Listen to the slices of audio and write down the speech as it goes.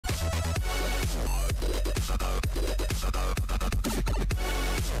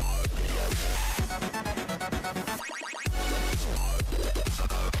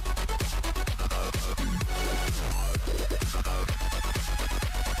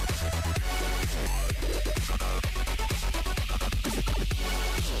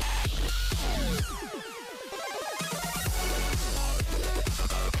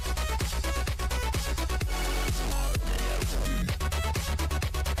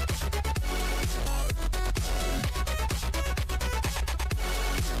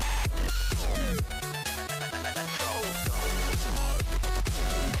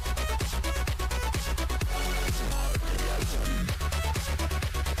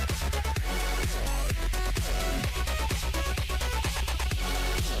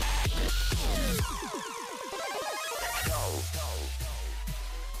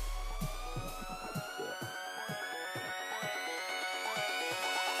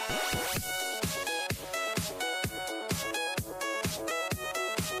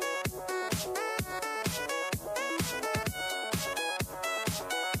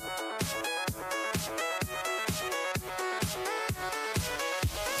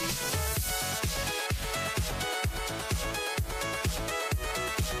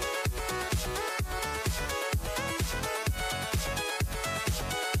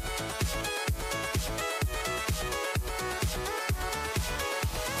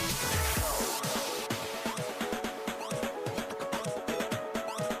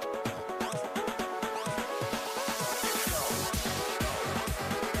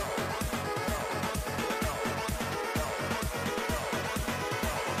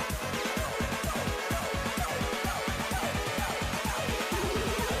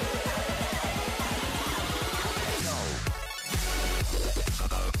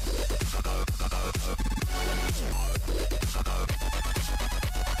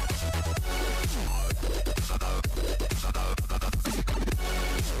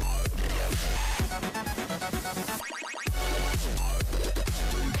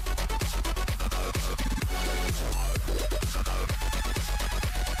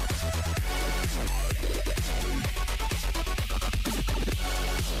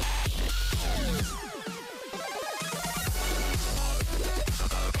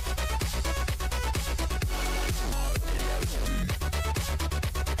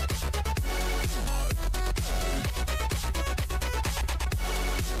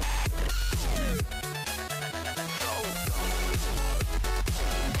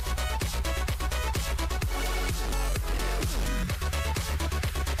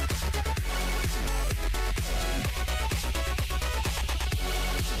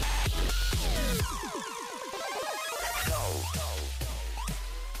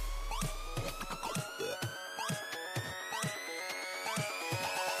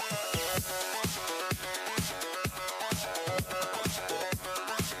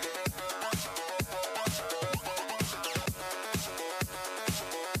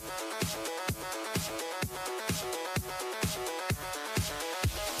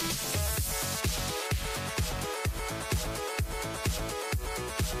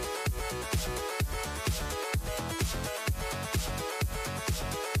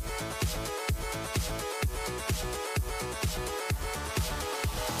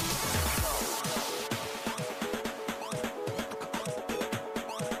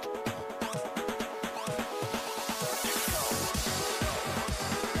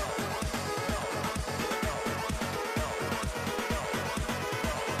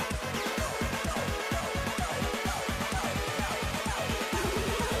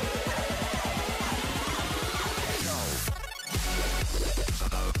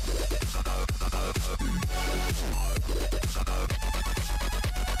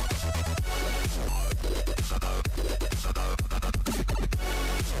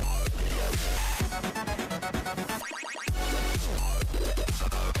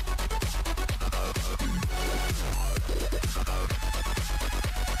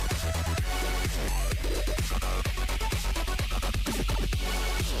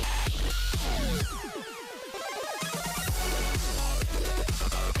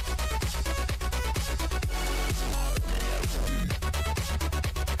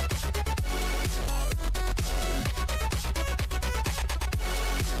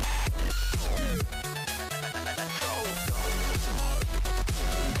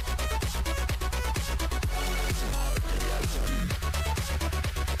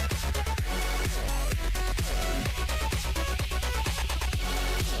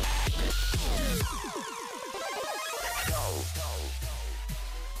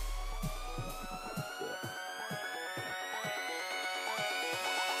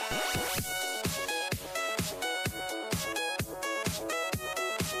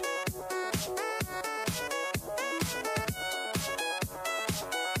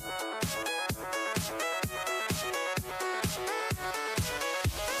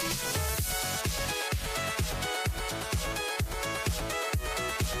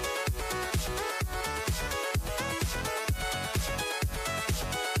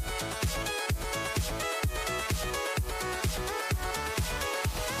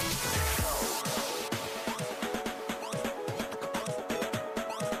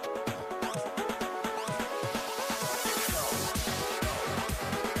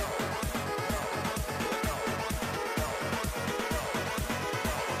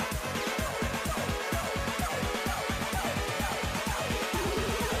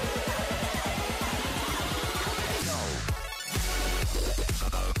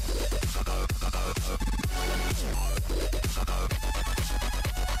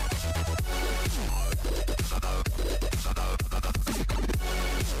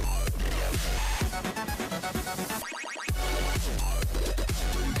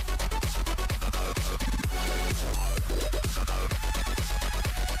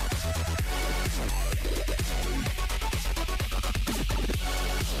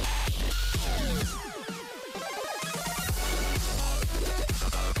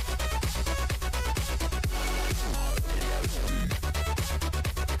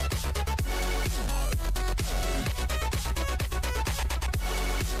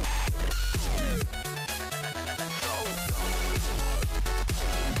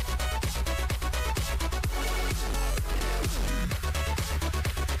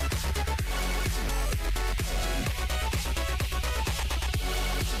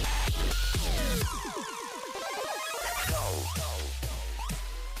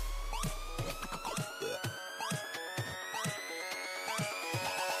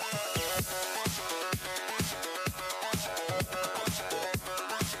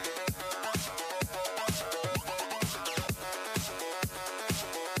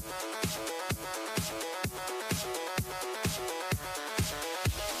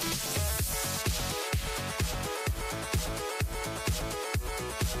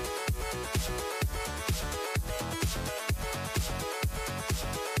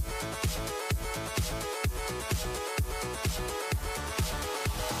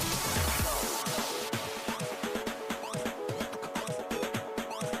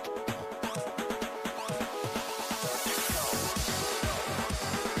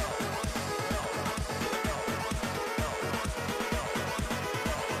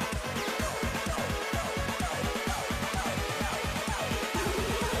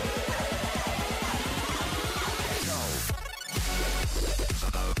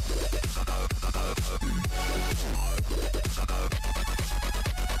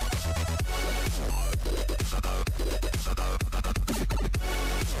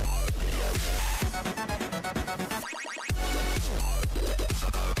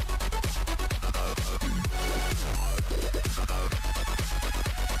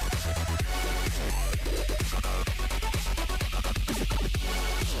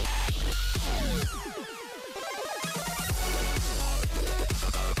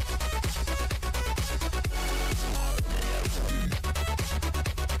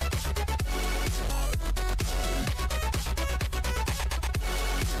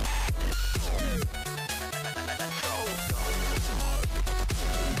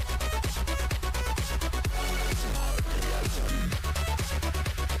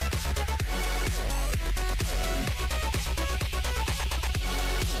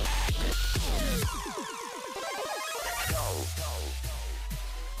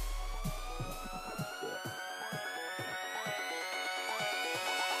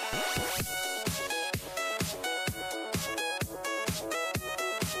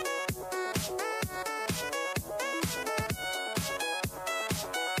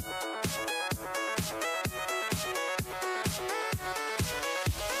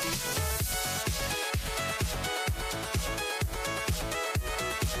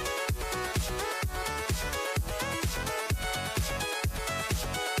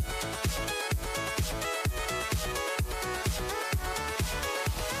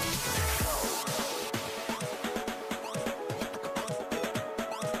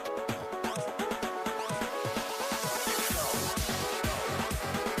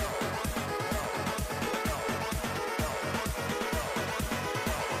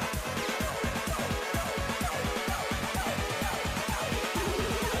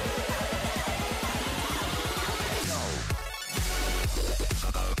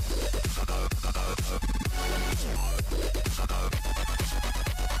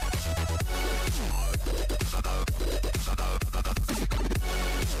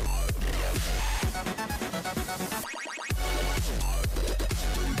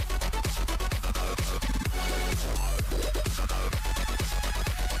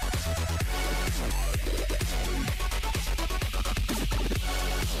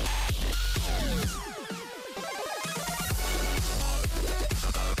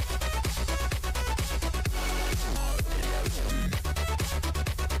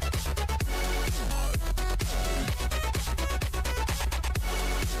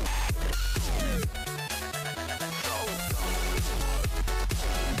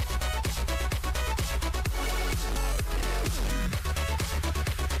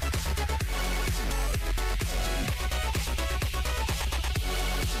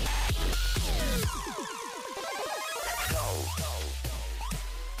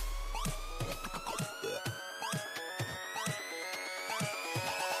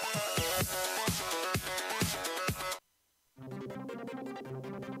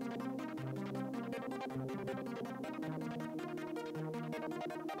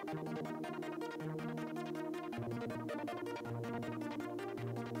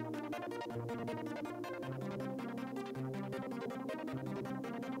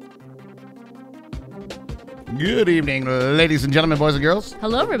Good evening, ladies and gentlemen, boys and girls.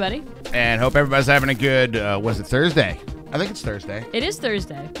 Hello, everybody. And hope everybody's having a good, was it Thursday? I think it's Thursday. It is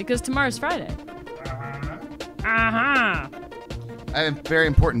Thursday, because tomorrow's Friday. Uh-huh. I have very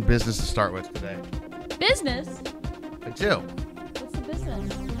important business to start with today. Business? I do. What's the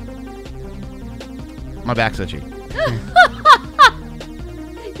business? My back's itchy.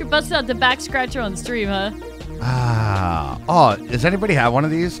 You're busting out the back scratcher on stream, huh? Oh, does anybody have one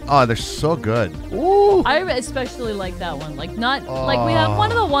of these? Oh, they're so good. Ooh. I especially like that one. Like, not, like, we have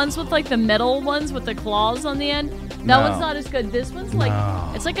one of the ones with, like, the metal ones with the claws on the end. That one's not as good. This one's, like,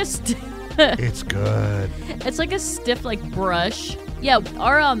 it's like a it's good. It's like a stiff, like, brush. Yeah,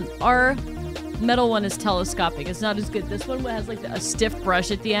 our metal one is telescopic. It's not as good. This one has, like, a stiff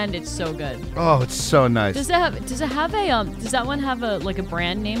brush at the end. It's so good. Oh, it's so nice. Does that one have a, like, a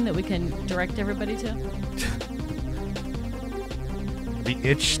brand name that we can direct everybody to? The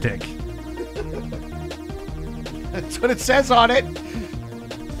itch stick. That's what it says on it.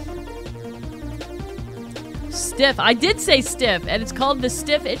 Stiff. I did say stiff, and it's called the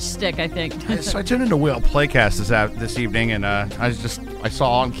Stiff Itch Stick, I think. So I tuned into Wheel Playcast this evening, and I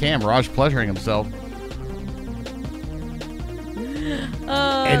saw on cam Raj pleasuring himself.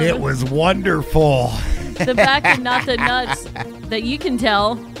 And it was wonderful. The back and not the nuts that you can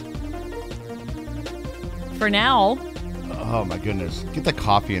tell. For now. Oh, my goodness. Get the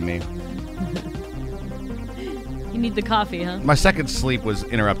coffee in me. You need the coffee, huh? My second sleep was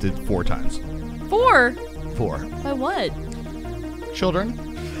interrupted 4 times. 4? 4. By what? Children.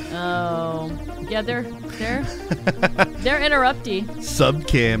 Oh. Yeah, they're interrupty.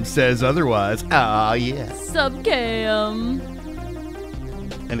 Subcam says otherwise. Oh, yeah. Subcam.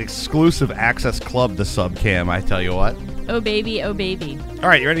 An exclusive access club, the Subcam, I tell you what. Oh, baby. Oh, baby. All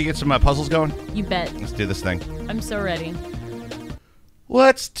right, you ready to get some puzzles going? You bet. Let's do this thing. I'm so ready.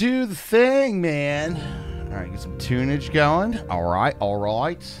 Let's do the thing, man. All right, get some tunage going. All right. All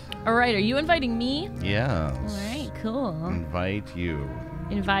right, are you inviting me? Yes. All right, cool. Invite you.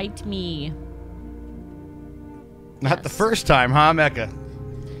 Invite me. Not the first time, huh, Mecca?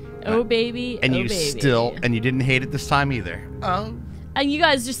 Oh, baby. And oh, you baby. And you didn't hate it this time either. Oh. And you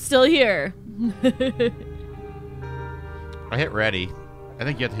guys are still here. I hit ready. I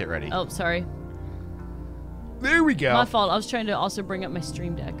think you have to hit ready. Oh, sorry. There we go. My fault. I was trying to also bring up my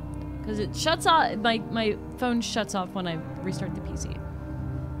Stream Deck. Because it shuts off. My phone shuts off when I restart the PC.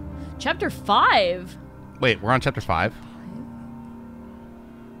 Chapter 5? Wait, we're on chapter 5?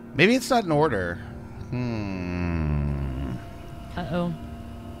 Maybe it's not in order. Uh-oh.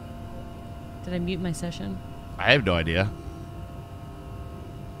 Did I mute my session? I have no idea.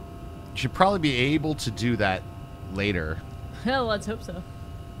 You should probably be able to do that later. Well, let's hope so.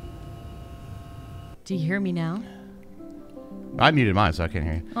 Do you hear me now? I muted mine, so I can't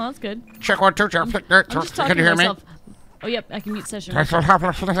hear you. Oh, that's good. Check 1, 2, check. I'm just Can talking you to hear me? myself. Oh, yep, I can mute session.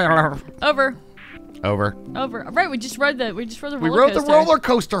 Over. Over. Over. All right, we just rode the roller coaster. We rode the roller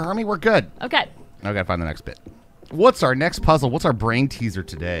coaster, Hermie. We're good. Okay. Now I gotta find the next bit. What's our next puzzle? What's our brain teaser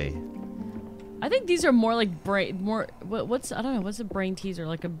today? I think these are more like what's I don't know, what's a brain teaser?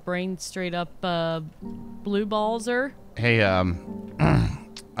 Like a brain straight up blue ballser? Hey,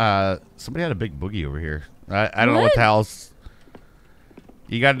 somebody had a big boogie over here. I don't know what What? the hell's.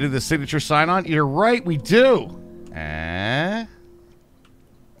 You got to do the signature sign on. You're right, we do. Yeah,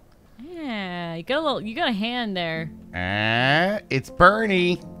 you got a hand there. It's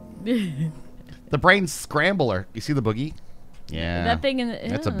Bernie, the brain scrambler. You see the boogie? Yeah, That thing in the,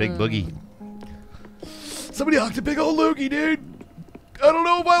 that's a big boogie. Somebody hooked a big old loogie, dude. I don't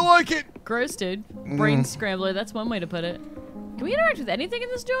know if I like it. Gross, dude. Brain scrambler. That's one way to put it. Can we interact with anything in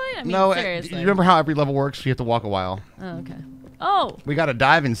this joint? I mean, No, seriously. you remember how every level works? You have to walk a while. Oh, okay. Oh, We got a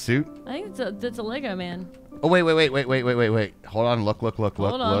diving suit. I think that's a Lego man. Oh wait. Hold on. Look.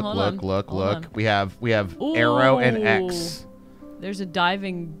 Hold on. We have arrow and X. There's a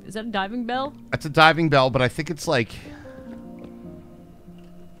diving. Is that a diving bell? That's a diving bell, but I think it's like.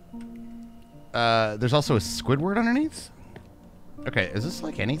 There's also a Squidward underneath. Okay, is this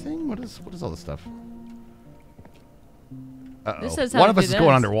like anything? What is all this stuff? Uh-oh. This says how One to of do us is going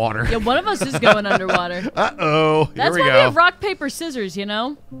this. underwater. Yeah, one of us is going underwater. Uh-oh. Here That's we why go. we have rock, paper, scissors, you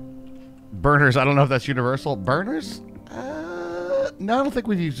know? Burners. I don't know if that's universal. Burners? No, I don't think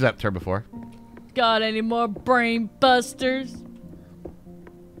we've used that term before. Got any more brain busters?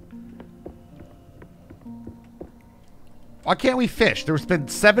 Why can't we fish? There's been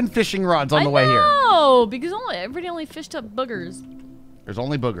 7 fishing rods on the way here. No, because everybody only fished up boogers. There's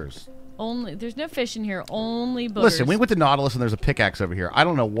only boogers. There's no fish in here. Only boogers. Listen, we went to Nautilus and there's a pickaxe over here. I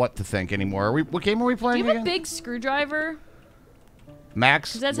don't know what to think anymore. What game are we Do playing you have a again? big screwdriver?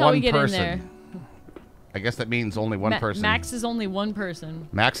 Max, 'Cause that's one how we get person. in there. I guess that means only one person. Max is only one person.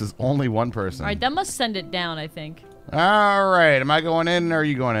 Max is only one person. All right, that must send it down, I think. All right. Am I going in or are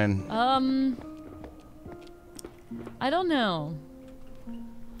you going in? I don't know.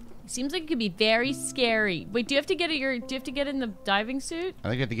 Seems like it could be very scary. Wait, do you have to get in the diving suit? I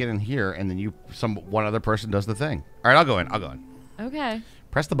think you have to get in here and then one other person does the thing. All right, I'll go in. Okay.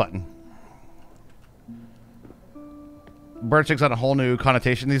 Press the button. Bird chick's on a whole new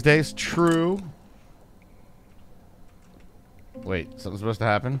connotation these days. True. Wait, something's supposed to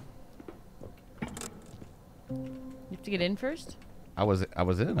happen? You have to get in first? I was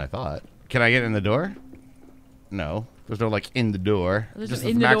in, I thought. Can I get in the door? No. There's no like in the door. There's Just no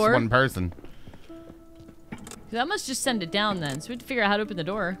as in the max door? one person. That must just send it down then. So we have to figure out how to open the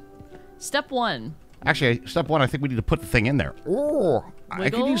door. Step 1. Actually, step 1, I think we need to put the thing in there. Oh, I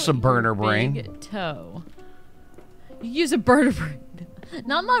could Wiggle use some burner your brain. big toe. You use a burner brain.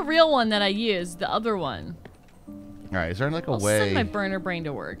 Not my real one that I use, the other one. All right, is there like a I'll way? send my burner brain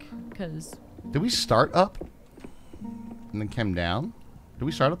to work, because Did we start up and then come down? Did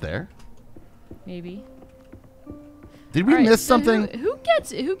we start up there? maybe. Did we All right, miss so something? Who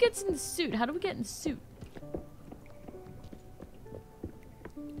gets in the suit? How do we get in the suit?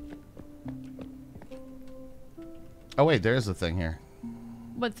 Oh wait, there is a thing here.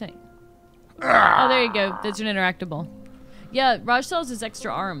 What thing? Oh, there you go. That's an interactable. Yeah, Raj still has his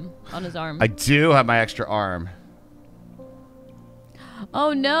extra arm on his arm. I do have my extra arm.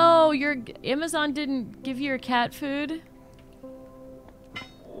 Oh no, your Amazon didn't give you your cat food.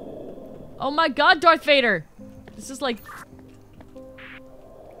 Oh my God, Darth Vader! This is like.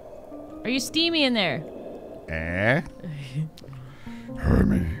 Are you steamy in there? Eh?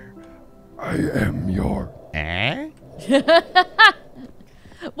 Hermie, I am your... Eh?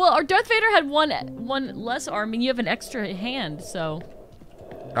 Well, our Darth Vader had one less arm, and you have an extra hand. So,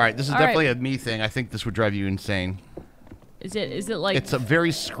 All right, this is All right. definitely a me thing. I think this would drive you insane. is it like? It's a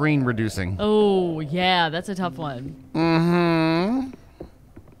very screen reducing. Oh yeah, that's a tough one. Mm-hmm.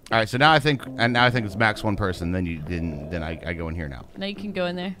 All right, so now I think it's max one person. Then I go in here now. Now you can go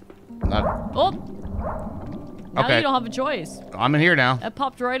in there. Not, Oh, now Okay. you don't have a choice. I'm in here now. That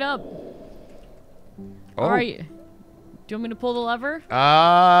popped right up. Oh. All right. Do you want me to pull the lever?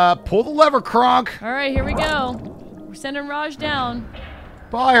 Pull the lever, Kronk. All right, here we go. We're sending Raj down.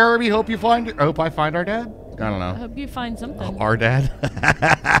 Bye, Herbie. Hope I find our dad. I don't I know. hope you find something. Our dad.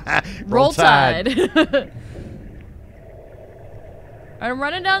 Roll Tide. I'm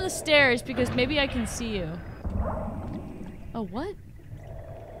running down the stairs because maybe I can see you. Oh, what?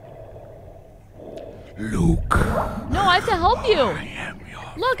 Luke. No, I have to help you. I am yours.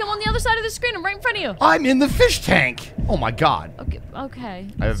 Look, I'm on the other side of the screen. I'm right in front of you. I'm in the fish tank. Oh my god. Okay.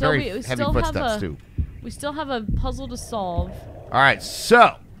 I have So very we heavy still footsteps too. We still have a puzzle to solve. All right,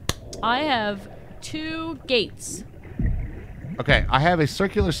 so I have 2 gates. okay, I have a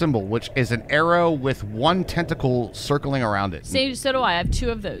circular symbol, which is an arrow with 1 tentacle circling around it, So do I. I have 2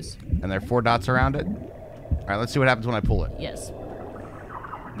 of those. and there are 4 dots around it. All right, let's see what happens when I pull it. Yes.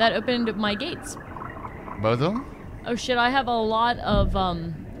 That opened my gates. Both of them. Oh shit! I have a lot of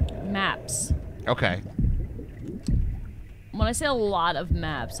maps. Okay. When I say a lot of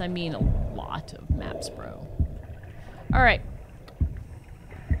maps, I mean a lot of maps, bro. All right.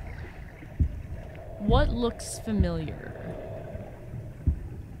 What looks familiar?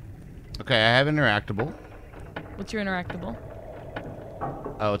 Okay, I have interactable. What's your interactable?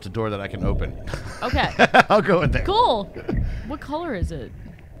 Oh, it's a door that I can open. Okay. I'll go in there. Cool. What color is it?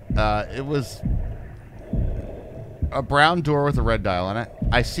 It was a brown door with a red dial on it.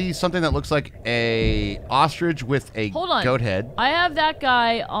 I see something that looks like a ostrich with a Hold on. goat head. I have that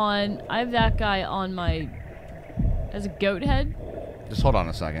guy on my as a goat head. Just hold on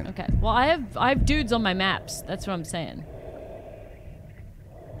a second. Okay. Well, I have dudes on my maps. That's what I'm saying.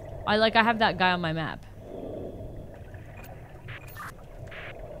 I have that guy on my map.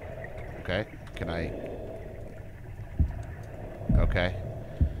 Okay. Can I? Okay.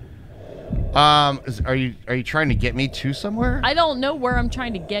 Are you trying to get me to somewhere? I don't know where I'm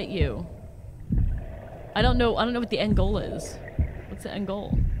trying to get you. I don't know what the end goal is. What's the end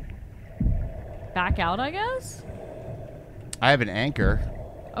goal? Back out, I guess? I have an anchor.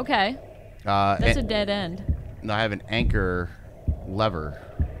 Okay. That's a and- dead end. No, I have an anchor lever.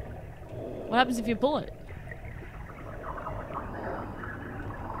 What happens if you pull it?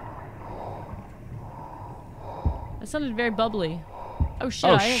 That sounded very bubbly. Oh shit.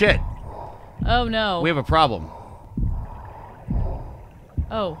 Oh shit! Oh no. We have a problem.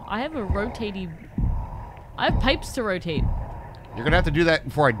 Oh, I have a rotating. I have pipes to rotate. You're gonna have to do that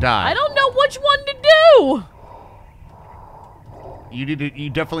before I die. I don't know which one to do. You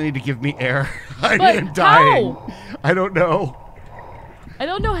definitely need to give me air. I But am dying. how? I don't know. I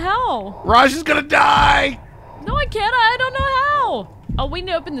don't know how. Raj is gonna die. No, I can't. I don't know how. Oh, we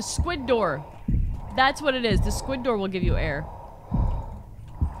need to open the squid door. That's what it is. The squid door will give you air.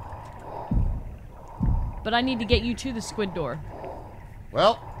 But I need to get you to the squid door.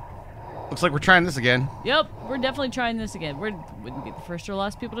 Well, looks like we're trying this again. Yep, we're definitely trying this again. We wouldn't be the first or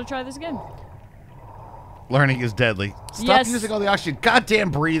last people to try this again. Learning is deadly. Stop Yes. using all the oxygen.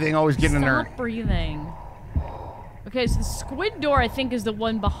 Goddamn breathing, always getting in there. Stop breathing. Okay, so the squid door, I think, is the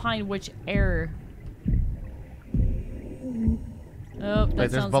one behind which air. Oh, that Wait,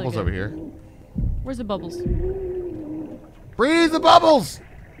 there's sounds bubbles like over here. Where's the bubbles? Breathe the bubbles!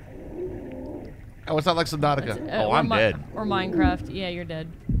 Oh, it's not like Subnautica. Oh, or I'm dead. Or Minecraft. Yeah, you're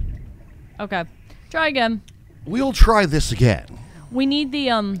dead. Okay. Try again. We'll try this again. We need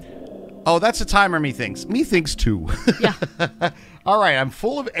the, Oh, that's a timer, methinks. Methinks too. yeah. All right, I'm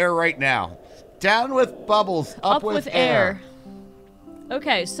full of air right now. Down with bubbles, up with air.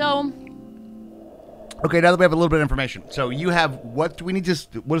 Okay, so Okay, now that we have a little bit of information. So you have, what do we need to,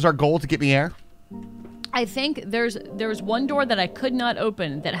 what is our goal to get me air? I think there was one door that I could not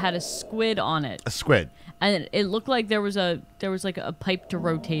open that had a squid on it. A squid. And it looked like there was like a pipe to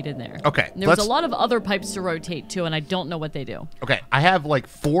rotate in there. Okay, And there was a lot of other pipes to rotate too, and I don't know what they do. Okay, I have like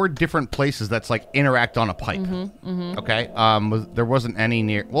 4 different places that's like interact on a pipe. Okay, there wasn't any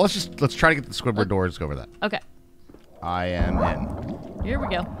near. Well, let's try to get the Squidward door. Let's go over that. Okay, I am in. here we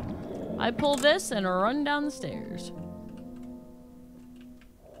go. I pull this and run down the stairs.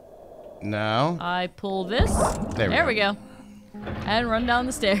 No. I pull this. There we go. And run down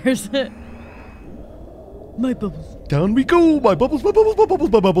the stairs. My bubbles. Down we go. My bubbles, my bubbles, my bubbles,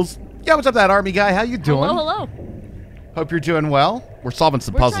 my bubbles. Yeah, what's up, that army guy? How you doing? Hello, hello. Hope you're doing well. We're solving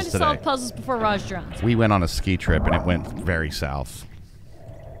some We're trying puzzles to today. solve puzzles before Raj drowns. We went on a ski trip and it went very south.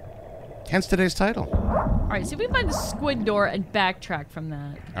 Hence today's title. All right, see if we can find the squid door and backtrack from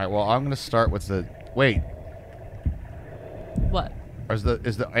that. All right. Well, I'm gonna start with the. Wait. What? Is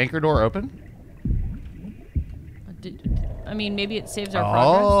the anchor door open? I mean, maybe it saves our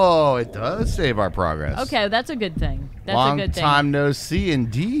progress. Oh, it does save our progress. Okay, that's a good thing. That's Long a good thing. time no see,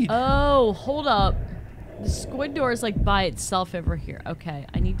 indeed. Oh, hold up. The squid door is like by itself over here. Okay,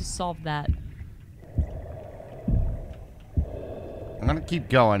 I need to solve that. I'm gonna keep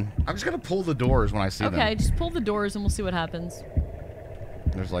going. I'm just gonna pull the doors when I see them. Okay, just pull the doors and we'll see what happens.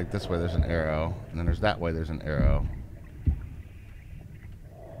 There's like this way, there's an arrow, and then there's that way, there's an arrow.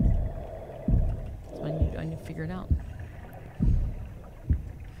 figure it out.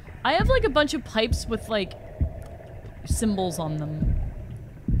 I have like a bunch of pipes with like symbols on them.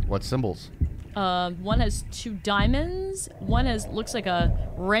 What symbols? One has 2 diamonds. One looks like a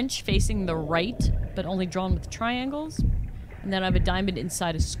wrench facing the right, but only drawn with triangles. And then I have a diamond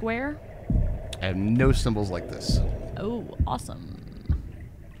inside a square. I have no symbols like this. Oh, awesome.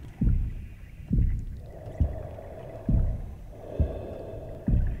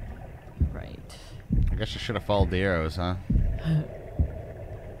 Right. I guess I should have followed the arrows, huh?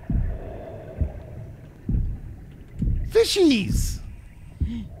 Fishies!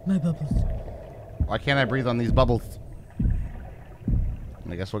 My bubbles. Why can't I breathe on these bubbles?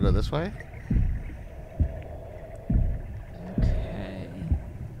 I guess we'll go this way. Okay.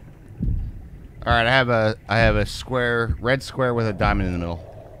 All right, I have a square, red square with a diamond in the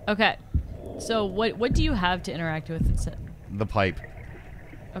middle. Okay. So what do you have to interact with? The pipe.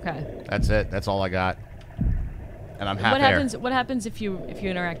 Okay. That's it. That's all I got. And I'm half What air. happens? What happens if you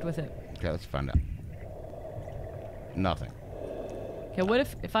interact with it? Okay, let's find out. Nothing. Okay. What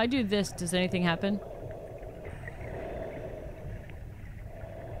if I do this? Does anything happen?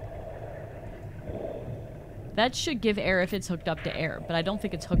 That should give air if it's hooked up to air, but I don't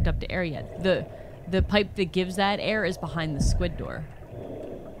think it's hooked up to air yet. The pipe that gives that air is behind the squid door.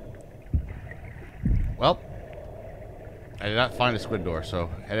 Well, I did not find a squid door, so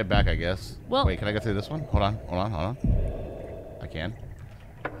headed back, I guess. Well- Wait, can I go through this one? Hold on. I can.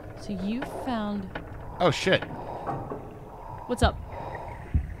 So you found. Oh, shit. What's up?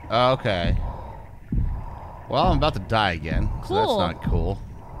 Okay. Well, I'm about to die again, so that's Cool. not cool.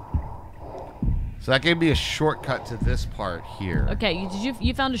 So that gave me a shortcut to this part here. Okay,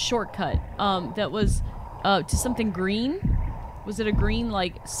 you found a shortcut. That was to something green. Was it a green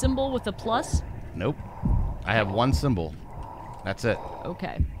like symbol with a plus? Nope. I have one symbol. That's it.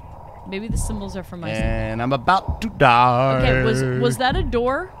 Okay. Maybe the symbols are from my side. And I'm about to die. Okay, was that a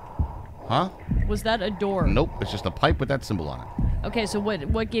door? Huh? Was that a door? Nope. It's just a pipe with that symbol on it. Okay, so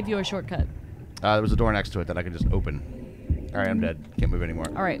what gave you a shortcut? There was a door next to it that I could just open. All right, I'm dead. Can't move anymore.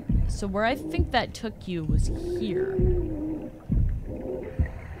 All right. So where I think that took you was here.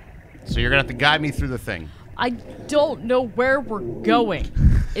 So you're gonna have to guide me through the thing. I don't know where we're going.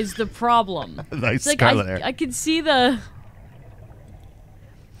 Is the problem? Nice, It's like Scarlet Air. I can see the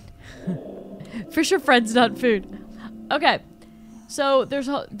Fisher friends, not food. Okay, so there's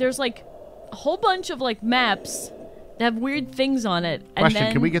like a whole bunch of like maps that have weird things on it. And Question: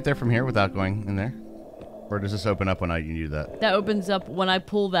 then can we get there from here without going in there, or does this open up when I do that? that opens up when I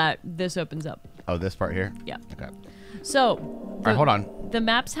pull that? This opens up. Oh, this part here. Yeah. Okay. So. All right, hold on. The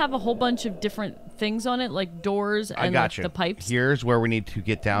maps have a whole bunch of different things on it, like doors I and got like, you. the pipes. Here's where we need to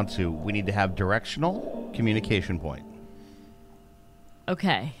get down to. We need to have directional communication point.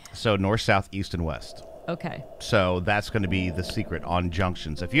 Okay. So north, south, east, and west. Okay. So that's going to be the secret on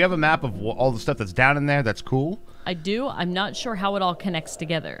junctions. If you have a map of all the stuff that's down in there, that's cool. I do. I'm not sure how it all connects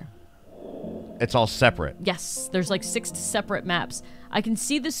together. It's all separate. Yes, there's like 6 separate maps. I can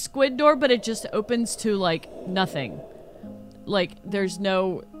see the squid door, but it just opens to like nothing. Like there's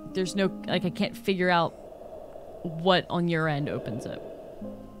no like I can't figure out what on your end opens it.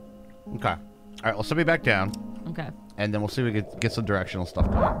 Okay. All right, well, send me back down, Okay. and then we'll see if we can get some directional stuff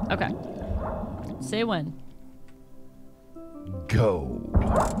going. Okay. Say when. Go.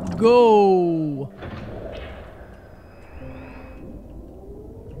 Go.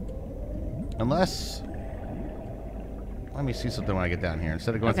 Unless, let me see something when I get down here.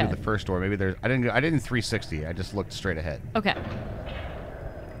 Instead of going Okay. through the first door, maybe there's. I didn't 360. I just looked straight ahead. Okay.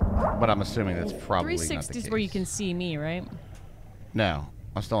 But I'm assuming that's probably 360 not the is case. where you can see me, right? No,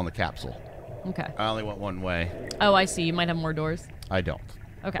 I'm still in the capsule. Okay. I only went one way. Oh, I see. You might have more doors. I don't.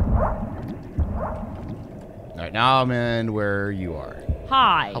 Okay. All right, now I'm in where you are.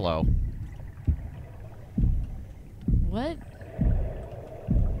 Hi. Hello. What?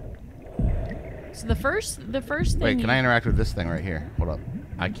 So the first thing. Wait, can I interact with this thing right here? Hold up.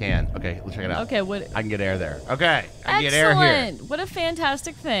 I can. Okay, let's check it out. Okay, what? I can get air there. Okay, I can Excellent! get air here. What a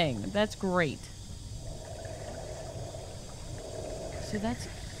fantastic thing. That's great. So that's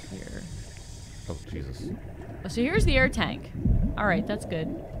here. Oh, Jesus. Oh, so here's the air tank. All right, that's good.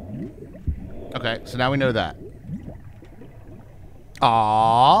 Okay, so now we know that.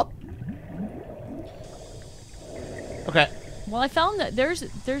 Aww. Okay. Well, I found that there's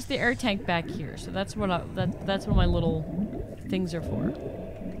the air tank back here. So that's what that's what my little things are for.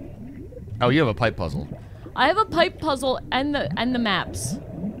 Oh, you have a pipe puzzle. I have a pipe puzzle and the maps.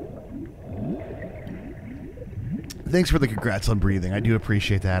 Thanks for the congrats on breathing. I do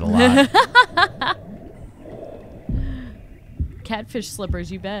appreciate that a lot. Catfish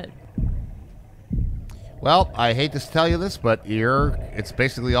slippers, you bet. Well, I hate to tell you this, but it's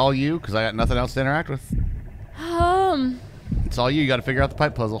basically all you because I got nothing else to interact with. It's all you. You got to figure out the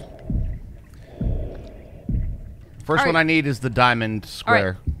pipe puzzle. First one I need is the diamond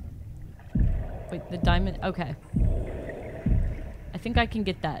square. Wait, the diamond. Okay. I think I can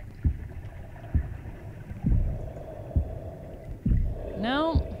get that.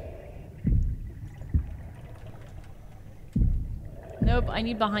 No. Nope, I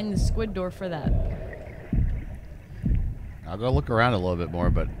need behind the squid door for that. I'll go look around a little bit more,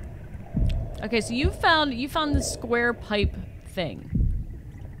 but Okay, so you found the square pipe thing.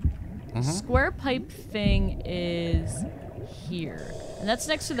 Square pipe thing is here. And that's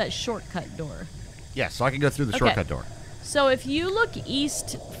next to that shortcut door. yeah, so I can go through the Okay. shortcut door. So if you look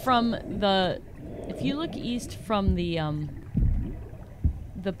east from the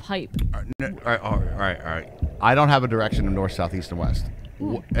pipe. All right. I don't have a direction of north, south, east, and west.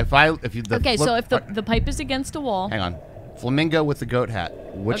 Okay, so if the pipe is against a wall. Hang on. Flamingo with the goat hat.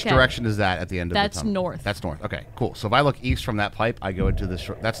 Which Okay. direction is that at the end of the That's tunnel? north. That's north. Okay, cool. So if I look east from that pipe, I go into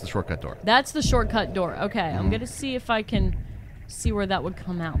that's the shortcut door. That's the shortcut door. Okay, I'm gonna see if I can see where that would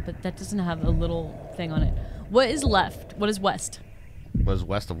come out, but that doesn't have a little thing on it. What is left? What is west Was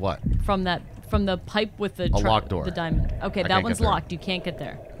west of what? from the pipe with the locked door. the diamond? Okay, I that can't one's get there. locked. You can't get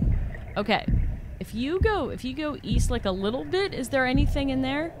there. Okay, if you go east like a little bit, is there anything in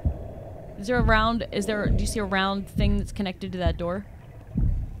there? Do you see a round thing that's connected to that door?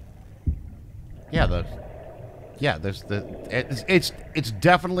 Yeah, it's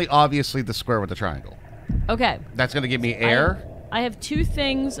definitely obviously the square with the triangle. Okay. That's gonna give me air. I have two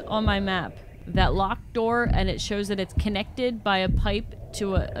things on my map. That locked door, and it shows that it's connected by a pipe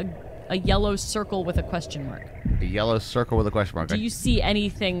to a yellow circle with a question mark. A yellow circle with a question mark. Do you see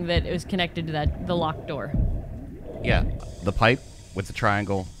anything that is connected to the locked door? Yeah, the pipe with the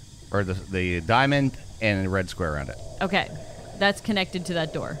triangle, or the diamond and a red square around it. Okay. That's connected to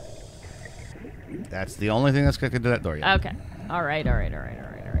that door. That's the only thing that's connected to that door. Yeah. Okay. All right.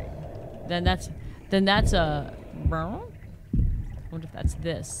 Then that's a... I wonder if that's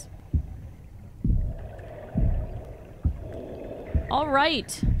this. All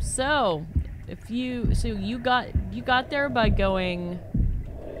right. So, you got there by going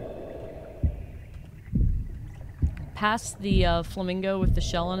past the flamingo with the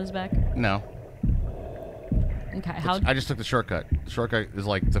shell on his back. No, Okay. I just took the shortcut. The shortcut is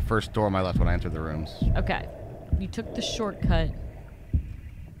like the first door on my left when I entered the rooms. Okay. You took the shortcut.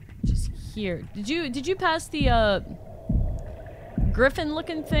 Just here. Did you pass the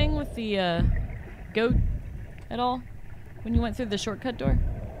griffin-looking thing with the goat at all when you went through the shortcut door?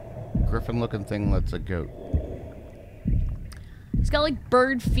 Griffin-looking thing that's a goat. It's got like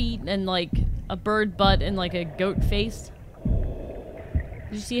bird feet and like a bird butt and like a goat face.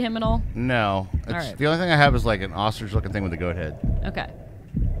 Did you see him at all? No, right. The only thing I have is like an ostrich-looking thing with a goat head. Okay.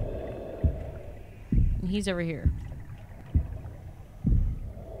 And he's over here.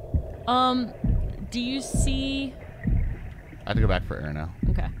 Do you see... I have to go back for air now.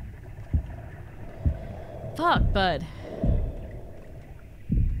 Okay. Fuck, bud.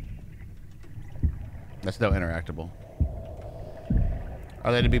 That's no interactable.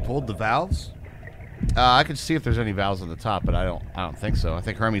 Are they to be pulled, the valves? I can see if there's any valves on the top, but I don't think so. I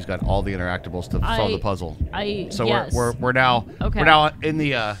think Hermes got all the interactables to solve the puzzle. So yes. we're now Okay. we're now in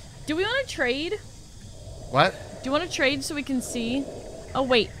the Do we want to trade? what? Do you want to trade so we can see? Oh,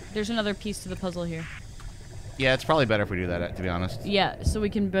 wait. There's another piece to the puzzle here. Yeah, it's probably better if we do that, to be honest. Yeah, so we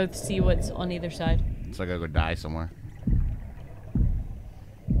can both see what's on either side. So I gotta go die somewhere.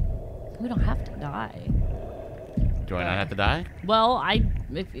 We don't have to die. Do I not have to die? Well,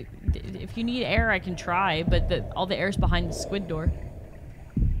 if you need air, I can try, but all the air's behind the squid door.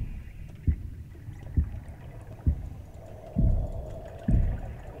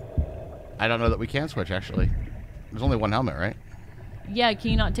 I don't know that we can switch, actually. There's only one helmet, right? Yeah,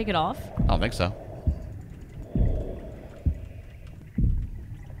 can you not take it off? I don't think so.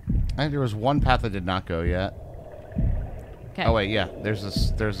 I think there was one path that did not go yet. Okay. Oh wait, yeah. There's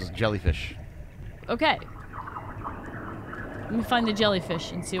this jellyfish. Okay. Let me find the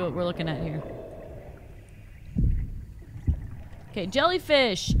jellyfish and see what we're looking at here. Okay,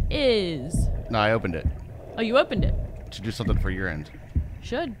 jellyfish is... No, I opened it. Oh, you opened it. To do something for your end.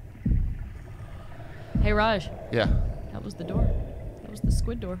 Should. Hey, Raj. Yeah. That was the door. That was the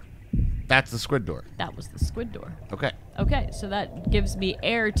squid door. That's the squid door. That was the squid door. Okay. Okay, so that gives me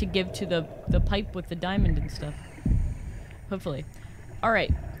air to give to the pipe with the diamond and stuff. Hopefully. All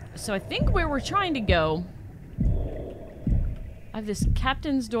right. So I think where we're trying to go I have this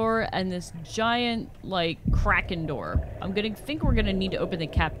captain's door and this giant, like, kraken door. Think we're gonna need to open the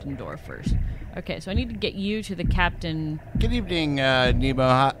captain door first. Okay, so I need to get you to the captain. Good evening,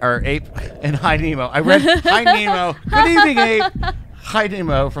 Nemo, or Ape, and hi, Nemo. I read hi, Nemo. Good evening, Ape. Hi,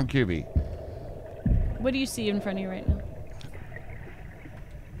 Nemo from QB. What do you see in front of you right now?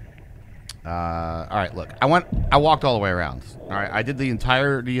 All right, look. I walked all the way around. All right, I did the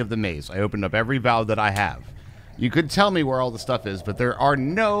entirety of the maze. I opened up every valve that I have. You could tell me where all the stuff is, but there's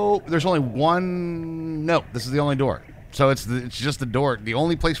only one. No, this is the only door. So it's just the door. The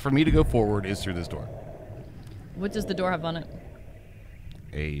only place for me to go forward is through this door. What does the door have on it?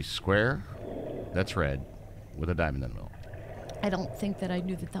 A square that's red with a diamond in the middle. I don't think that I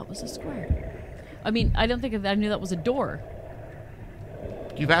knew that was a square. I mean, I don't think that I knew that was a door.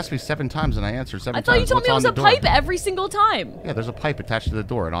 You've asked me 7 times and I answered 7 times. I thought you told me it was a door? pipe every single time. Yeah, there's a pipe attached to the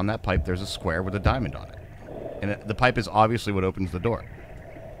door, and on that pipe there's a square with a diamond on it. And the pipe is obviously what opens the door.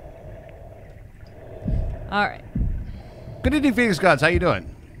 All right. Good evening, Phoenix Gods. How you doing?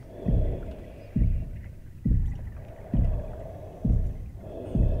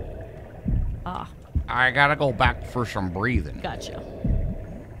 I gotta go back for some breathing. Gotcha.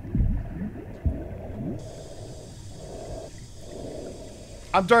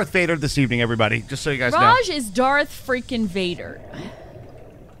 I'm Darth Vader this evening, everybody. Just so you guys know. Raj is Darth freaking Vader.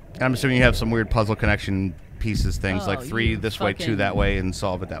 I'm assuming you have some weird puzzle connection pieces, things Oh, like 3 you this way, 2 fucking- that way, and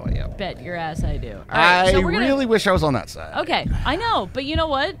solve it that way. Yeah. Bet your ass I do. All right, I so we're gonna... really wish I was on that side. Okay, I know, but you know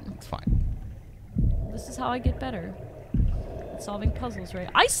what? It's fine. This is how I get better at solving puzzles, right?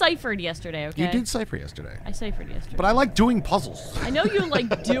 I ciphered yesterday, okay? You did cipher yesterday. I ciphered yesterday. But I like doing puzzles. I know you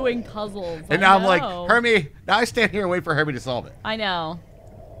like doing puzzles. And I now I'm like, know. Hermie, now I stand here and wait for Hermie to solve it. I know.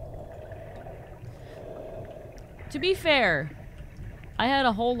 To be fair, I had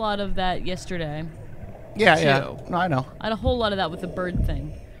a whole lot of that yesterday. Yeah, Too. yeah. No, I know. I had a whole lot of that with the bird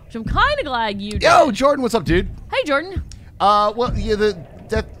thing, which I'm kind of glad you did. Yo, Jordan, what's up, dude? Hey, Jordan. Well, yeah, it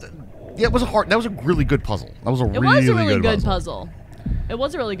was that was a really good puzzle. That was a It really, was a really good puzzle. puzzle. It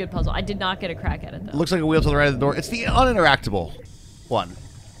was a really good puzzle. I did not get a crack at it though. Looks like a wheel to the right of the door. It's the uninteractable one.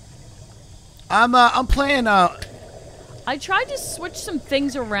 I'm playing. I tried to switch some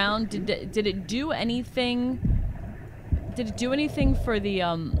things around. Did it do anything? Did it do anything for the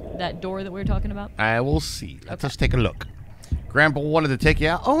that door that we were talking about? I will see. Let's just take a look. Grandpa wanted to take you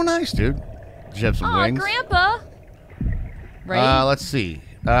out. Oh, nice, dude. Did you have some Aw, wings? Grandpa. Right? Let's see.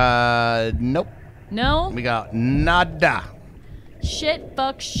 Nope. No. We got nada. Shit,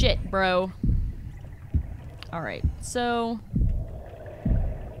 fuck, shit, bro. All right, so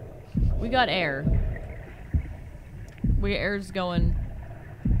we got air. Air's going.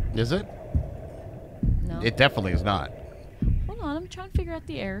 Is it? No. It definitely is not. Hold on, I'm trying to figure out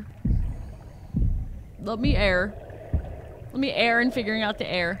the air. Let me air in figuring out the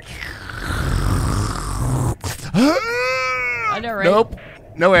air. I know, right? Nope.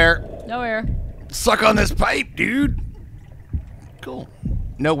 No air. No air. Suck on this pipe, dude. Cool.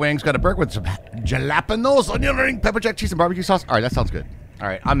 No wings. Got a burger with some jalapenos, onion ring, pepper jack cheese, and barbecue sauce. All right, that sounds good. All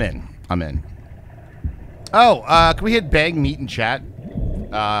right, I'm in. Oh, can we hit bang meet and chat?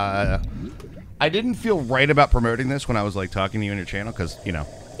 I didn't feel right about promoting this when I was like talking to you on your channel because, you know,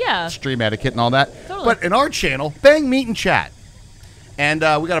 Yeah. stream etiquette and all that. Totally. But in our channel, bang meet and chat. And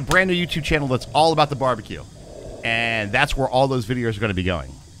we got a brand new YouTube channel that's all about the barbecue. And that's where all those videos are going to be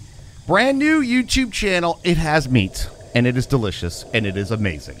going. Brand new YouTube channel. It has meat. And it is delicious. And it is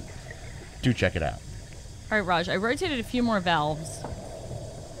amazing. Do check it out. All right, Raj, I rotated a few more valves.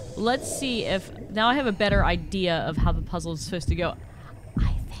 Let's see if now I have a better idea of how the puzzle is supposed to go.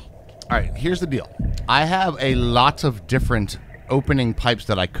 I think. All right, here's the deal. I have a lot of different opening pipes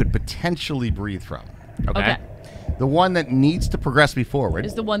that I could potentially breathe from. Okay. The one that needs to progress me forward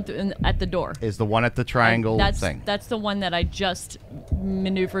Is the one at the door. is the one at the triangle thing. That's the one that I just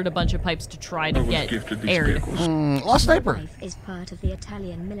maneuvered a bunch of pipes to try to I was get gifted these aired. pickles. Lost sniper. Wife is part of the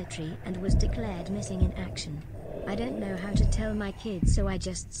Italian military and was declared missing in action. I don't know how to tell my kids, so I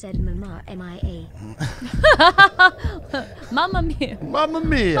just said Mama MIA. Mamma mia! Mamma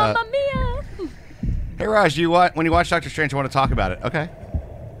mia. Mamma mia! Hey, Raj, when you watch Doctor Strange, you want to talk about it. Okay.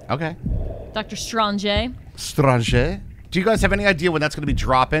 Okay. Dr. Strange. Strange. Do you guys have any idea when that's going to be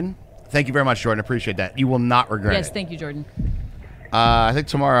dropping? Thank you very much, Jordan. Appreciate that. You will not regret Yes, it. thank you, Jordan. I think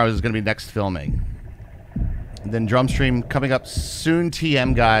tomorrow is going to be next filming. And then drum stream coming up soon.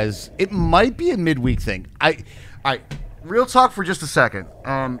 TM guys, it might be a midweek thing. Real talk for just a second.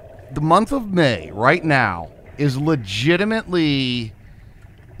 The month of May right now is legitimately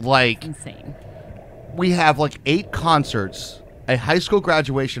like Insane. we have like 8 concerts a high school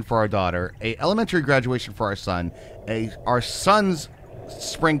graduation for our daughter, a elementary graduation for our son, our son's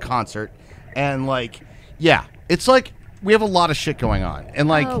spring concert, and like, yeah, it's like we have a lot of shit going on. And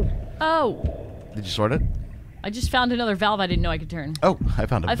like, Oh. did you sort it? I just found another valve I didn't know I could turn. Oh, I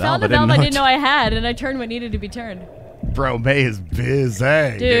found a I valve. found a valve I didn't know I had, and I turned what needed to be turned. Bro, May is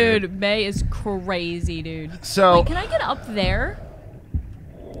busy. Dude, May is crazy, dude. So, wait, can I get up there?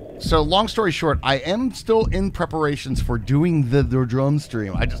 So, long story short, I am still in preparations for doing the drum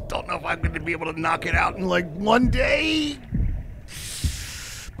stream. I just don't know if I'm going to be able to knock it out in like one day.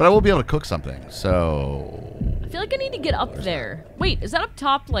 But I will be able to cook something, so... I feel like I need to get up there. Wait, is that up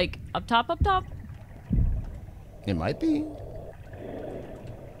top, like, up top, up top? It might be.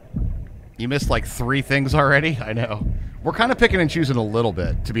 You missed like 3 things already? I know. We're kind of picking and choosing a little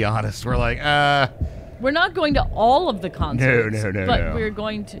bit, to be honest. We're like, We're not going to all of the concerts. No, But no. we're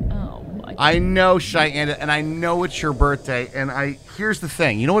going to... Oh, I know, Cheyenne, and I know it's your birthday, and here's the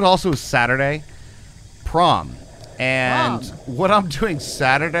thing. You know what also is Saturday? Prom. And what I'm doing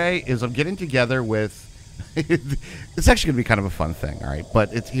Saturday is I'm getting together with... it's actually going to be kind of a fun thing, all right?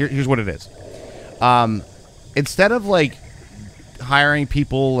 But here's what it is. Instead of, like, hiring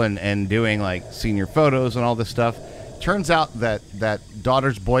people and doing, like, senior photos and all this stuff, turns out that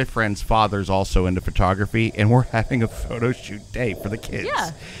daughter's boyfriend's father's also into photography, and we're having a photo shoot day for the kids.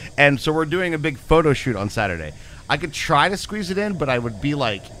 Yeah. And so we're doing a big photo shoot on Saturday. I could try to squeeze it in, but I would be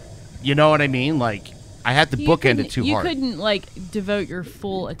like, you know what I mean? Like, I had to bookend it too hard. You couldn't, like, devote your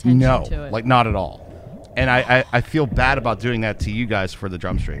full attention to it. Like, not at all. And I feel bad about doing that to you guys for the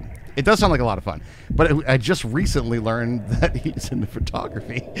drum stream. It does sound like a lot of fun. But I just recently learned that he's into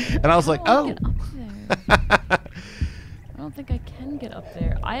photography. And I was like, oh. Get up there. I don't think I can get up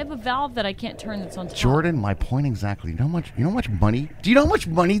there. I have a valve that I can't turn that's on top. Jordan, my point exactly. You know how much money? Do you know how much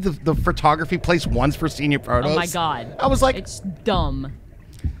money the photography place wants for senior photos? Oh my god. I was like, it's dumb.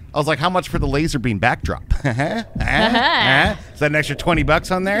 I was like, how much for the laser beam backdrop? Is that an extra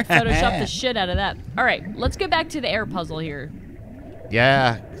 $20 on there? Photoshop the shit out of that. All right, let's get back to the air puzzle here.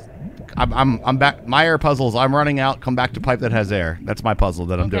 Yeah. I'm back. My air puzzles. I'm running out. Come back to pipe that has air. That's my puzzle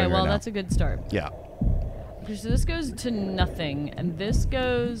that I'm doing Okay, well, right now. that's a good start. Yeah. Okay, so this goes to nothing, and this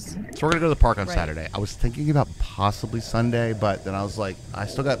goes... So we're going to go to the park on Right. Saturday. I was thinking about possibly Sunday, but then I was like, I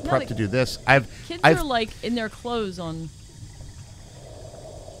still got prep the to do this. Kids are, like, in their clothes on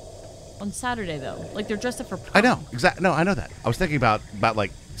Saturday, though. Like, they're dressed up for prom. I know. Exactly. No, I know that. I was thinking about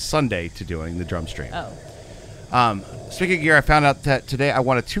like, Sunday to doing the drum stream. Oh. Speaking of gear, I found out that today I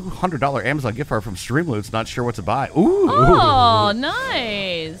won a $200 Amazon gift card from Streamloots. Not sure what to buy. Ooh. Oh,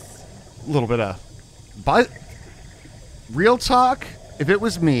 nice. A little bit of... But real talk, if it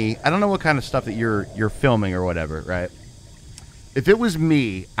was me, I don't know what kind of stuff that you're filming or whatever, right? If it was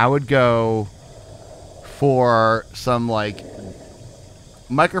me, I would go for some like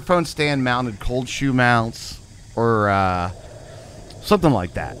microphone stand mounted cold shoe mounts or something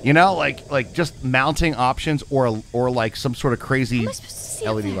like that. You know, like just mounting options or like some sort of crazy How am I supposed to see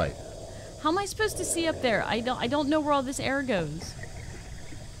up LED there? light. How am I supposed to see up there? I don't know where all this air goes.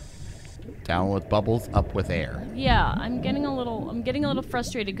 Down with bubbles, up with air. Yeah, I'm getting a little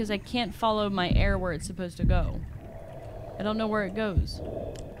frustrated because I can't follow my air where it's supposed to go. I don't know where it goes.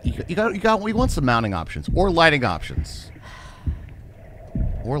 We want some mounting options or lighting options.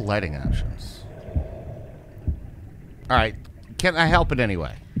 Or lighting options. All right, can I help it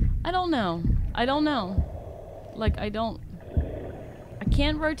anyway? I don't know. Like, I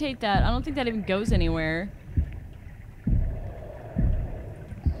can't rotate that. I don't think that even goes anywhere.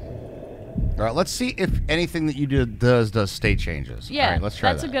 All right, let's see if anything that you do does state changes. Yeah, All right, let's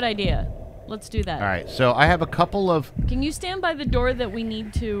try that's that. a good idea. Let's do that. All right, so I have a couple of... Can you stand by the door that we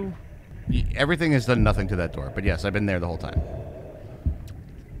need to... Everything has done nothing to that door, but yes, I've been there the whole time.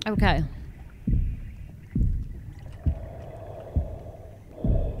 Okay.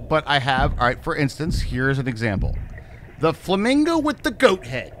 But I have... All right, for instance, here's an example. The flamingo with the goat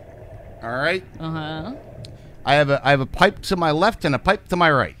head. All right? Uh-huh. I have a pipe to my left and a pipe to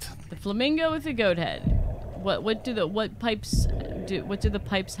my right. The flamingo with the goat head. What do the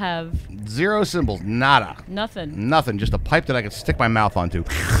pipes have? 0 symbols, nada. Nothing. Nothing, just a pipe that I can stick my mouth onto.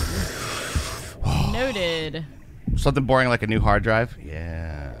 Noted. Something boring like a new hard drive?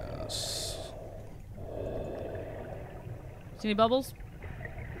 Yes. See any bubbles?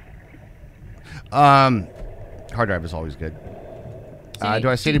 Hard drive is always good. See Do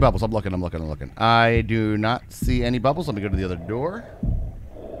I see any bubbles? I'm looking. I do not see any bubbles. Let me go to the other door.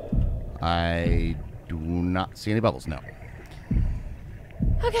 I do not see any bubbles, no.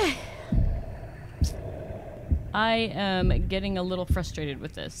 Okay. I am getting a little frustrated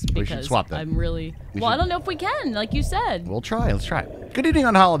with this We should because swap that. I'm really. We Well, I should- don't know if we can, like you said. We'll try. Let's try it. Good evening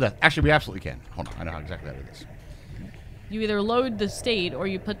on Holodeath. Actually, we absolutely can. Hold on. I know how exactly how to do this. You either load the state or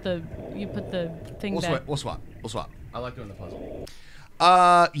you put the thing We'll back. swap. We'll swap. We'll swap. I like doing the puzzle.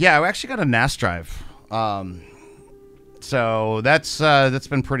 Yeah, we actually got a NAS drive. So that's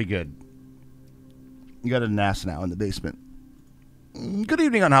been pretty good. You got a NAS now in the basement. Good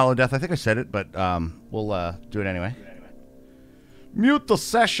evening on Holodeath. I think I said it, but we'll do it anyway. Mute the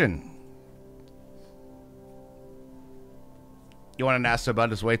session. You want a NAS so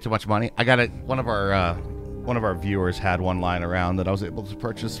bad it's way too much money? I got it. One of our viewers had one lying around that I was able to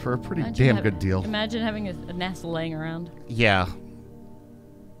purchase for a pretty damn good deal. Imagine having a NAS laying around. Yeah.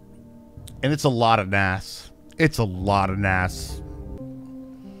 And it's a lot of NAS. It's a lot of NAS.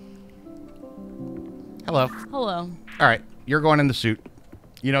 Hello. Hello. All right, you're going in the suit.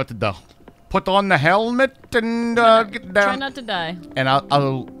 You know what to do. Put on the helmet and get down. Try not to die. And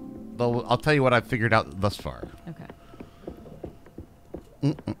I'll tell you what I've figured out thus far. Okay.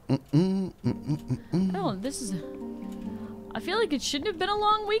 Oh, this is. I feel like it shouldn't have been a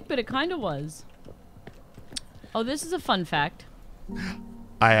long week, but it kind of was. Oh, this is a fun fact.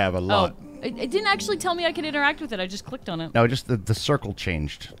 I have a lot. Oh, it didn't actually tell me I could interact with it. I just clicked on it. No, just the circle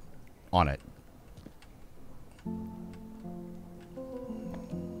changed on it.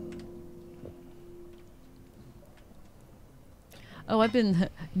 Oh, I've been.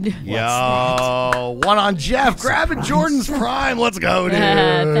 Yo, one on Jeff. Grabbing Jordan's Prime. Let's go, dude.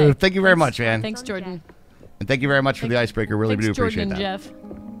 Thanks. Thank you very much, man. Thanks, Jordan. And thank you very much for the icebreaker. Really Thanks, do Jordan appreciate and that. Jeff.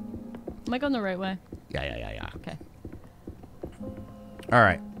 Am I going the right way? Yeah. Okay. All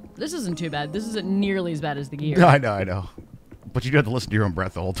right. This isn't too bad. This isn't nearly as bad as the gear. No, I know. But you do have to listen to your own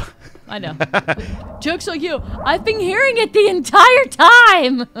breath the whole time. I know. Jokes on you. I've been hearing it the entire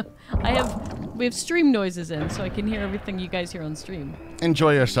time. We have stream noises in, so I can hear everything you guys hear on stream.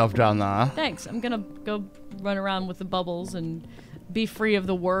 Enjoy yourself down there. Thanks. I'm gonna go run around with the bubbles and be free of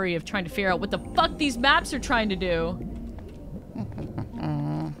the worry of trying to figure out what the fuck these maps are trying to do.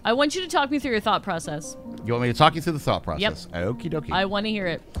 I want you to talk me through your thought process. You want me to talk you through the thought process? Yep. Okie dokie. I want to hear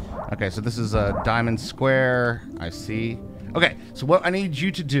it. Okay, so this is a diamond square. I see. Okay, so what I need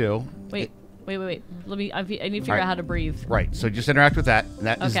you to do... Wait. Let me. I need to figure Alright. out how to breathe. Right, so just interact with that. And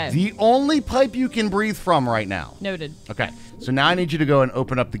that Okay. is the only pipe you can breathe from right now. Noted. Okay, so now I need you to go and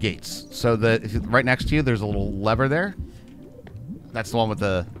open up the gates. So right next to you, there's a little lever there. That's the one with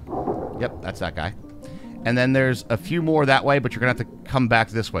the... Yep, that's that guy. And then there's a few more that way, but you're going to have to come back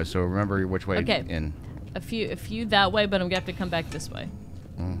this way. So remember which way Okay. in. A few that way, but I'm gonna have to come back this way.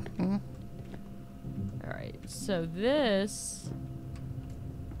 Mm-hmm. All right. So this.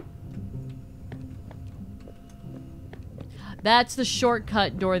 That's the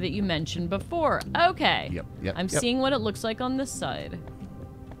shortcut door that you mentioned before. Okay. Yep, I'm yep. seeing what it looks like on this side.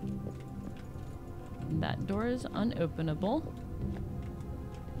 That door is unopenable.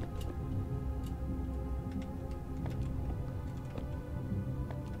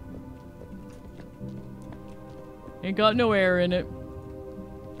 Ain't got no air in it.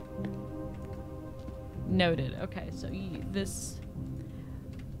 Noted. Okay, so this.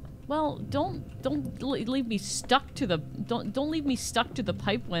 Well, don't leave me stuck to the don't leave me stuck to the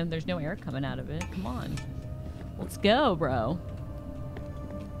pipe when there's no air coming out of it. Come on, let's go, bro.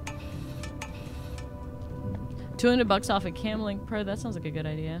 $200 off a Camlink Pro. That sounds like a good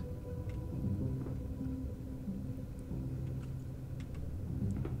idea.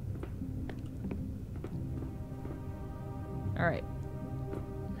 All right.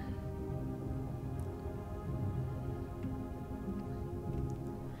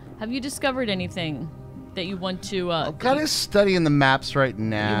 Have you discovered anything that you want to? I'm kind of studying the maps right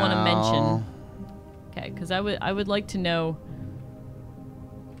now. You want to mention? Okay, because I would like to know.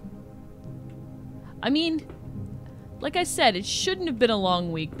 I mean, like I said, it shouldn't have been a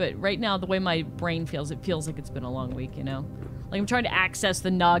long week, but right now the way my brain feels, it feels like it's been a long week. You know, like I'm trying to access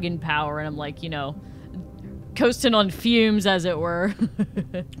the noggin power, and I'm like, you know, coasting on fumes, as it were.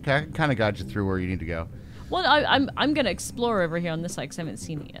 Okay, I can kind of guide you through where you need to go. Well, I'm gonna explore over here on this side because I haven't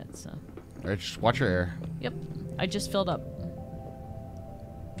seen it yet. So. All right, just watch your air. Yep, I just filled up.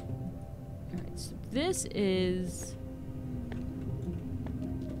 All right, so this is.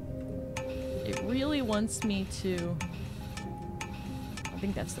 It really wants me to. I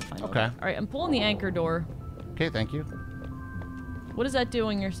think that's the final. Okay. All right, I'm pulling the anchor door. Okay, thank you. What does that do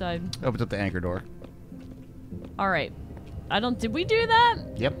on your side? Opens up the anchor door. All right, Did we do that?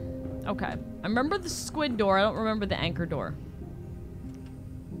 Yep. Okay. I remember the squid door. I don't remember the anchor door.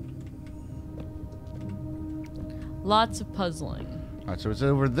 Lots of puzzling. All right, so it's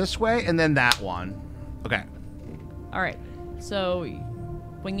over this way and then that one. Okay. All right. So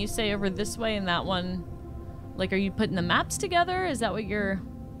when you say over this way and that one, like, are you putting the maps together? Is that what you're?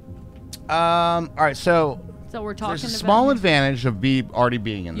 All right. So Is that what we're talking there's a about? small here? advantage of me already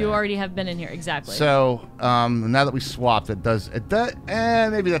being in there. You already have been in here, exactly. So now that we swapped, it does.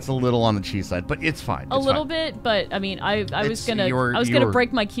 Maybe that's a little on the cheese side, but it's fine. a little bit, but I mean, I was It's- gonna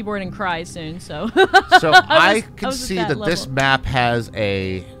break my keyboard and cry soon. So. So I I can was at see that that this level. map has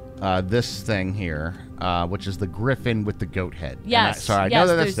a this thing here, which is the griffin with the goat head. And Yes. I know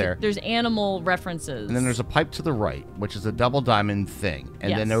that that's there. There's animal references. And then there's a pipe to the right, which is a double diamond thing.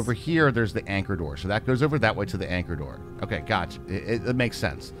 And then Yes. over here, there's the anchor door. So that goes over that way to the anchor door. Okay, gotcha. It makes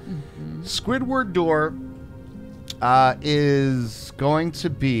sense. Mm-hmm. Squidward door is going to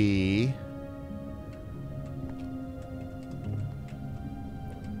be...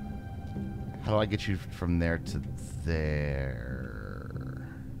 How do I get you from there to there?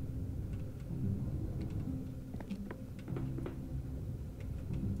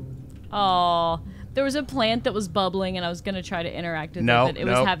 Oh, there was a plant that was bubbling, and I was gonna try to interact with No, it, but it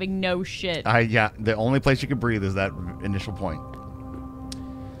was no. having no shit. Yeah, the only place you can breathe is that initial point.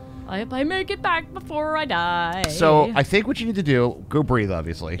 I hope I make it back before I die. So I think what you need to do, go breathe,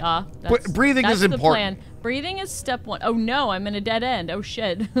 obviously. Breathing that's is the important. Plan. Breathing is step one. Oh no, I'm in a dead end. Oh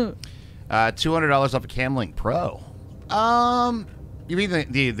shit. $200 off of Camlink Pro. You mean the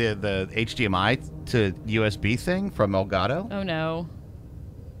HDMI to USB thing from Elgato? Oh no.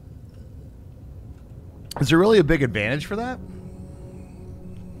 Is there really a big advantage for that?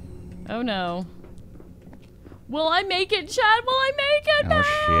 Oh no. Will I make it, Chad? Will I make it?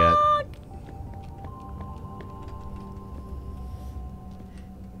 Oh, shit.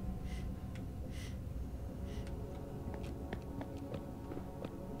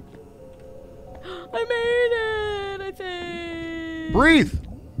 I made it, I think. Breathe.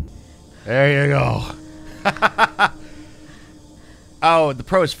 There you go. Oh, the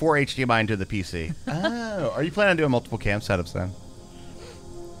Pro is 4 HDMI into the PC. Oh, are you planning on doing multiple cam setups then?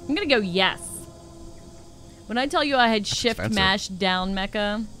 I'm gonna go yes. When I tell you I had shift expensive. mash down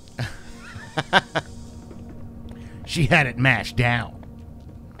mecha, She had it mashed down.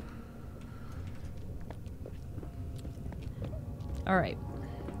 all right.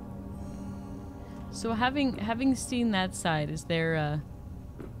 So having seen that side, is there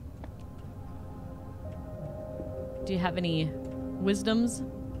do you have any wisdoms? Do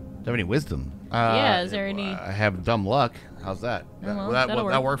you have any wisdom? Yeah, is there any- I have dumb luck. How's that? Oh, well, Will that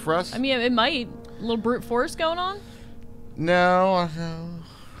that'll work for us? I mean, it might. A little brute force going on? No,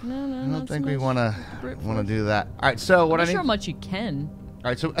 No, I not don't so think we much want brute to force. do that. All right, so what I'm I not need. sure how much you can. All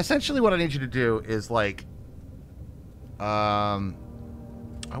right, so essentially what I need you to do is like, I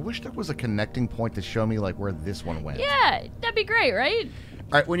wish there was a connecting point to show me like where this one went. Yeah, that'd be great, right?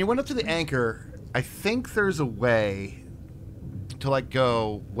 All right, when you went up to the anchor, I think there's a way to like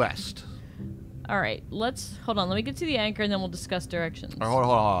go west. All right, hold on. Let me get to the anchor, and then we'll discuss directions. All right,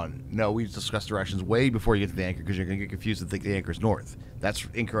 hold on. No, we discussed directions way before you get to the anchor because you're gonna get confused and think the anchor's north. That's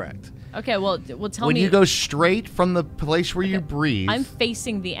incorrect. Okay, well tell When me. you go straight from the place where you breathe, I'm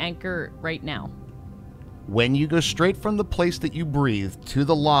facing the anchor right now. when you go straight from the place that you breathe to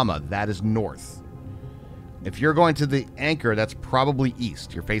the llama, that is north. If you're going to the anchor, that's probably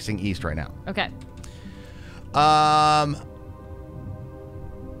east. You're facing east right now. Okay.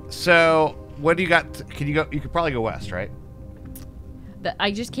 So what do you got? Can you go? You could probably go west, right?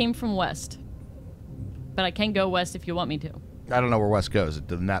 I just came from west, but I can go west if you want me to. I don't know where west goes.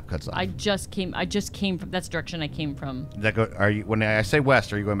 The map cuts off. I just came from. That's the direction I came from. Does that go? Are you? When I say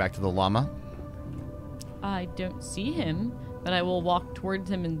west, are you going back to the llama? I don't see him, but I will walk towards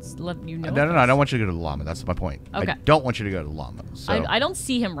him and let you know. No. I don't want you to go to the llama. That's my point. Okay. I don't want you to go to the llama. So I don't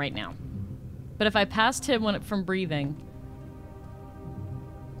see him right now, but if I passed him from breathing.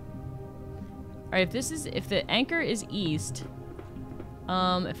 All right, if the anchor is east,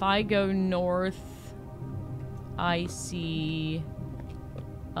 if I go north, I see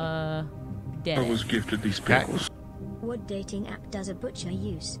dead. I was gifted these Okay. pickles. What dating app does a butcher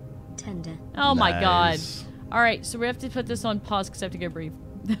use? Tinder. Oh my god. Nice. All right, so we have to put this on pause because I have to go breathe.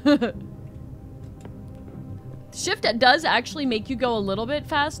 Shift does actually make you go a little bit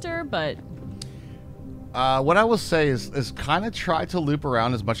faster, but what I will say is kind of try to loop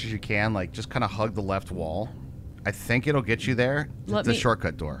around as much as you can. Like just kind of hug the left wall. I think it'll get you there. Let The me-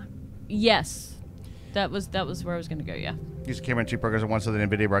 shortcut door. yes, that was where I was gonna go. Yeah. Use the camera in two programs at once so that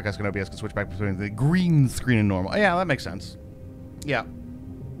NVIDIA broadcast and OBS can switch back between the green screen and normal. Yeah, that makes sense. Yeah.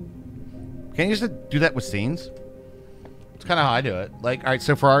 Can you just do that with scenes? It's kind of how I do it. Like, all right,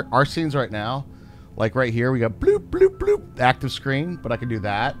 so for our scenes right now, Like right here, we got bloop, bloop, bloop, active screen, but I can do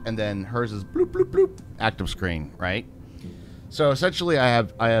that. And then hers is bloop, bloop, bloop, active screen, right? So essentially I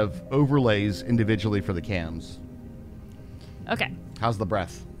have overlays individually for the cams. Okay. How's the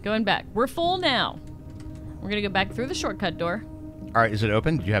breath? Going back. We're full now. We're going to go back through the shortcut door. All right, is it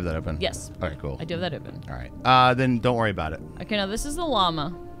open? Did you have that open? Yes. Okay, cool. I do have that open. All right. Then don't worry about it. Okay, now this is the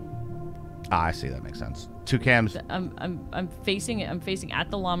llama. Ah, I see. That makes sense. 2 cams. I'm facing it. I'm facing at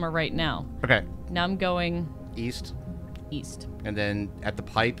the llama right now. Okay. Now I'm going East. east. And then at the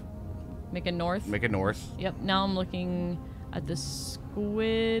pipe, Make a north. make it north. Yep. Now I'm looking at the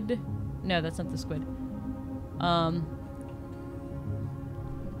squid. No, that's not the squid.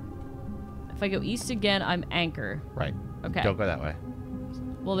 If I go east again, I'm anchor. Right. Okay. Don't go that way.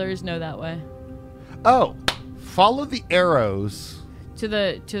 Well, there is no that way. Oh, follow the arrows. To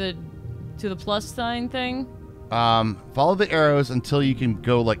the plus sign thing. Follow the arrows until you can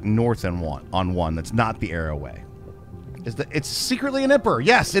go like north and one. That's not the arrow way. It's secretly an emperor?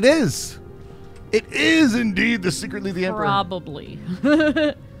 Yes, it is. It is indeed secretly the emperor. Probably.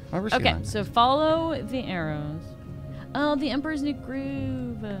 Okay, so follow the arrows. Oh, the Emperor's New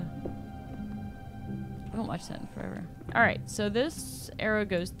Groove. I haven't watched that in forever. All right, so this arrow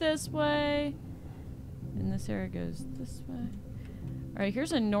goes this way, and this arrow goes this way. All right,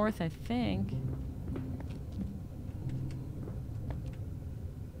 here's a north, I think.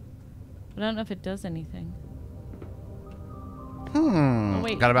 But I don't know if it does anything. Oh,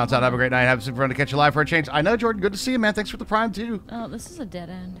 wait. Gotta bounce out. Have a great night. Have some fun to catch you live for a change. I know, Jordan. Good to see you, man. Thanks for the prime, too. Oh, this is a dead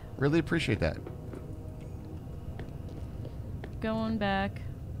end. Really appreciate that. Going back.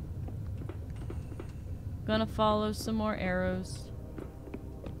 Gonna follow some more arrows.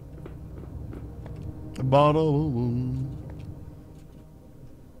 Bottle.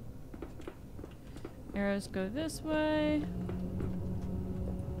 Arrows go this way.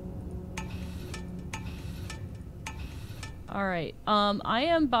 All right. I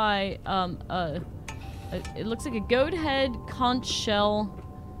am by it looks like a goat head conch shell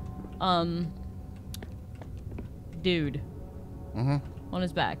dude. On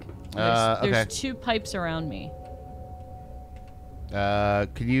his back. There's okay. 2 pipes around me. Can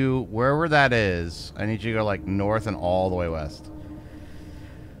you, wherever that is, I need you to go like north and all the way west.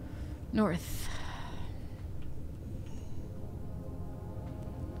 North.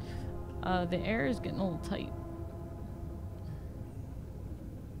 The air is getting a little tight.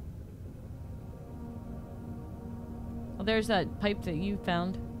 Well, there's that pipe that you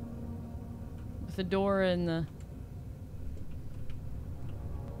found. With the door and the...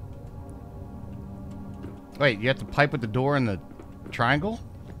 Wait, you have to pipe with the door and the triangle?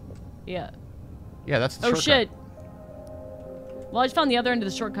 Yeah. Yeah, that's the Oh, shortcut. shit. Well, I just found the other end of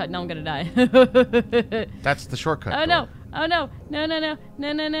the shortcut. Now I'm gonna die. That's the shortcut. Oh, door. no. Oh, no. No, no, no.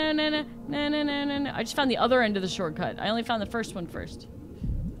 No, no, no, no, no. No, no, no, no, no. I just found the other end of the shortcut. I only found the first one first.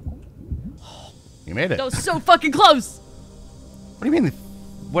 You made it. That was so fucking close. What do you mean?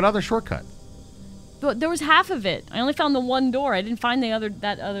 What other shortcut? But there was half of it. I only found the one door. I didn't find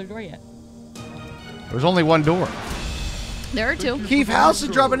that other door yet. There's only one door. There are 2. Keith House is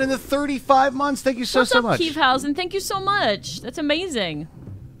dropping into 35 months. Thank you so What's up, much. Keithhausen? Thank you so much. That's amazing.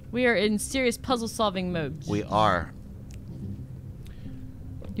 We are in serious puzzle-solving mode. We are.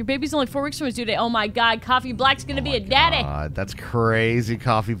 Your baby's only 4 weeks from his due date. Oh my God, Coffee Black's gonna be a daddy. God, that's crazy,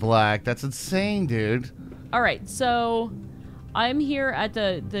 Coffee Black. That's insane, dude. All right, so I'm here at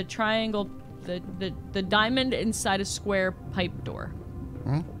the triangle, the diamond inside a square pipe door.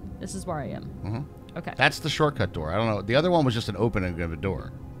 This is where I am. Okay. That's the shortcut door. I don't know. The other one was just an opening of a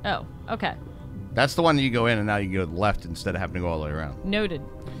door. Oh, okay. That's the one that you go in and now you go left instead of having to go all the way around. Noted.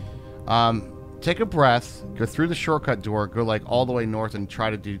 Take a breath, go through the shortcut door, go like all the way north and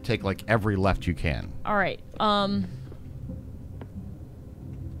try to take like every left you can. All right.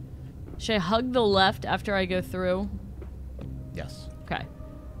 Should I hug the left after I go through? Yes. Okay.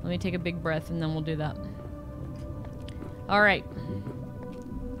 Let me take a big breath and then we'll do that. All right.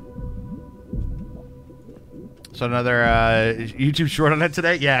 So another YouTube short on it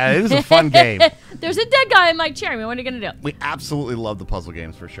today? Yeah, it is a fun game. There's a dead guy in my chair. I mean, what are you going to do? We absolutely love the puzzle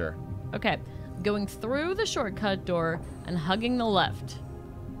games for sure. Okay. Going through the shortcut door and hugging the left. Do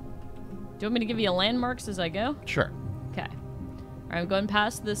you want me to give you landmarks as I go? Sure. Okay. All right, I'm going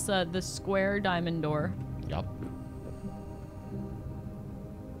past this this square diamond door. Yup.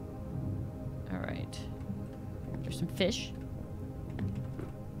 All right. There's some fish.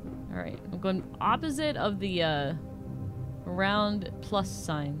 All right. I'm going opposite of the round plus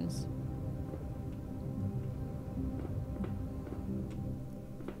signs.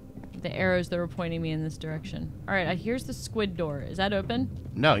 the arrows that were pointing me in this direction. All right, here's the squid door. Is that open?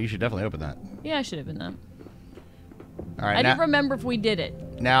 No, you should definitely open that. Yeah, I should have been that. All right. I didn't remember if we did it.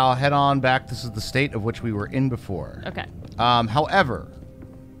 Now head on back. This is the state of which we were in before. Okay. However,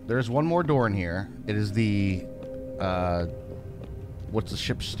 there's one more door in here. It is the, what's the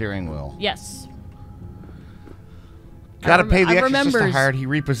ship's steering wheel? Yes. Gotta pay the I extra just to remembers. hire. He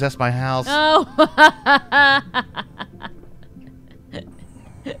repossessed my house. Oh.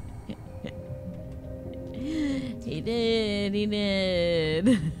 He did. He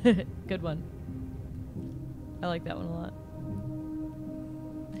did. Good one. I like that one a lot.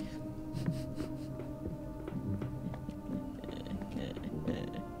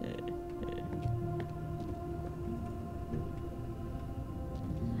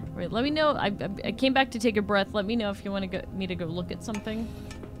 Right, let me know. I came back to take a breath. Let me know if you want me to go look at something.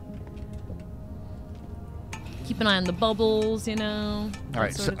 Keep an eye on the bubbles, you know. All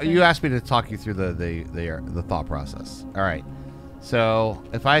right, so you asked me to talk you through the thought process. All right, so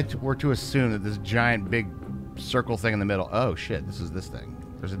if I were to assume that this giant big circle thing in the middle, oh shit, this is this thing.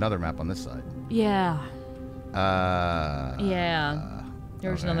 There's another map on this side. Yeah. Yeah.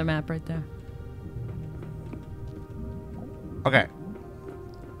 There's okay. another map right there. Okay.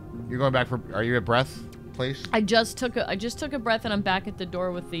 You're going back for? Are you at breath, please? I just took a breath and I'm back at the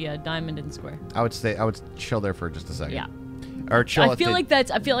door with the diamond and square. I would chill there for just a second. Yeah. Or chill. I feel like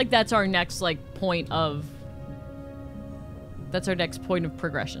that's our next like point of. That's our next point of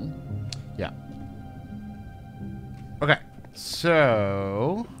progression. Yeah. Okay.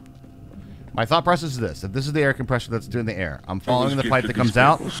 So, my thought process is this: if this is the air compressor that's doing the air, I'm following the pipe that comes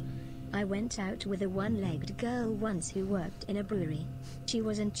out. I went out with a one-legged girl once who worked in a brewery. She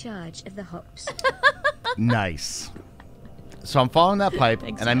was in charge of the hops. Nice. So I'm following that pipe,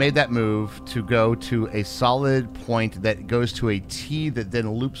 Thanks, and I man. made that move to go to a solid point that goes to a T that then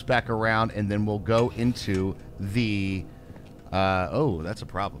loops back around, and then we'll go into the... oh, that's a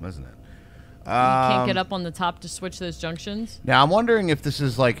problem, isn't it? You can't get up on the top to switch those junctions. Now, I'm wondering if this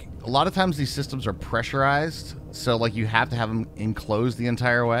is like... A lot of times these systems are pressurized, so like you have to have them enclosed the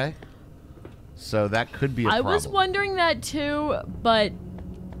entire way. So that could be a problem. I was wondering that too, but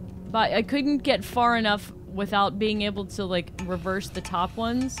I couldn't get far enough without being able to like reverse the top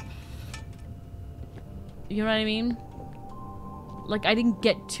ones. You know what I mean? Like I didn't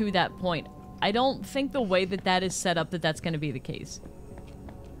get to that point. I don't think the way that is set up that's going to be the case.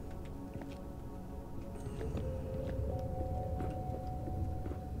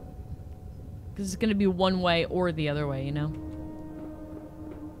 Because it's going to be one way or the other way, you know?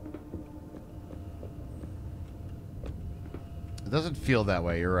 It doesn't feel that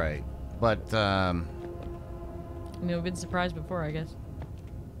way, you're right. But, I mean, we've been surprised before, I guess.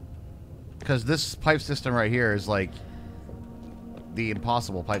 because this pipe system right here is like the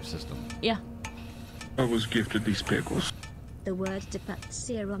impossible pipe system. Yeah. I was gifted these pickles. The word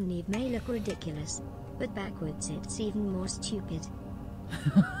Depatsia Omniv may look ridiculous, but backwards it's even more stupid.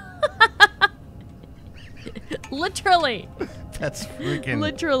 Literally. That's freaking...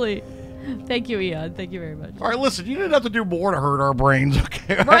 Literally. Thank you, Eon. Thank you very much. All right, listen, you didn't have to do more to hurt our brains,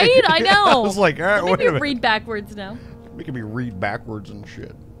 okay? Right? I know. I was like, all right, Let wait me a minute. read backwards now. Making me read backwards and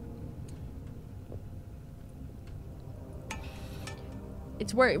shit.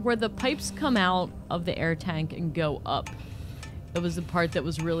 It's where the pipes come out of the air tank and go up. It was the part that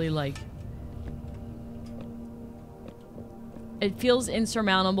was really like... It feels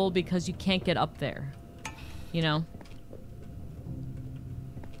insurmountable because you can't get up there. You know?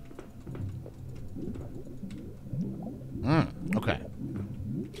 Okay.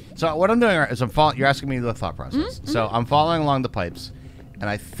 So what I'm doing is I'm following. You're asking me the thought process. So I'm following along the pipes, and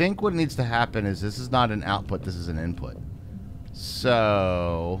I think what needs to happen is this is not an output. This is an input.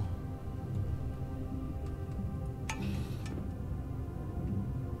 So.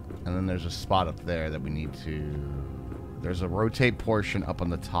 And then there's a spot up there that we need to. There's a rotate portion up on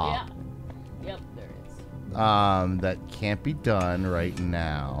the top. Yeah. Yep, there is. That can't be done right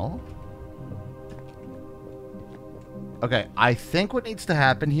now. Okay, I think what needs to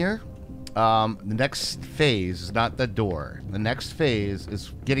happen here, the next phase is not the door. The next phase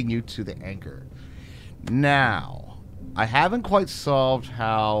is getting you to the anchor. Now, I haven't quite solved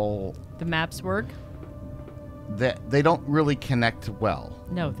how The maps work? they don't really connect well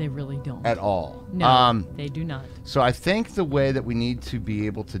No, they really don't. at all. No, they do not. So I think the way that we need to be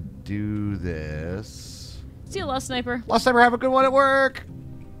able to do this... See you, Lost Sniper. Last time, have a good one at work.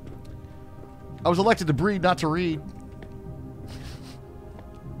 I was elected to breed, not to read.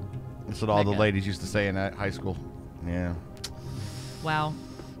 That's what all the Okay. ladies used to say in high school. Yeah. Wow.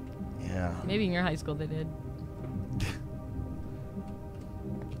 Yeah. Maybe in your high school they did.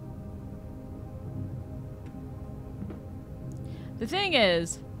 The thing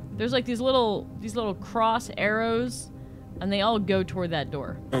is, there's like these little cross arrows, and they all go toward that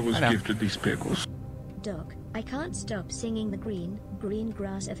door. I was I know. gifted these pickles. Doc, I can't stop singing the green, green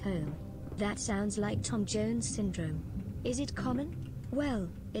grass of home. That sounds like Tom Jones syndrome. Is it common? Well,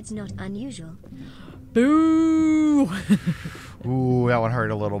 it's not unusual. Boo! Ooh, that one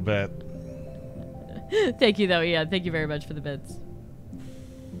hurt a little bit. Thank you, though. Yeah, thank you very much for the bits.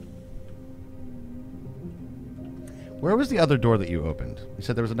 Where was the other door that you opened? You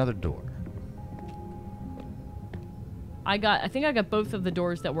said there was another door. I think I got both of the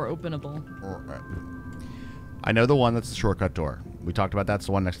doors that were openable. Right. I know the one that's the shortcut door. We talked about that's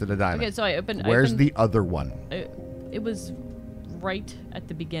the one next to the diamond. Okay, so I opened. Where's the other one? It was right at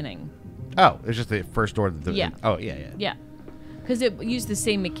the beginning. Oh, it's just the first door. Yeah. Oh, yeah, yeah. Yeah, because it used the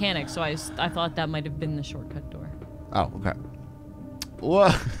same mechanic, so I thought that might have been the shortcut door. Oh, okay.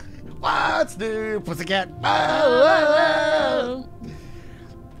 What? What's new, pussycat? Oh,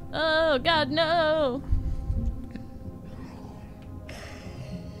 Oh God, no!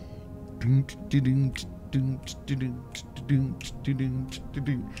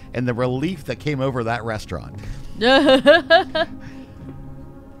 And the relief that came over that restaurant.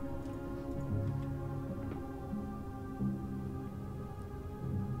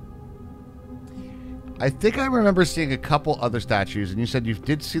 I think I remember seeing a couple other statues, and you said you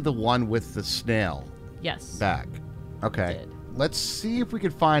did see the one with the snail Yes. back. Okay. Did. Let's see if we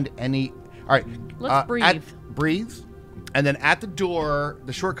could find any. All right. Let's breathe. Breathe. And then at the door,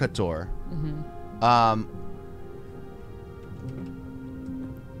 the shortcut door,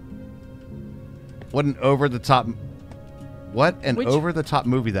 what an over-the-top... What an Which- over-the-top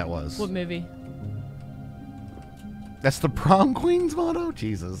movie that was. What movie? That's the Prom Queen's motto?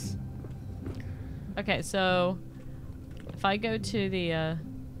 Jesus. Okay, so if I go to the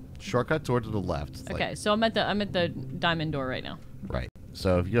Shortcut door to the left. It's okay, like- so I'm at the diamond door right now. right.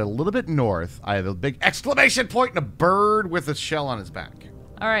 So if you go a little bit north, I have a big exclamation point and a bird with a shell on his back.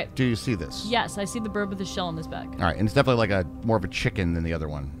 All right. Do you see this? Yes, I see the bird with the shell on his back. All right, and it's definitely like more of a chicken than the other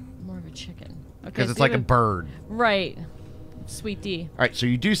one. More of a chicken. Okay. Because it's so like you a have bird. Right. Sweet D. All right, so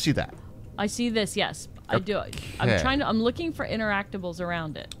you do see that. I see this. Yes, I do. Okay. I'm looking for interactables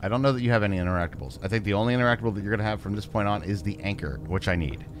around it. I don't know that you have any interactables. I think the only interactable that you're going to have from this point on is the anchor, which I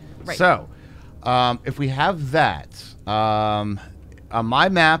need. Right. So, if we have that, on my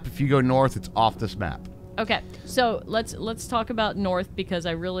map, if you go north, it's off this map. Okay, so let's talk about north because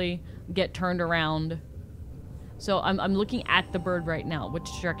I really get turned around. So I'm looking at the bird right now. Which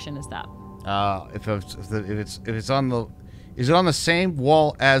direction is that? If it's on the, is it on the same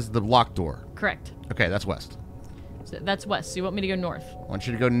wall as the locked door? Correct. Okay, that's west. So that's west. So you want me to go north? I want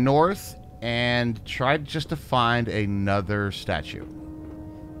you to go north and try just to find another statue.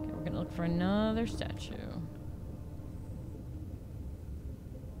 Okay, we're gonna look for another statue.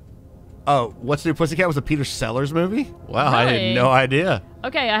 Oh, What's New Pussycat was a Peter Sellers movie? Wow, I Really? had no idea.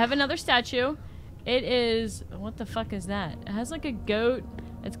 Okay, I have another statue. It is what the fuck is that? It has like a goat.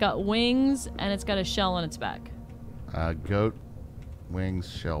 It's got wings and it's got a shell on its back. Goat, wings,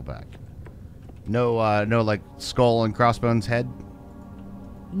 shellback. No, no, like skull and crossbones head.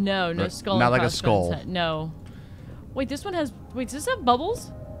 No Or- skull. not and like a crossbones skull. head. No. Wait, this one has. Wait, does this have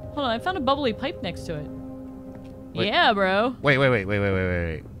bubbles? Hold on, I found a bubbly pipe next to it. Wait. Yeah, bro.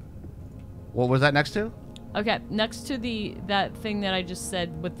 Wait. What was that next to? Okay, next to that thing that I just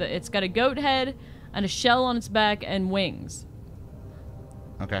said with it's got a goat head and a shell on its back and wings.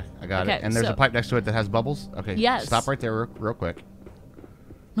 Okay, I got Okay, it. And there's so- a pipe next to it that has bubbles? Okay, Yes. stop right there real quick.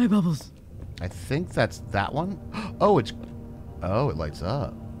 My bubbles. I think that's that one. Oh, it lights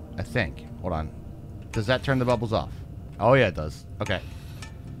up. I think. Hold on. Does that turn the bubbles off? Oh, yeah, it does. Okay.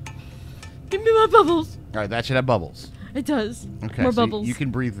 Give me my bubbles. All right, that should have bubbles. It does. Okay, More so bubbles. you can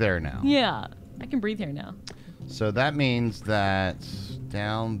breathe there now. Yeah, I can breathe here now. So that means that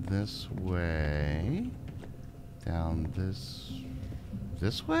down this way, down this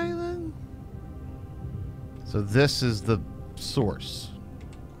way then? So this is the source.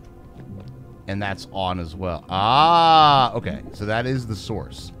 And that's on as well. Ah, okay. So that is the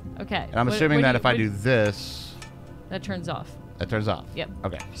source. Okay. And I'm assuming that if I do this, that turns off. that turns off. Yep.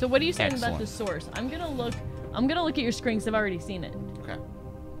 Okay. So what are you saying Excellent. about the source? I'm gonna look at your screen because I've already seen it. Okay.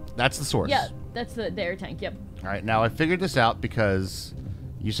 That's the source. Yeah, that's the air tank. Yep. All right. Now I figured this out because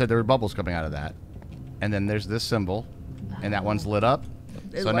you said there were bubbles coming out of that. And then there's this symbol, and that one's lit up.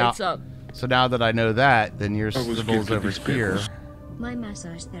 It so lights now, up. So now that I know that, then your I was symbol's gifted over these here. pickles. My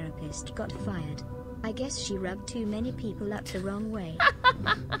massage therapist got fired. I guess she rubbed too many people up the wrong way.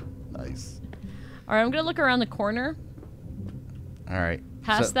 Nice. All right, I'm gonna look around the corner, All right.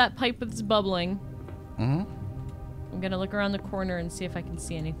 past that pipe that's bubbling. Mm-hmm. I'm gonna look around the corner and see if I can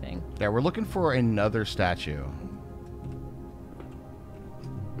see anything. Yeah, we're looking for another statue.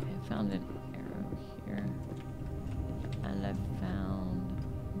 Okay, I found an arrow here. And I found...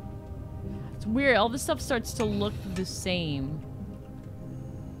 It's weird. All this stuff starts to look the same.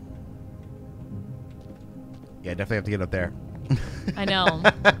 Yeah, definitely have to get up there. I know.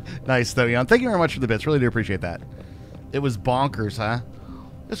 Nice, though, Jan. Thank you very much for the bits. Really do appreciate that. It was bonkers, huh?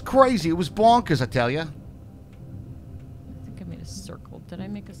 It's crazy. It was bonkers, I tell you. I think I made a circle. Did I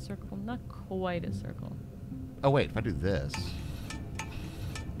make a circle? Not quite a circle. Oh, wait. If I do this...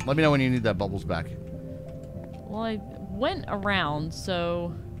 Let me know when you need that bubbles back. Well, I went around,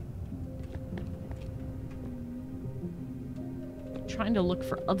 so... Trying to look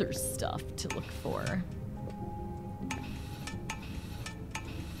for other stuff to look for.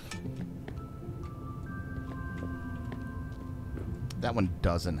 That one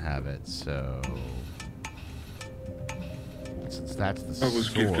doesn't have it, so... Since that's the I was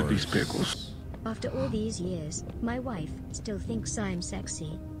gifted these source- pickles. After all these years, my wife still thinks I'm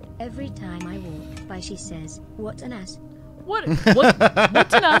sexy. Every time I walk by, she says, "What an ass." What?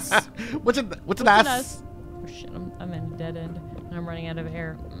 What's an us? What's an What's an ass? us? Oh shit, I'm in a dead end. And I'm running out of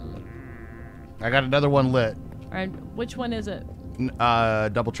air. I got another one lit. Alright, which one is it?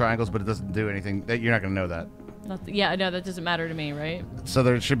 Double triangles, but it doesn't do anything. You're not going to know that. Not the, yeah, no, that doesn't matter to me, right? So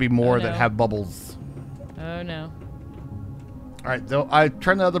there should be more Oh, that no. have bubbles. Oh no. All right, so I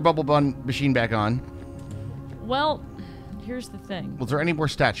turned the other bubble bun machine back on. Well, here's the thing. Was there any more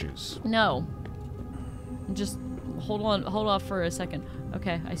statues? No. Just hold off for a second.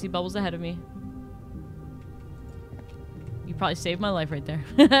 Okay, I see bubbles ahead of me. You probably saved my life right there.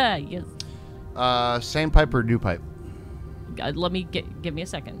 Yes. Same pipe or new pipe? God, give me a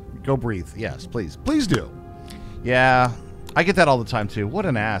second. Go breathe. Yes, please. Please do. Yeah, I get that all the time, too. What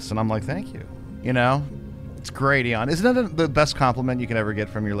an ass. And I'm like, thank you. You know? It's great, Eon. Isn't that the best compliment you can ever get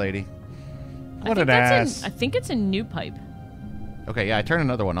from your lady? What an ass. I think it's a new pipe. Okay, yeah, I turned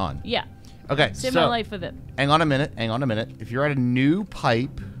another one on. Yeah. Okay, Save so my life with it. hang on a minute. If you're at a new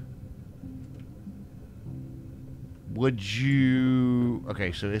pipe, would you...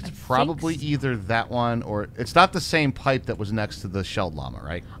 Okay, so it's probably either that one or... It's not the same pipe that was next to the shelled llama,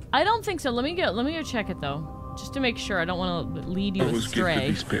 right? I don't think so. Let me go check it though. Just to make sure. I don't want to lead you I was gifted astray.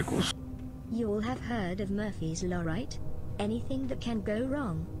 these pickles. You all have heard of Murphy's Law, right? Anything that can go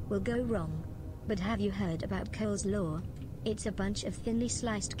wrong will go wrong. But have you heard about Cole's Law? It's a bunch of thinly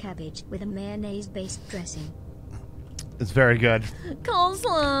sliced cabbage with a mayonnaise-based dressing. It's very good.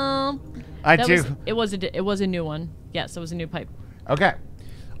 Coleslaw. I That do. It was a new one. Yes, it was a new pipe. Okay.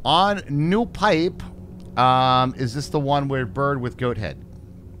 On new pipe, is this the one where bird with goat head?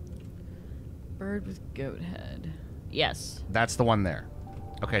 Bird with goat head. Yes. That's the one there.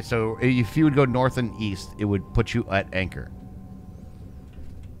 Okay, so if you would go north and east, it would put you at anchor.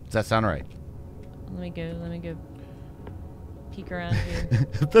 Does that sound right? Let me go peek around here.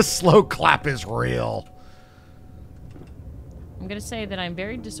 The slow clap is real. I'm gonna say that I'm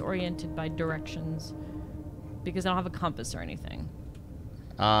very disoriented by directions because I don't have a compass or anything.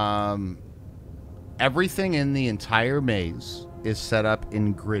 Everything in the entire maze is set up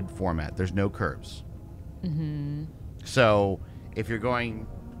in grid format. There's no curves. Mm-hmm. So if you're going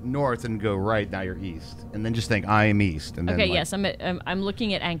north and go right, now you're east, and then just think I am east. And then Okay, like, yes, I'm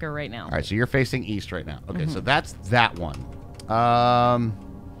looking at anchor right now. All right, so you're facing east right now. Okay, so that's that one.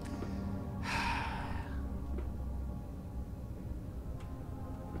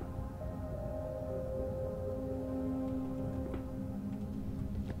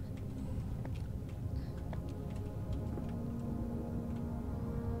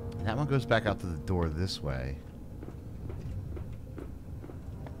 That one goes back out to the door this way.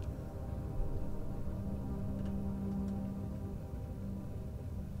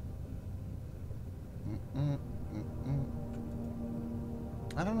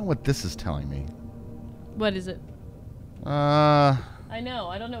 I don't know what this is telling me. What is it? Uh, I know.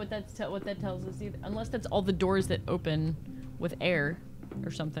 I don't know what what that tells us either. Unless that's all the doors that open with air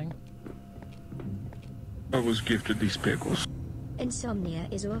or something. I was gifted these pickles. Insomnia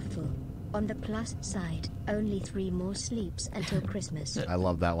is awful. On the plus side, only 3 more sleeps until Christmas. I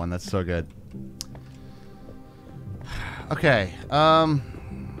love that one. That's so good. Okay.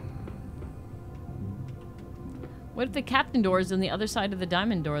 What if the captain door is on the other side of the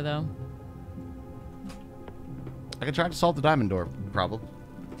diamond door, though? I can try to solve the diamond door problem,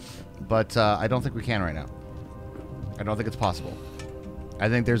 but I don't think we can right now. I don't think it's possible. I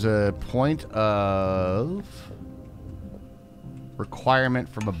think there's a point of requirement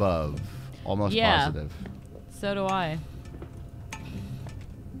from above. Almost Yeah. positive. So do I.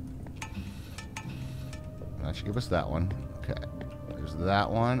 that should give us that one. Okay. There's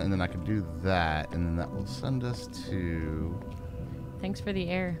that one, and then I can do that, and then that will send us to... Thanks for the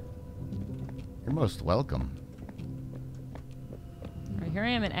air. You're most welcome. All right, here I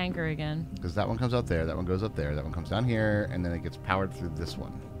am at anchor again. Because that one comes out there, that one goes up there, that one comes down here, and then it gets powered through this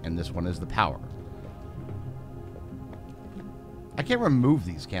one. And this one is the power. I can't remove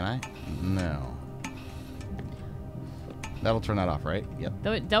these, can I? No. That'll turn that off, right?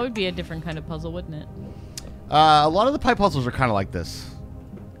 Yep. That would be a different kind of puzzle, wouldn't it? A lot of the pipe puzzles are kind of like this.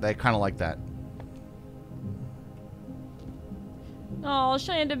 They kind of like that. Oh,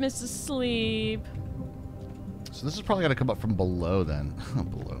 Shanda misses sleep. So this is probably got to come up from below then.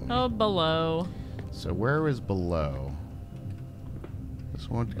 Below me. Oh, below. So where is below? This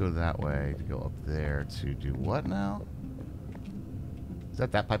one to go that way, to go up there, to do what now? Is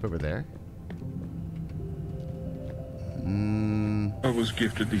that pipe over there? I was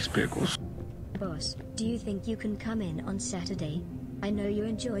gifted these pickles. Boss, do you think you can come in on Saturday? I know you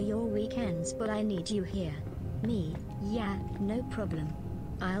enjoy your weekends, but I need you here. Me, yeah, no problem.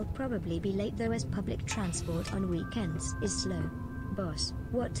 I'll probably be late though, as public transport on weekends is slow. Boss,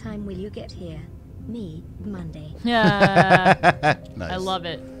 what time will you get here? Me, Monday. Yeah. Nice. I love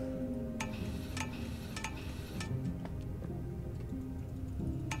it.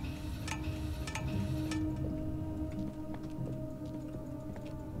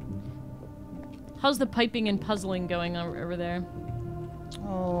 How's the piping and puzzling going over there?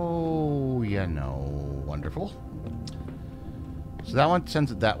 Oh, yeah, no. Wonderful. So that one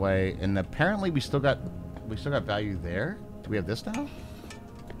sends it that way, and apparently we still got value there. Do we have this now?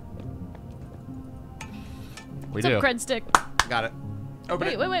 We What's do. up, Cred Stick? Got it. Open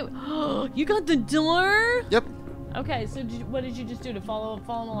it. Wait. You got the door? Yep. Okay, so what did you just do to follow them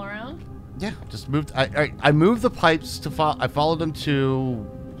all around? Yeah, just moved. I moved the pipes to follow. I followed them to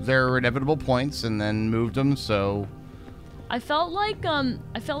their inevitable points, and then moved them. So I felt like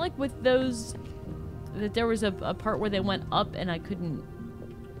with those that there was a part where they went up and I couldn't.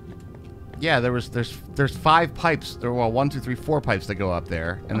 yeah, there's 5 pipes. There were 1, 2, 3, 4 pipes that go up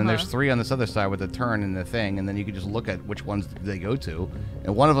there, and then there's 3 on this other side with the turn and the thing, and then you can just look at which ones they go to.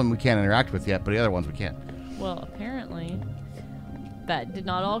 And one of them we can't interact with yet, but the other ones we can. Well, apparently that did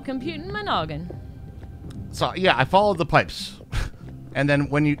not all compute in my noggin. So yeah, I followed the pipes, and then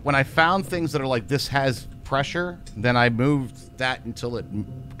when I found things that are like this has pressure, then I moved that until it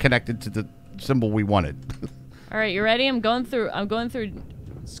connected to the symbol we wanted. All right, you ready? I'm going through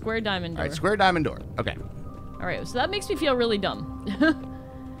square diamond door. All right, square diamond door. Okay. All right, so that makes me feel really dumb.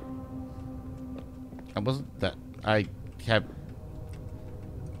 I wasn't that. I have.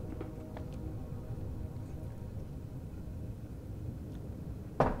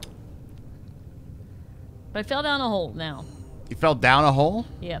 But I fell down a hole now. You fell down a hole?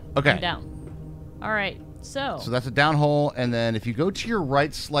 Yep. Okay. I'm down. All right. So that's a down hole, and then if you go to your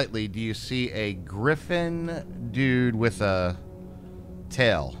right slightly, do you see a griffin dude with a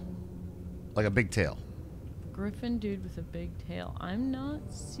tail? Like a big tail. Griffin dude with a big tail. I'm not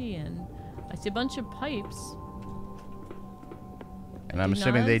seeing. I see a bunch of pipes. And I'm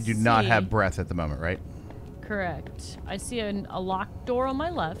assuming they do not have breath at the moment, right? Correct. I see a locked door on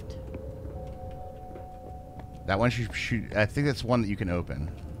my left. That one should. I think that's one that you can open.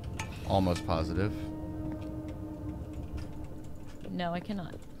 Almost positive. No, I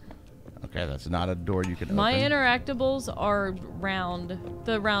cannot. Okay, that's not a door you can My open. interactables are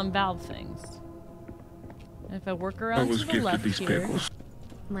the round valve things. And if I work I around was to the gifted left these here, pickles.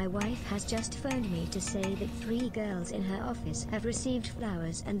 My wife has just phoned me to say that 3 girls in her office have received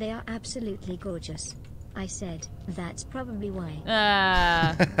flowers and they are absolutely gorgeous. I said, that's probably why.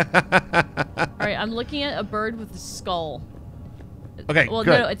 all right, I'm looking at a bird with a skull. Okay, Well,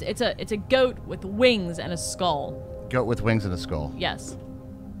 good. no, it's a goat with wings and a skull. Goat with wings and a skull. Yes.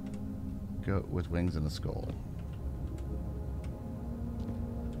 Goat with wings and a skull.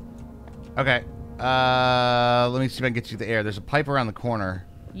 Okay. Let me see if I can get you the air. There's a pipe around the corner.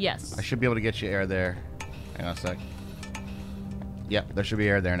 Yes. I should be able to get you air there. Hang on a sec. Yep, there should be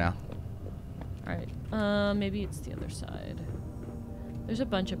air there now. All right. Maybe it's the other side. There's a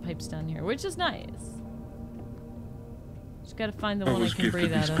bunch of pipes down here, which is nice. Just gotta find the I one I was can gifted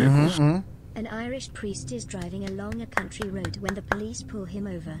breathe out these of. pickles. An Irish priest is driving along a country road when the police pull him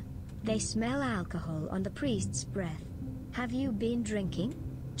over. They smell alcohol on the priest's breath. Have you been drinking?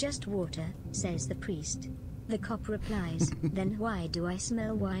 Just water, says the priest. The cop replies, then why do I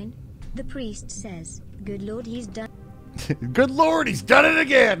smell wine? The priest says, good lord, he's done. Good lord, he's done it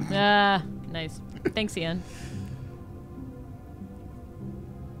again! Ah, nice. Thanks, Ian.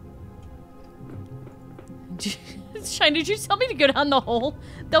 Mm-hmm. Shine, did you tell me to go down the hole?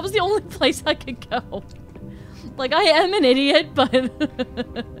 That was the only place I could go. Like, I am an idiot, but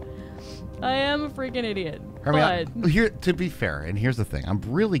I am a freaking idiot. Hermione, here, to be fair, and here's the thing. I'm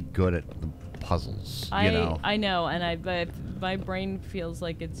really good at the puzzles, you know? I know, and my brain feels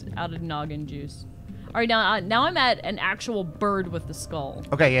like it's out of noggin juice. All right, now I'm at an actual bird with the skull.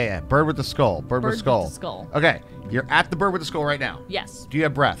 Okay, yeah. Bird with the skull. Bird with skull. With the skull. Okay, you're at the bird with the skull right now. Yes. Do you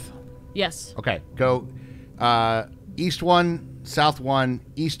have breath? Yes. Okay, go east 1, south 1,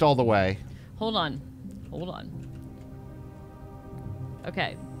 east all the way. Hold on.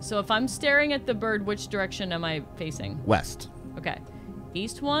 Okay, so if I'm staring at the bird, which direction am I facing? West. Okay.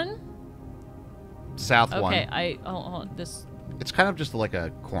 East 1? South 1. Okay, hold on, this... It's kind of just like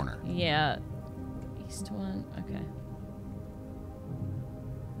a corner. Yeah. East 1, okay.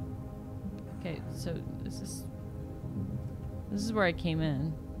 Okay, so this is where I came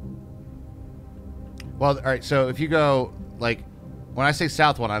in. Well, all right, so if you go, like, when I say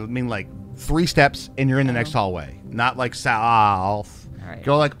south 1, I mean, like, 3 steps and you're in the next hallway. Not like south. All right.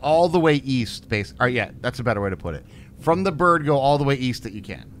 Go, like, all the way east, base. All right, yeah, that's a better way to put it. From the bird, go all the way east that you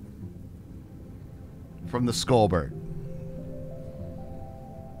can. From the skull bird.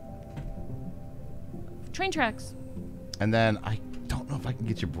 Train tracks. And then I don't know if I can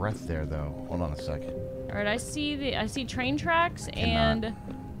get your breath there, though. Hold on a second. All right, I see train tracks and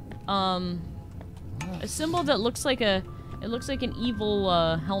a symbol that looks like an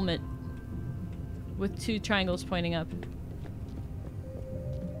evil helmet with 2 triangles pointing up.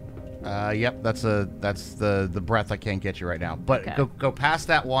 Yep, that's the breath I can't get you right now. But Okay. go past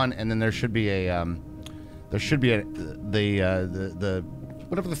that one, and then there should be the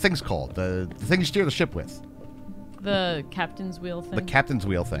whatever the thing's called, the thing you steer the ship with, The captain's wheel thing. the captain's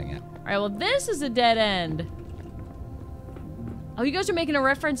wheel thing. Yeah. All right, well, this is a dead end. Oh, you guys are making a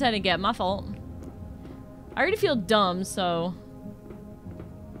reference at it again. My fault. I already feel dumb, so...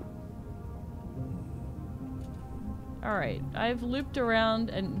 All right, I've looped around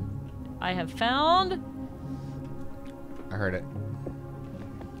and I have found... I heard it.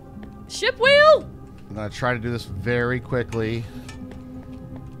 Ship wheel! I'm gonna try to do this very quickly.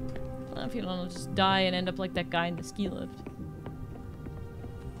 If you don't just die and end up like that guy in the ski lift.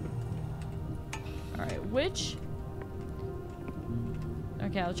 All right, which...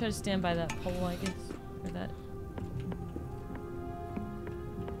 Okay, I'll try to stand by that pole, I guess. Or that...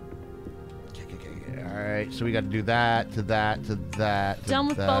 Alright, so we got to do that, to that, to that, to Down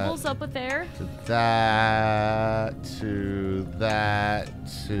with that, bubbles, up with air. to that, to that,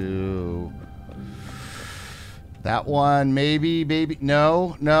 to... That one, maybe,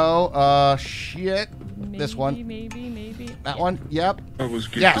 no, shit. Maybe, This one. Maybe. That one, yep. I was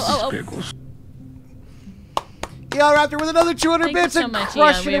gifted Yes. these Oh. pickles. EL Raptor with another 200 Thank you bits so and much,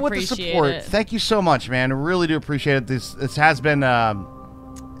 crushing Ian. We it with the appreciate support. it. Thank you so much, man. I really do appreciate it. This has been...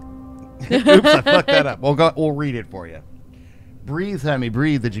 Oops, I fucked that up. We'll read it for you. Breathe, honey,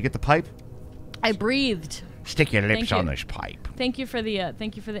 breathe. Did you get the pipe? I breathed. Stick your lips Thank you. on this pipe. Thank you for the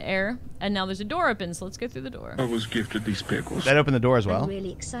air. And now there's a door open, so let's go through the door. I was gifted these pickles. That opened the door as well. I'm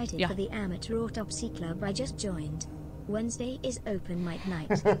really excited Yeah. for the amateur autopsy club I just joined. Wednesday is open mic night.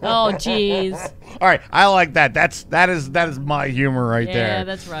 Oh, jeez. All right, I like that. That is my humor right Yeah, there.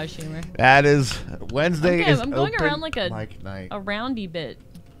 that's Rush humor. That is Wednesday. Okay, is I'm going open around like mic night. a roundy bit.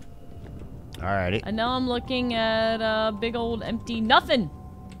 Alrighty. And now I'm looking at a big old empty nothing.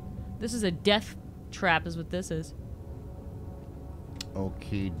 This is a death trap is what this is.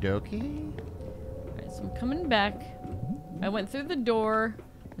 Okie dokie. Alright, so I'm coming back. I went through the door,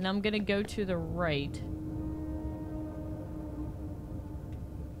 and I'm gonna go to the right.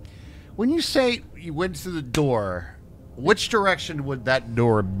 When you say you went through the door, which direction would that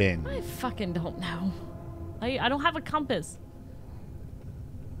door have been? I fucking don't know. I don't have a compass.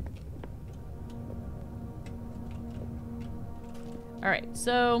 Alright,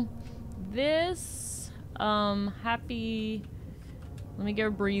 so this happy. Let me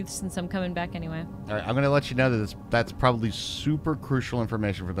go breathe since I'm coming back anyway. All right, I'm going to let you know that that's probably super crucial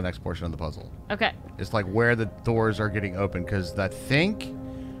information for the next portion of the puzzle. Okay. It's like where the doors are getting open, because I think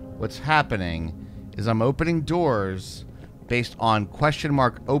what's happening is I'm opening doors based on question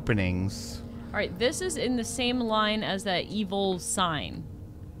mark openings. Alright, this is in the same line as that evil sign.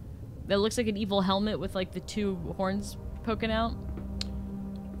 That looks like an evil helmet with like the 2 horns poking out.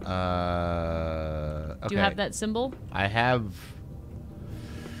 Okay. Do you have that symbol? I have.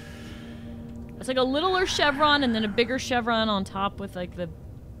 It's like a littler chevron and then a bigger chevron on top with like the...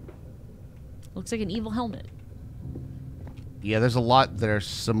 Looks like an evil helmet. Yeah, there's a lot that are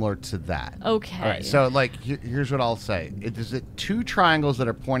similar to that. Okay. All right, so like here's what I'll say. Is it 2 triangles that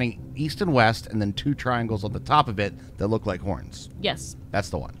are pointing east and west, and then 2 triangles on the top of it that look like horns? Yes, That's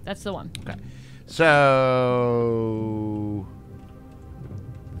the one. that's the one. Okay. So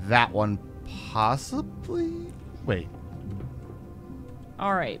that one possibly. Wait,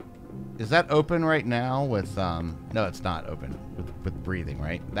 All right. is that open right now? With no, it's not open with breathing.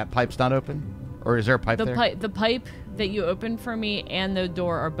 Right, that pipe's not open, or is there a pipe there? The pipe that you opened for me and the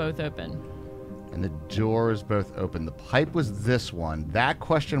door are both open. And the door is both open. The pipe was this one. That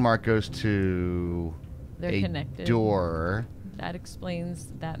question mark goes to They're a connected. door. That explains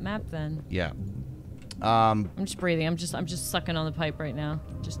that map then. Yeah. I'm just breathing. I'm just sucking on the pipe right now.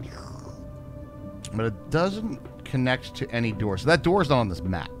 Just But it doesn't connect to any door. So that door's not on this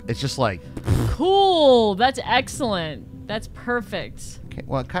map. It's just like, cool. That's excellent. That's perfect. okay,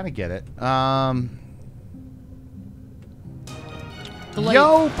 well, I kind of get it. The light-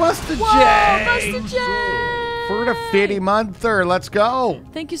 Yo, Busta Whoa, J! Busta J! For the 50 monther, let's go.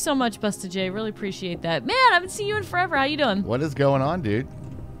 Thank you so much, Busta J. Really appreciate that. Man, I haven't seen you in forever. How you doing? What is going on, dude?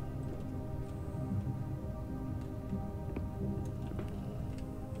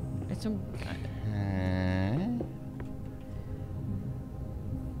 It's some- Okay.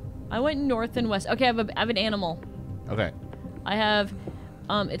 I went north and west. Okay, I have an animal. Okay. I have,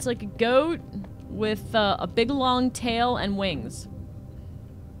 it's like a goat with a big long tail and wings.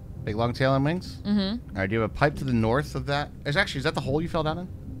 Big long tail and wings? Mm-hmm. All right, do you have a pipe to the north of that? Is that the hole you fell down in?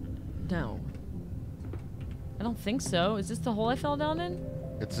 No. I don't think so. Is this the hole I fell down in?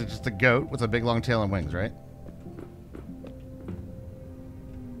 It's just a goat with a big long tail and wings, right?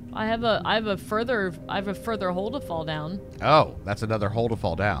 I have a further hole to fall down. Oh, that's another hole to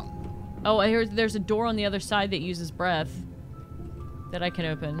fall down. Oh, I hear there's a door on the other side that uses breath that I can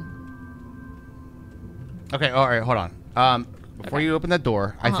open. Okay, all right, hold on. Before Okay. you open that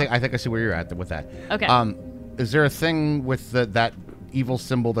door, Uh-huh. I think I see where you're at with that. Okay. Is there a thing with that evil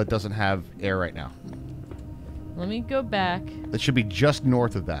symbol that doesn't have air right now? Let me go back. That should be just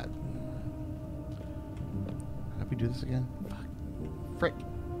north of that. How do we do this again? Fuck. Frick.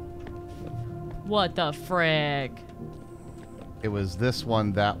 What the frick? It was this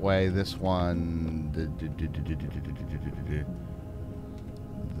one that way, this one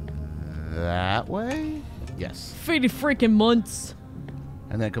that way? Yes. 50 freaking months.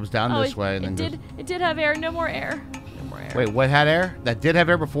 And then it comes down Oh, this way and then it did have air. No more air. No more air. goes... Wait, what had air? That did have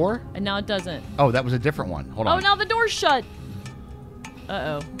air before? And now it doesn't. Oh, that was a different one. Hold Oh, on. now the door's shut.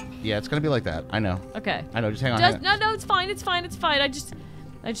 Uh-oh. Yeah, it's going to be like that. I know. Okay. I know. Just hang on. hang on. No, it's fine. It's fine. It's fine. I just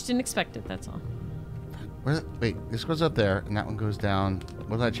didn't expect it. That's all. Wait, this goes up there, and that one goes down.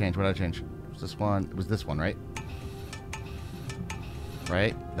 What did I change? What did I change? It was this one. It was this one, right?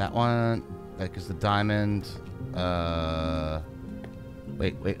 Right? That one. That is the diamond.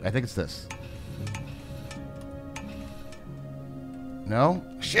 Wait. I think it's this. No?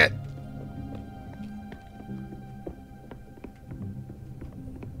 Shit!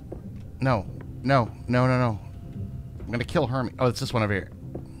 No. I'm gonna kill Hermie. Oh, it's this one over here.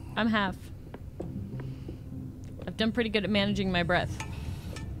 I'm half. I've done pretty good at managing my breath.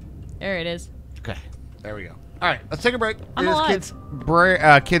 There it is. Okay, there we go. All right, let's take a break. I'm It is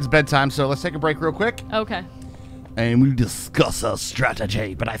alive. kids' bedtime, so let's take a break real quick, Okay. and we'll discuss our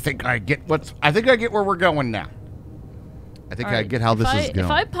strategy. But I think I get where we're going now. I think All I right. get how this is going.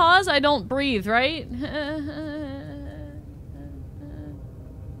 If I pause, I don't breathe, right?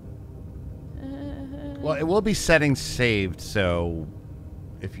 Well, it will be settings saved, so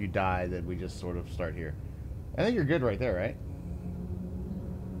if you die, then we just sort of start here. I think you're good right there, right?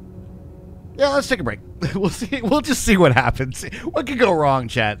 Yeah, let's take a break. We'll see. We'll just see what happens. What could go wrong,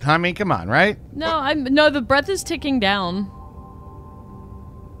 chat? I mean, come on, right? No, the breath is ticking down.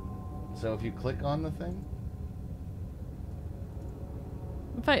 So if you click on the thing,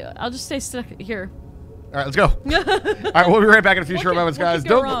 I'll just stay stuck here. all right, let's go. All right, we'll be right back in a few What short could- moments, what guys. could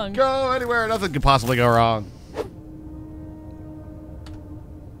go Don't wrong? go anywhere. Nothing could possibly go wrong.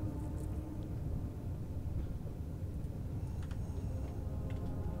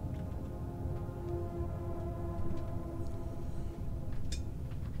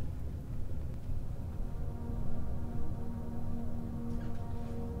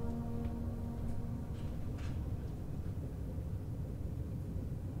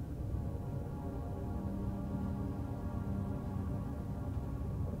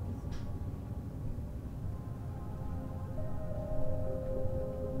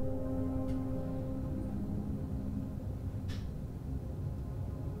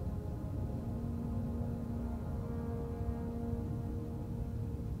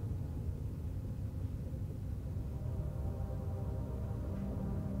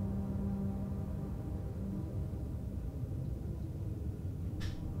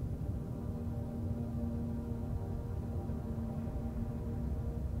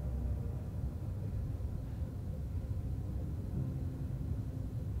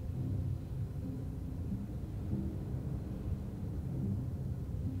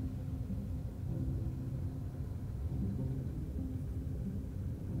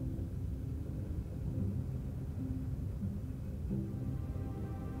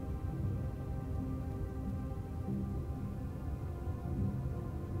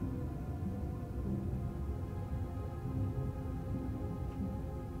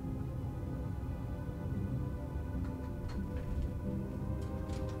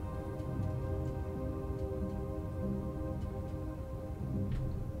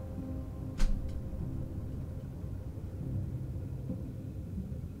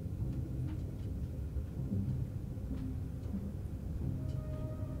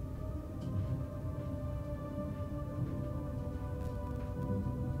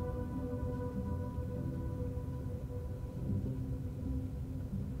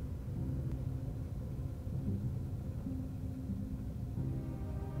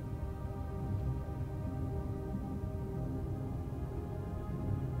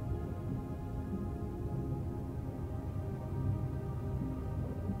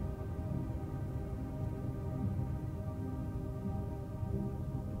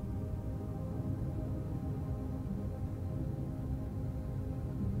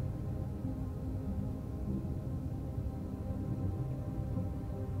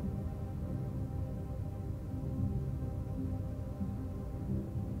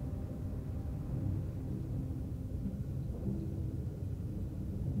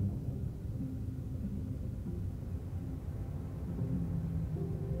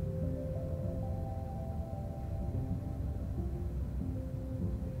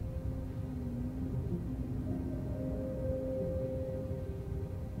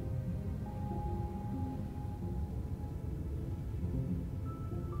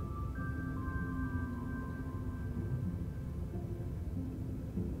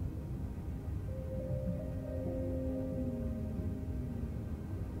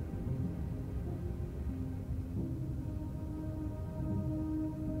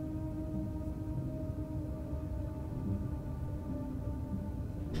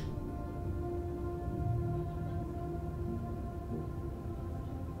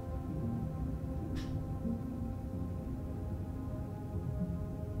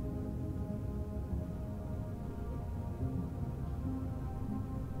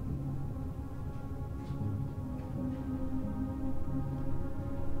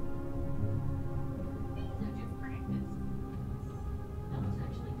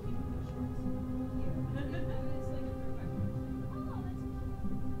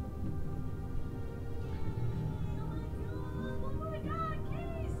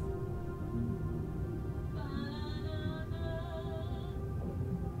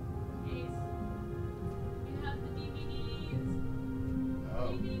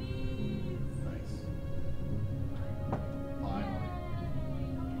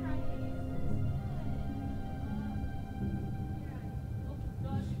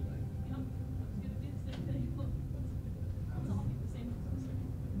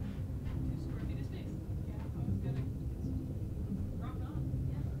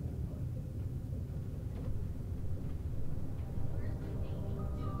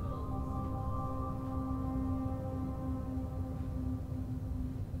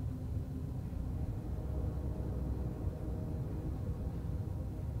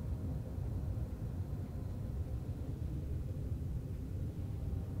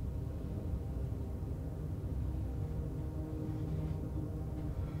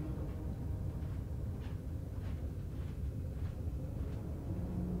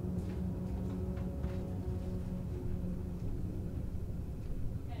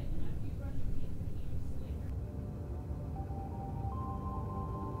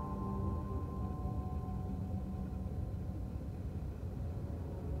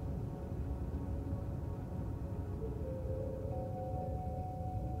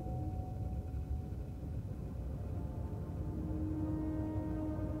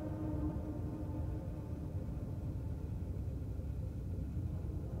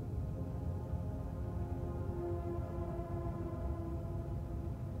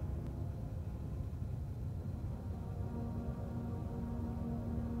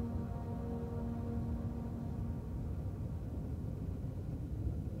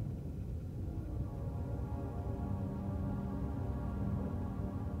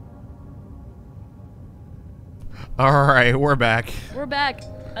 All right, we're back. We're back.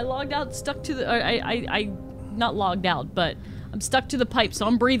 I logged out, stuck to the. I not logged out, but I'm stuck to the pipe, so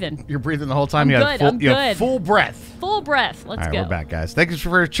I'm breathing. You're breathing the whole time. I'm You good, had full, I'm you had good. full breath. Full breath. Let's All right, go. we're back, guys. Thank you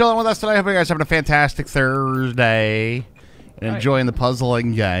for chilling with us tonight. I hope you guys are having a fantastic Thursday and right. enjoying the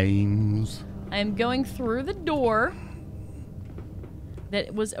puzzling games. I am going through the door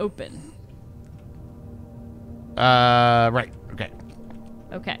that was open. Right. Okay.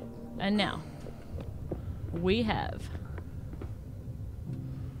 Okay, and now we have.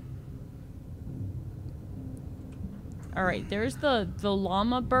 All right, there's the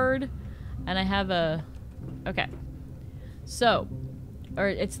llama bird, and I have a. Okay, so, or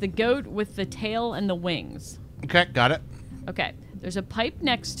it's the goat with the tail and the wings. Okay, got it. Okay, there's a pipe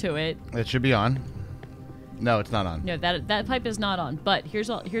next to it. It should be on. No, it's not on. No, that pipe is not on. But here's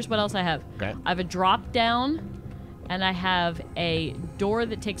what else I have. Okay. I have a drop down, and I have a door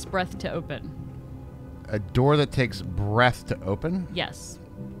that takes breath to open. A door that takes breath to open? Yes.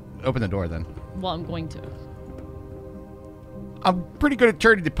 Open the door then. Well, I'm going to. I'm pretty good at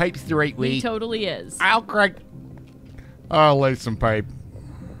turning the pipes the right way. He totally is. I'll lay some pipe.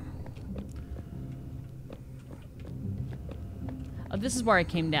 Oh, this is where I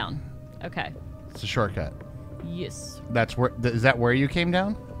came down. Okay. It's a shortcut. Yes. That's where. Is that where you came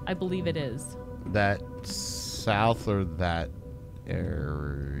down? I believe it is. That south or that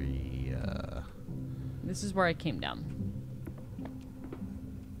area? This is where I came down.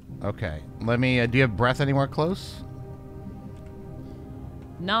 Okay. Let me. Do you have breath anywhere close?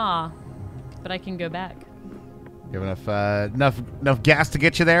 Nah, but I can go back. You have enough gas to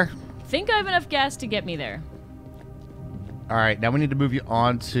get you there? Think I have enough gas to get me there. All right. Now we need to move you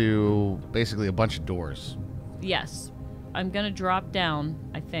on to basically a bunch of doors. Yes. I'm gonna drop down,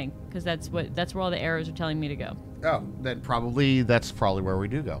 I think, because that's where all the arrows are telling me to go. Oh, then that's probably where we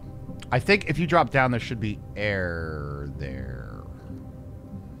do go. I think if you drop down, there should be air there.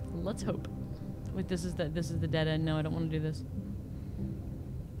 Let's hope. Wait, this is the dead end. No, I don't want to do this.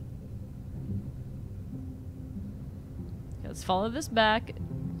 Let's follow this back.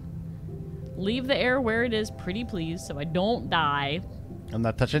 Leave the air where it is, pretty please, so I don't die. I'm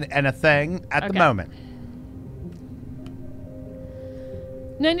not touching anything at the Okay. moment.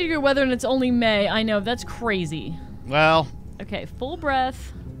 90-degree weather and it's only May. I know, that's crazy. Well, Okay, full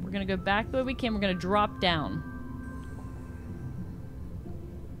breath. We're gonna go back the way we came. We're gonna drop down.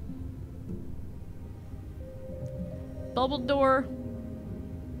 Bubble door.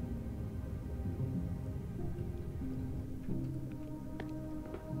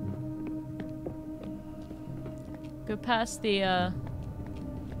 Go past the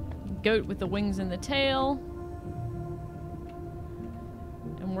goat with the wings and the tail.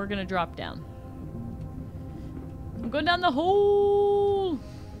 And we're gonna drop down. I'm going down the hole.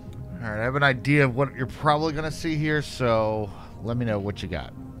 all right, I have an idea of what you're probably going to see here, so let me know what you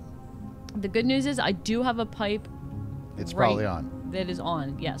got. The good news is I do have a pipe. It's right probably on. That is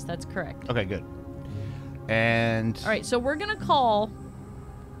on. Yes, that's correct. Okay, good. And All right, so we're gonna call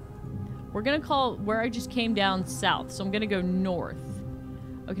where I just came down south. So I'm gonna go north.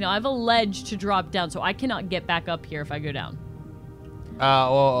 Okay, now I have a ledge to drop down, so I cannot get back up here if I go down.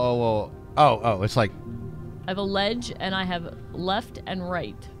 it's like I have a ledge and I have left and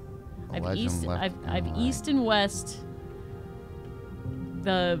right. I've ledge east. and left I've and right. east and west.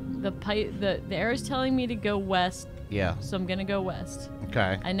 The arrow's telling me to go west, yeah. so I'm gonna go west.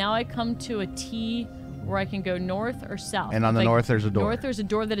 Okay. And now I come to a T where I can go north or south. And on the north, there's a door. North, there's a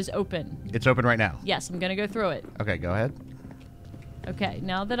door that is open. It's open right now. Yes, I'm gonna go through it. Okay, go ahead. Okay,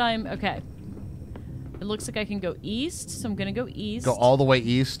 now that I'm okay. It looks like I can go east, so I'm gonna go east. Go all the way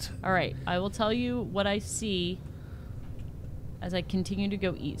east. All right, I will tell you what I see as I continue to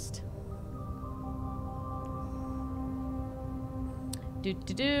go east.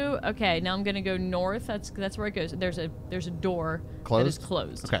 Okay, now I'm gonna go north. That's where it goes. There's a door that is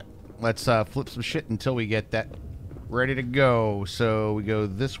closed. Okay. Let's flip some shit until we get that ready to go. So we go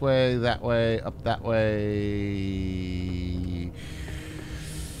this way, that way, up that way.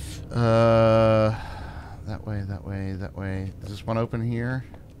 That way, that way, that way. Is this one open here?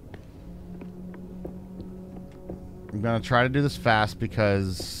 I'm gonna try to do this fast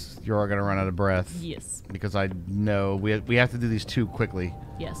because you're all gonna run out of breath. Yes. Because I know we have to do these two quickly.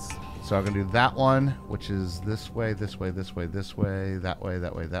 Yes. So I'm gonna do that one, which is this way, this way, this way, this way, that way,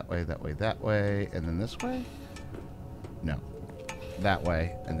 that way, that way, that way, that way, and then this way? No. That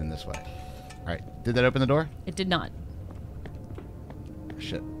way, and then this way. Alright. Did that open the door? It did not.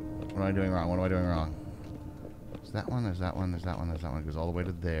 Shit. What am I doing wrong? What am I doing wrong? There's that one, there's that one, there's that one, there's that one. It goes all the way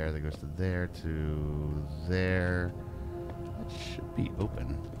to there. That goes to there, to there. That should be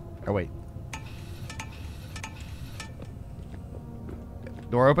open. Oh, wait.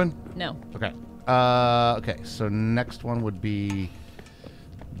 Door open? No. Okay. Okay, so next one would be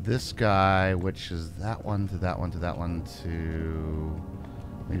this guy, which is that one to that one to that one to...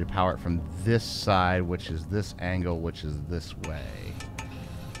 We need to power it from this side, which is this angle, which is this way.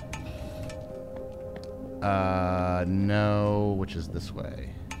 No, which is this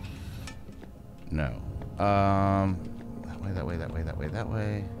way. No. That way, that way, that way, that way, that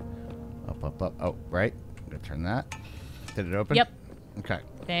way. Up, up, up. Oh, right. I'm gonna turn that. Did it open? Yep. Okay.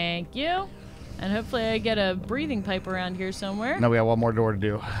 Thank you. And hopefully I get a breathing pipe around here somewhere. No, we have one more door to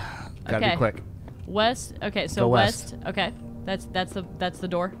do. Gotta Okay. be quick. West. Okay, so Go west. Okay, that's the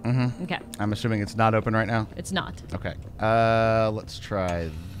door. Mm-hmm. Okay, I'm assuming it's not open right now. it's not Okay. Let's try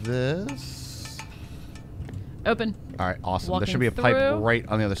this. open. All right, awesome. There Walking should be a pipe through. right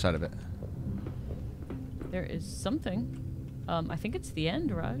on the other side of it. There is something. I think it's the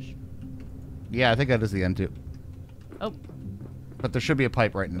end, Raj. Yeah, I think that is the end too. Oh, But there should be a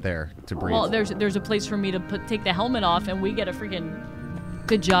pipe right in there to breathe. well, there's a place for me to take the helmet off, and we get a freaking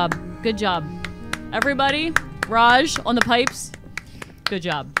good job. Good job, everybody. Raj on the pipes. Good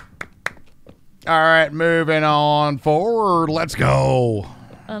job. All right, moving on forward. Let's go.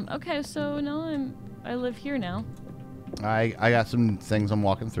 Okay, so now I live here now. I got some things I'm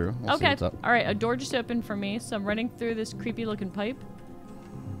walking through. We'll see Okay. what's up. All right, a door just opened for me, so I'm running through this creepy looking pipe.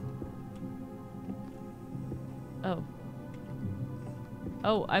 Oh.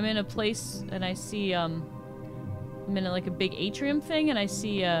 Oh, I'm in a place and I see I'm in like a big atrium thing and I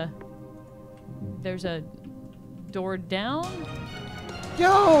see there's a door down.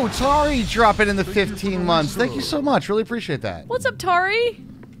 Yo, Tari dropping in the 15 months. Thank you so much. Really appreciate that. What's up, Tari?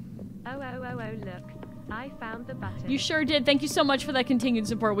 Oh, look. I found the button. You sure did. Thank you so much for that continued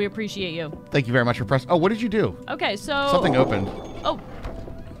support. We appreciate you. Thank you very much for pressing. Oh, what did you do? Okay, so Something opened. Oh.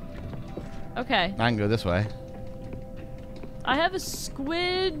 Okay. I can go this way. I have a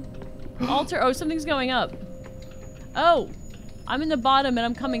squid altar. Oh, something's going up. Oh, I'm in the bottom and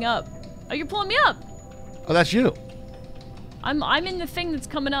I'm coming up. Oh, you're pulling me up. Oh, that's you. I'm in the thing that's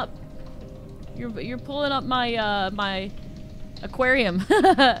coming up. You're pulling up my my aquarium.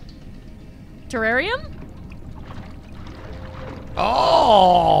 Terrarium?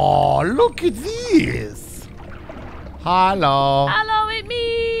 Oh, look at this. Hello. Hello, it's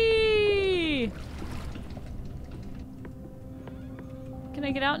me. Can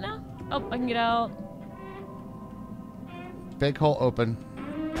I get out now? Oh, I can get out. Big hole open.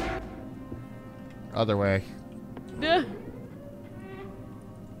 Other way. Ugh.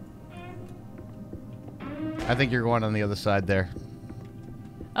 I think you're going on the other side there.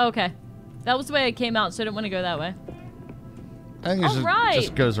 Okay. That was the way I came out, so I didn't want to go that way. I think it All right.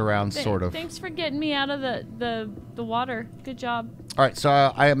 just goes around, sort of. Thanks for getting me out of the water. Good job. All right, so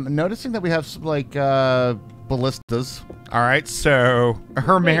I am noticing that we have some, like, ballistas. All right, so Wait,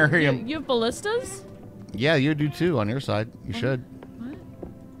 Hermarium. you have ballistas? Yeah, you do too on your side. You should. What?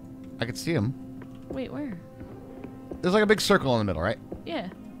 I could see them. Wait, where? There's like a big circle in the middle, right? Yeah.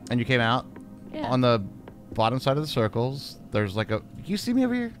 And you came out. Yeah. On the bottom side of the circles, there's like a... Can you see me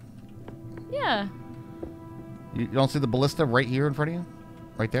over here? Yeah. You don't see the ballista right here in front of you?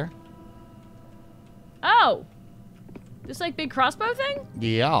 Right there? Oh. This like big crossbow thing?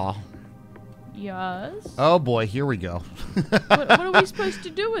 Yeah. Yes. Oh boy, here we go. What are we supposed to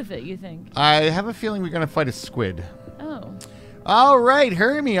do with it, you think? I have a feeling we're going to fight a squid. Oh. All right,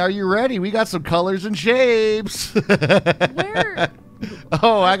 Hermie, are you ready? We got some colors and shapes. Where?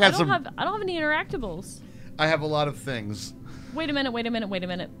 Oh, I I got don't some... have any interactables. I have a lot of things. Wait a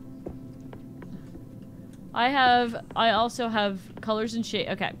minute. I also have colors and shape.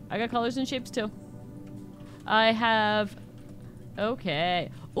 Okay, I got colors and shapes too. I have, okay.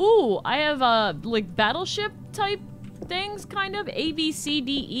 Ooh, I have like battleship type things, kind of A, B, C,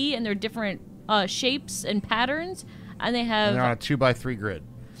 D, E, and they're different shapes and patterns, and they have. And they're on a 2x3 grid.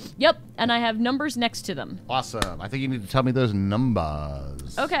 Yep, and I have numbers next to them. Awesome. I think you need to tell me those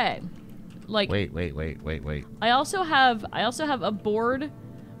numbers. Okay, like. Wait. I also have a board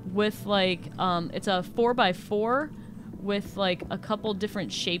with like it's a 4x4 with like a couple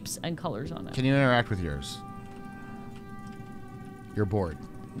different shapes and colors on it. Can you interact with yours? Your board.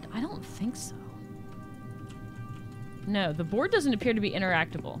 I don't think so. No, the board doesn't appear to be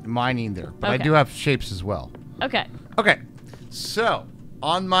interactable. Mine either, but I Okay. do have shapes as well. Okay. Okay, so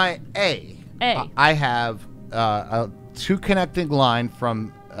on my A, A. I have a two connecting line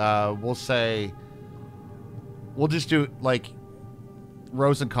from, we'll say, we'll just do like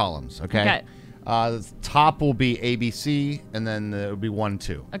rows and columns, okay? Okay. The top will be ABC, and then it will be 1,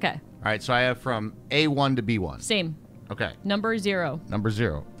 2. Okay. All right, so I have from A1 to B1. Same. Okay. Number 0. Number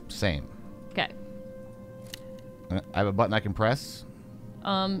 0, same. Okay. I have a button I can press.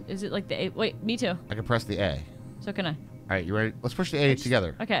 Is it like the A? Wait, me too. I can press the A. So can I? All right, you ready? Let's push the A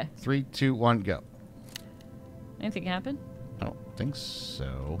together. Okay. 3, 2, 1, go. Anything happen? I don't think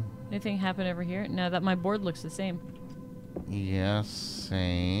so. Anything happen over here? No, that my board looks the same. Yeah,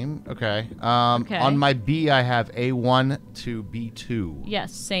 same. Okay. Okay. On my B, I have A1 to B2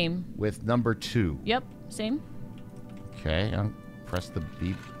 Yes, same. with number 2. Yep, same. Okay, I'll press the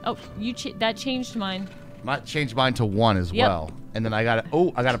B. Oh, that changed mine. Might change mine to 1 as Yep. well. And then I got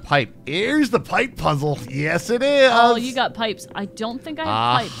I got a pipe. Here's the pipe puzzle. Yes, it is. Oh, you got pipes. I don't think I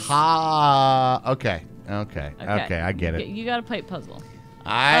have pipes. Aha. Okay. I get it. You got a pipe puzzle.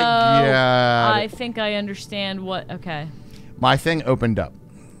 I I think I understand what. Okay. My thing opened up.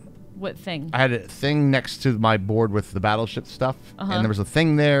 What thing? I had a thing next to my board with the battleship stuff, and there was a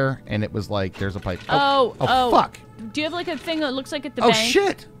thing there, and it was like, there's a pipe. Oh, fuck. Do you have like a thing that looks like at the Oh, bank?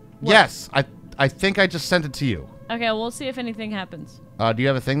 shit. What? Yes. I think I just sent it to you. Okay, we'll see if anything happens. Do you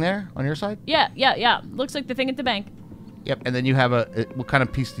have a thing there on your side? Yeah. Looks like the thing at the bank. Yep. And then you have what kind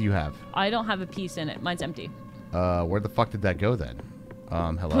of piece do you have? I don't have a piece in it. Mine's empty. Where the fuck did that go then?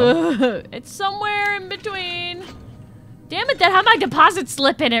 Hello? It's somewhere in between. Damn it, that had my deposit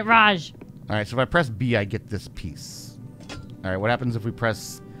slip in it, Raj. All right, so if I press B, I get this piece. All right, what happens if we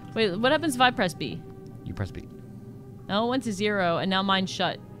press... Wait, what happens if I press B? You press B. No, it went to 0, and now mine's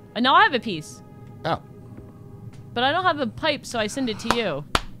shut. And now I have a piece. Oh. But I don't have a pipe, so I send it to you.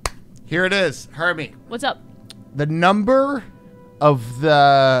 Here it is. Hermie. What's up? The number of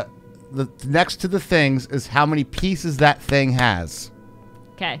the next to the things is how many pieces that thing has.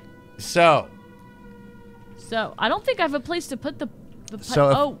 Okay. So I don't think I have a place to put the pipe.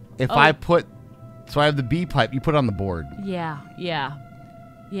 So if I put... So I have the B pipe. You put it on the board. Yeah.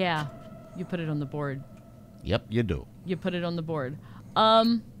 You put it on the board. Yep, you do. You put it on the board.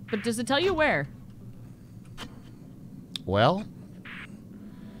 But does it tell you where? Well,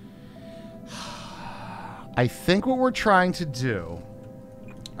 I think what we're trying to do...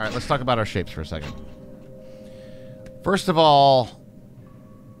 All right, let's talk about our shapes for a second. First of all,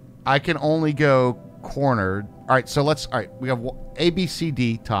 I can only go cornered. All right, so let's... All right, we have A, B, C,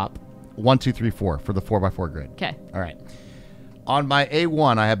 D top. 1, 2, 3, 4 for the 4x4 grid. Okay. All right. On my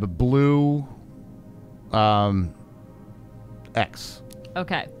A1, I have a blue X.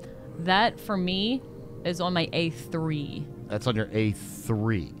 Okay. That, for me, is on my A3. That's on your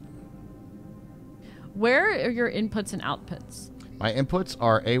A3. Where are your inputs and outputs? My inputs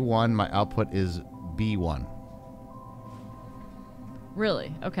are A1. My output is B1.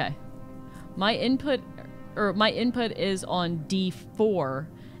 Really? Okay. My input is on D4,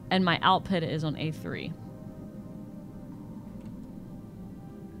 and my output is on A3.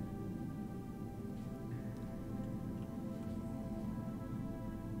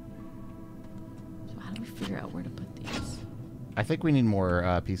 So how do we figure out where to put these? I think we need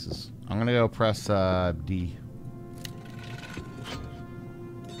more pieces. I'm going to go press D.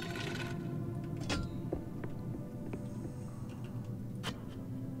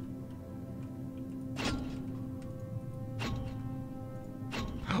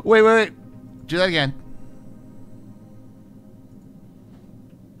 Wait. Do that again.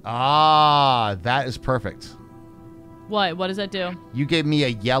 Ah, that is perfect. What? What does that do? You gave me a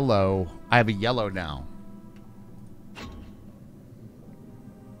yellow. I have a yellow now.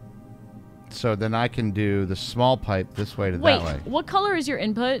 So then I can do the small pipe this way to that way. Wait, what color is your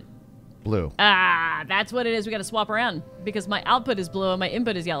input? Blue. Ah, that's what it is. We got to swap around because my output is blue and my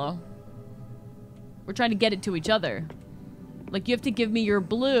input is yellow. We're trying to get it to each other. Like, you have to give me your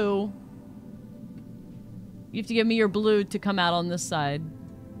blue. You have to give me your blue to come out on this side.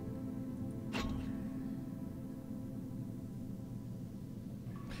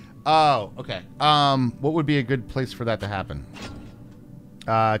 Oh, okay. What would be a good place for that to happen?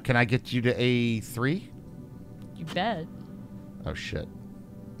 Can I get you to A3? You bet. Oh, shit.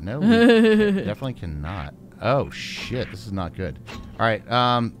 No, we definitely cannot. Oh, shit. This is not good. All right.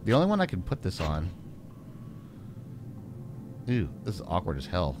 The only one I can put this on... Ew, this is awkward as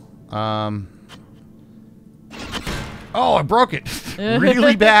hell. Oh, I broke it.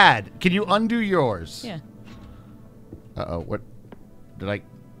 Really bad. Can you undo yours? Yeah. Uh-oh, what? Did I...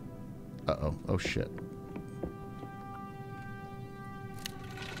 Uh-oh. Oh, shit.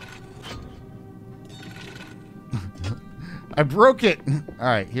 I broke it. All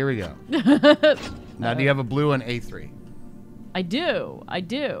right, here we go. Now, do you have a blue and A3? I do.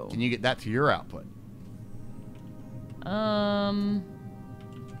 Can you get that to your output? I'm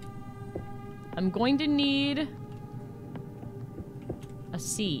going to need a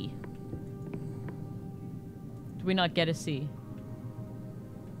C. Do we not get a C?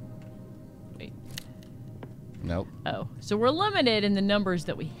 Wait. Nope. Oh, so we're limited in the numbers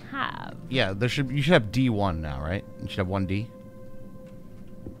that we have. Yeah, you should have D1 now, right? You should have 1D.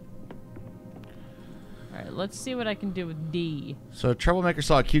 All right, let's see what I can do with D. So Troublemaker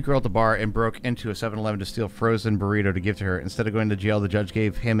saw a cute girl at the bar and broke into a 7-Eleven to steal frozen burrito to give to her. Instead of going to jail, the judge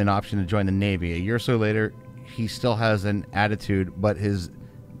gave him an option to join the Navy. A year or so later, he still has an attitude, but is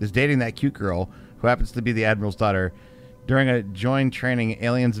dating that cute girl, who happens to be the Admiral's daughter. During a joint training,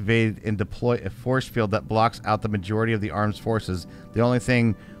 aliens invade and deploy a force field that blocks out the majority of the armed forces. The only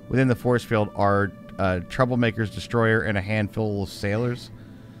thing within the force field are Troublemaker's destroyer and a handful of sailors.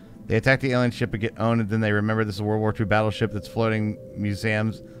 They attack the alien ship and get owned, and then they remember this is a World War II battleship that's floating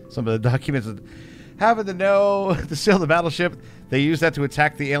museums. Some of the documents that happen to know to sail the battleship. They use that to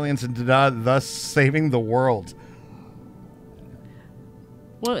attack the aliens and thus saving the world.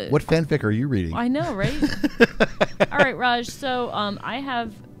 What fanfic are you reading? I know, right? All right, Raj. So I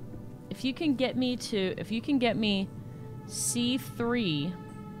have, if you can get me C3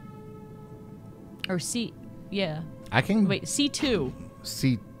 or C, yeah. I can Wait, C2.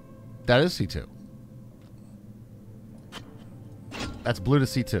 That is C2. That's blue to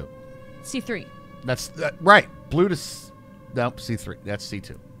C2. C3. That's right. Blue to nope, C3. That's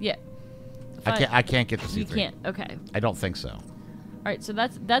C2. Yeah. I can't get to C3. You can't. Okay. I don't think so. All right, so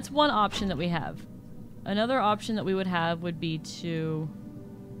that's one option that we have. Another option that we would have would be to,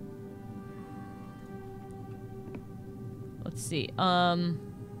 let's see,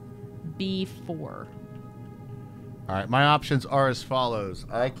 B4. All right, my options are as follows.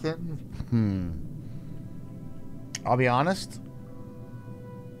 I can, I'll be honest.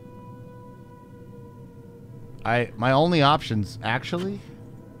 My only options actually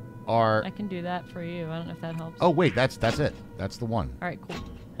are. I can do that for you. I don't know if that helps. Oh wait, that's it. That's the one. All right, cool.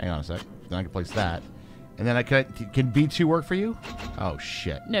 Hang on a sec. Then I can place that, and then can B2 work for you? Oh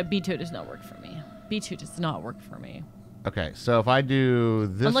shit. No, B2 does not work for me. B2 does not work for me. Okay, so if I do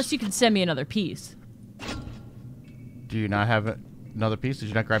this, unless you can send me another piece. Do you not have another piece? Did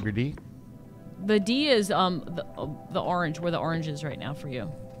you not grab your D? The D is the orange, where the orange is right now for you.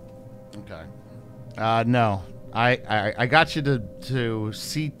 Okay. No. I got you to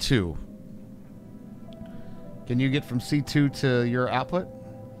C2. Can you get from C2 to your output?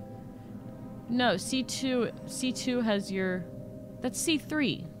 No, C2 has your, that's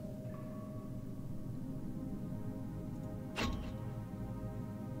C3.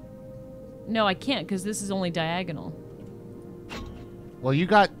 No, I can't because this is only diagonal. Well, you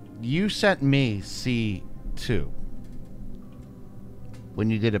sent me C2 when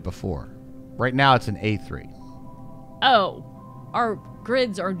you did it before. Right now it's an A3. Oh, our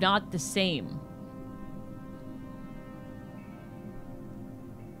grids are not the same.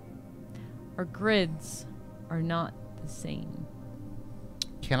 Our grids are not the same.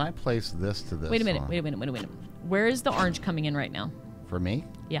 Can I place this to this? Wait a minute. Where is the orange coming in right now? For me?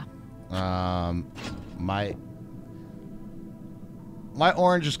 Yeah. My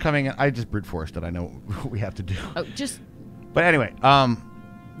orange is coming in. I just brute forced it. I know what we have to do. Oh, just. But anyway,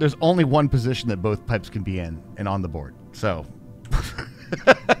 there's only one position that both pipes can be in and on the board. So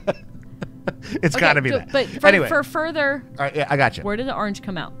it's got to be that. But anyway, for further. All right, yeah, I got you. Where did the orange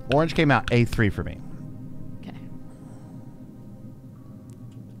come out? Orange came out A3 for me. Okay.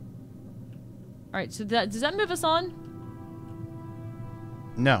 All right. So does that move us on?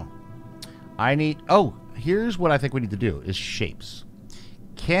 No. I need. Oh, here's what I think we need to do: is shapes.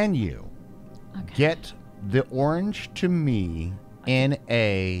 Can you get the orange to me in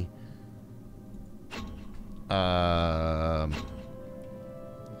a I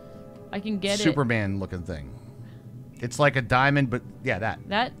can get Superman looking thing? It's like a diamond, but yeah,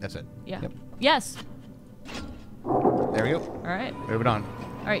 that's it. Yeah. Yep. Yes. There we go. All right. Moving on.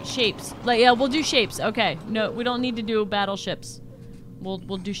 All right, shapes. Yeah, we'll do shapes. Okay. No, we don't need to do battleships. We'll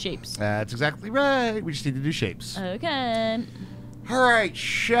do shapes. That's exactly right. We just need to do shapes. Okay. All right,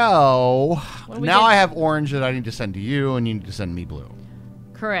 so now get? I have orange that I need to send to you, and you need to send me blue.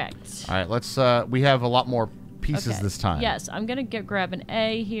 Correct. All right, let's. We have a lot more pieces this time. Yes, I'm gonna grab an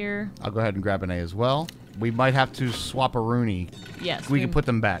A here. I'll go ahead and grab an A as well. We might have to swap a Rooney. Yes. We can put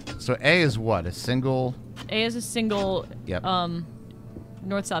them back. So A is what? A single. A is a single. Yep.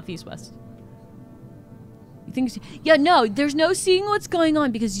 North, south, east, west. You think? Yeah. No, there's no seeing what's going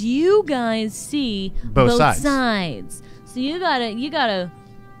on because you guys see both sides. So you gotta.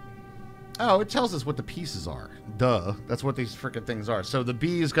 Oh, it tells us what the pieces are. Duh. That's what these freaking things are. So the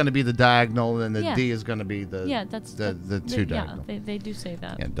B is going to be the diagonal, and the D is going to be the the two diagonal. Yeah, they do say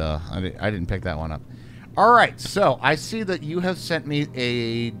that. Yeah, duh. I didn't pick that one up. All right. So I see that you have sent me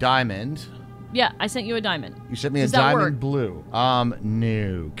a diamond. Yeah, I sent you a diamond. You sent me Does a that diamond work? blue.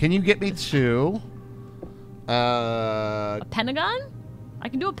 No. Can you get me to A pentagon? I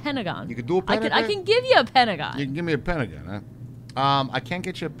can do a pentagon. You can do a pentagon? I can give you a pentagon. You can give me a pentagon, huh? I can't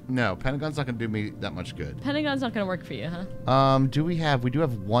get you. No, pentagon's not gonna do me that much good. Pentagon's not gonna work for you, huh? We do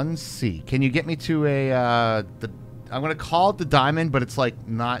have 1C. Can you get me to I'm gonna call it the diamond, but it's like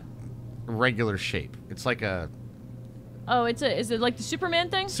not regular shape. It's like a Oh, is it like the Superman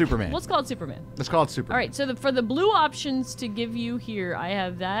thing? Superman. Let's call it Superman. Let's call it Superman. All right, so for the blue options to give you here, I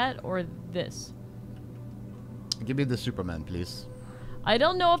have that or this. Give me the Superman, please. I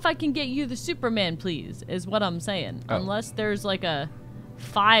don't know if I can get you the Superman, please, is what I'm saying. Oh. Unless there's like a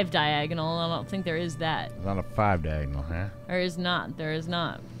 5 diagonal. I don't think there is that. Not a 5 diagonal, huh? There is not. There is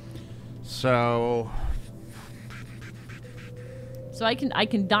not. So I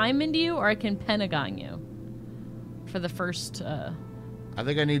can diamond you or I can pentagon you for the first. I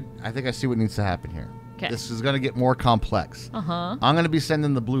think I see what needs to happen here. 'Kay. This is gonna get more complex. Uh-huh. I'm gonna be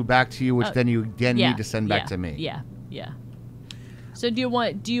sending the blue back to you, which then you Yeah, need to send back to me. Yeah. So do you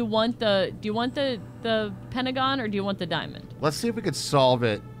want the pentagon or do you want the diamond? Let's see if we could solve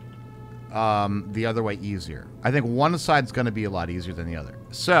it the other way easier. I think one side's going to be a lot easier than the other.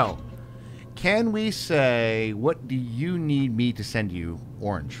 So, can we say, what do you need me to send you?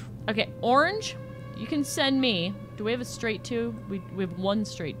 Orange. Okay, orange, you can send me. Do we have a straight 2? We have one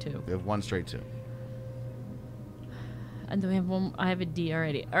straight 2. We have one straight 2. And then we have one. I have a D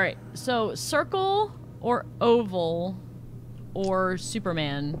already. All right, so circle or oval or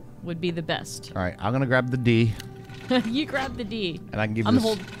Superman would be the best. All right, I'm going to grab the D. You grab the D. And I can give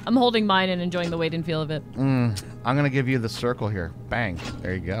you I'm holding mine and enjoying the weight and feel of it. I'm going to give you the circle here. Bang.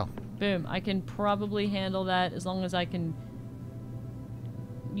 There you go. Boom. I can probably handle that as long as I can.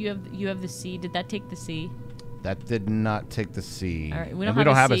 You have the C. Did that take the C? That did not take the C. All right, we And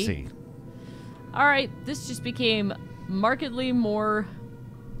don't have a a C. C. All right, this just became markedly more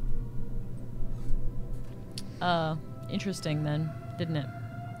interesting then, didn't it?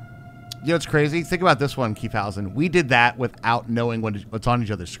 You know what's crazy? Think about this one, Keithhausen. We did that without knowing what's on each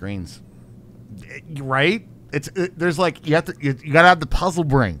other's screens. Right? There's like you gotta have the puzzle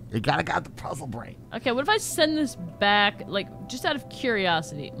brain. You gotta got the puzzle brain. Okay, what if I send this back, like, just out of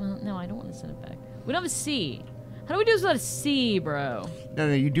curiosity? Well, no, I don't want to send it back. We don't have a C. How do we do this without a C, bro?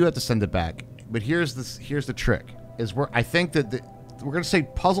 No, you do have to send it back. But here's the trick. I think that we're gonna say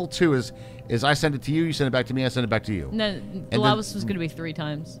puzzle 2 is I send it to you, you send it back to me, I send it back to you. No, the last was going to be 3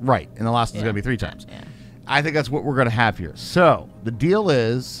 times. Right, and the last is gonna be 3 times. Yeah. I think that's what we're gonna have here. So the deal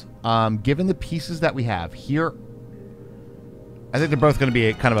is, given the pieces that we have here, I think they're both gonna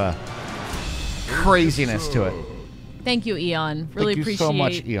be kind of a craziness to it. Thank you, Eon. Really Thank you appreciate so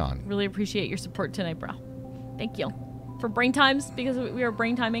much, Eon. Really appreciate your support tonight, bro. Thank you. For brain times, because we are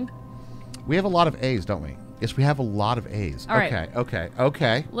brain timing. We have a lot of A's, don't we? Yes, we have a lot of A's. All right.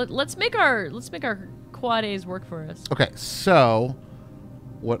 Okay. Let's make our quad A's work for us. Okay, so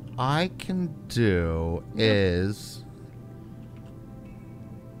what I can do is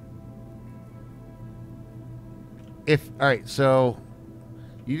all right, so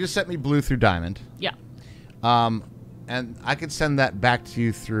you just sent me blue through diamond. Yeah. And I could send that back to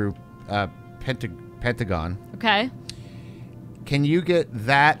you through pentagon. Okay. Can you get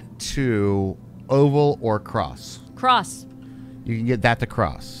that to oval or cross? Cross. You can get that to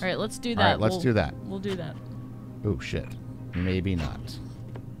cross. All right, let's do that. All right, let's do that. We'll do that. Oh, shit. Maybe not.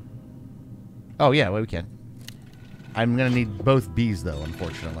 Oh, yeah, well, we can. I'm going to need both B's, though,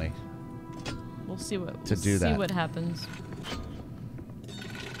 unfortunately. We'll see what do that. See what happens.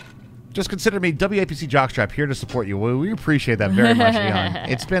 Just consider me WAPC Jockstrap here to support you. We appreciate that very much, Eon.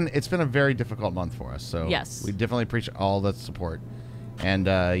 It's been a very difficult month for us, so yes, we definitely appreciate all the support. And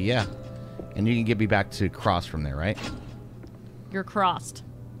yeah, and you can get me back to cross from there, right? You're crossed.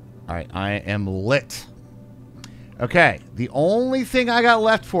 All right, I am lit. Okay, the only thing I got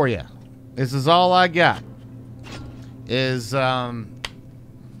left for you, this is all I got, is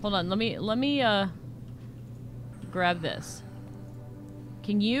Hold on, let me grab this.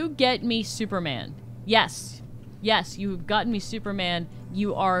 Can you get me Superman? Yes. Yes, you've gotten me Superman.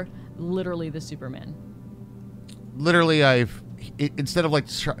 You are literally the Superman. Literally, instead of like,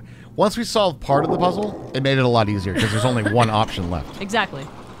 once we solved part of the puzzle, it made it a lot easier because there's only one option left. Exactly.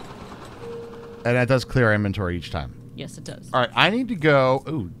 And that does clear our inventory each time. Yes, it does. All right, I need to go.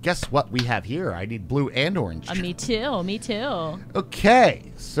 Ooh, guess what we have here? I need blue and orange. Me too. Me too.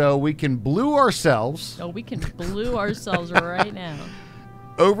 Okay, so we can blue ourselves. Oh, we can blue ourselves right now.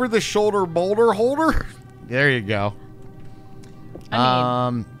 Over the shoulder boulder holder. There you go. I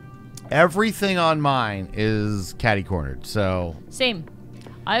mean, everything on mine is catty cornered. So same.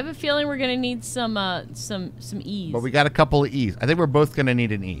 I have a feeling we're gonna need some E's. But we got a couple of E's. I think we're both going to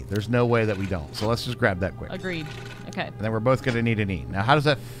need an E. There's no way that we don't. So let's just grab that quick. Agreed. Okay. And then we're both going to need an E. Now, how does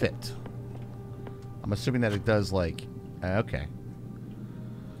that fit? I'm assuming that it does, like... okay.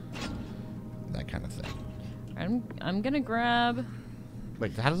 That kind of thing. I'm gonna grab...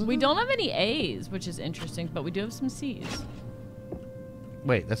 Wait, how does it... We don't have any A's, which is interesting, but we do have some C's.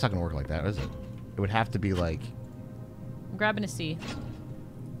 Wait, that's not going to work like that, is it? It would have to be, like... I'm grabbing a C.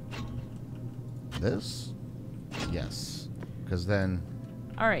 This? Yes. Because then...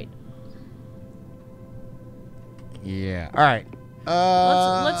 All right. Yeah. All right.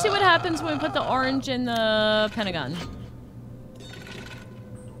 Let's see what happens when we put the orange in the pentagon.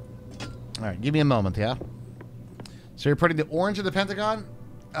 All right, give me a moment, yeah? So you're putting the orange in the pentagon?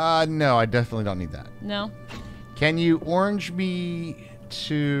 No, I definitely don't need that. No? Can you orange me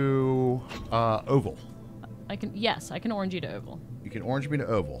to oval? Yes, I can orange you to oval. You can orange me to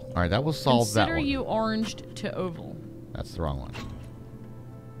oval. All right, that will solve that Consider one. you oranged to oval. That's the wrong one.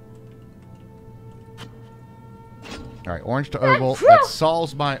 All right, orange to oval. That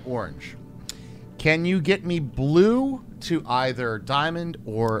solves my orange. Can you get me blue to either diamond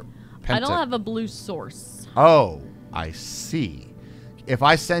or pentagon? I don't have a blue source. Oh, I see. If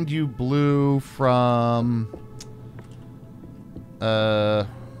I send you blue from...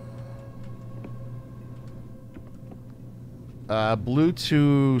 blue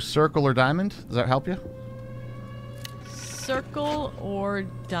to circle or diamond, does that help you? Circle or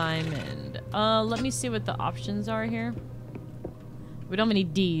diamond? Let me see what the options are here. We don't have any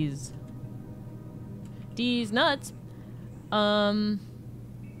D's. D's nuts. Let's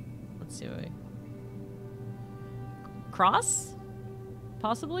see. Cross?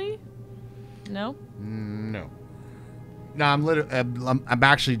 Possibly? No? No. No, I'm literally. I'm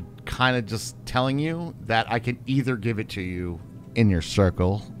actually kind of just telling you that I can either give it to you in your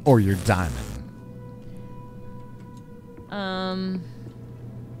circle or your diamond.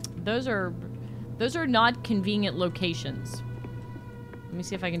 Those are not convenient locations. Let me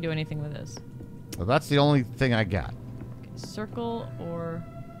see if I can do anything with this. Well, that's the only thing I got. Okay, circle or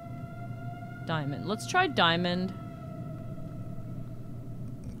diamond. Let's try diamond.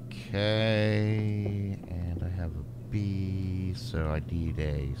 Okay, and I have a B, so I need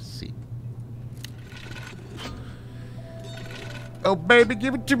a C. Oh, baby,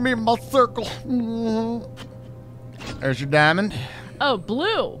 give it to me in my circle. There's your diamond. Oh,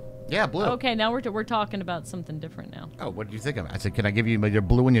 blue. Yeah, blue. Okay, now we're talking about something different now. Oh, what did you think of it? I said, can I give you your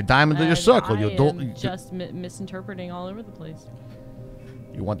blue and your diamond or your circle? I You am don't. just misinterpreting all over the place.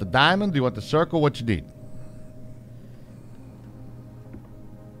 You want the diamond? Do you want the circle? What you need?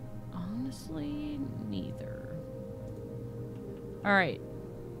 Honestly, neither. All right.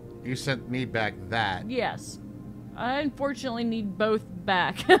 You sent me back that. Yes. I unfortunately need both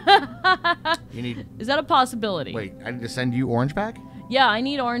back. You need. Is that a possibility? Wait, I need to send you orange back? Yeah, I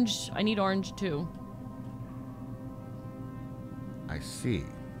need orange. I need orange too. I see.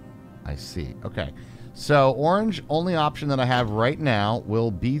 I see. Okay. So orange, only option that I have right now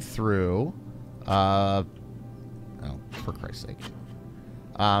will be through. Oh, for Christ's sake.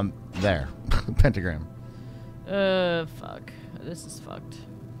 There, pentagram. Fuck. This is fucked.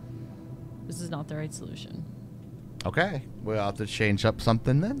 This is not the right solution. Okay, we'll have to change up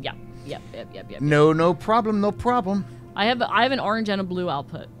something then. Yeah. Yep. No problem. No problem. I have an orange and a blue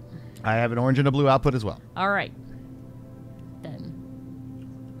output. I have an orange and a blue output as well. All right. Then.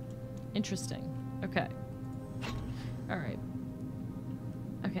 Interesting. Okay. All right.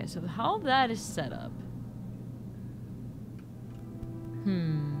 Okay, so how that is set up.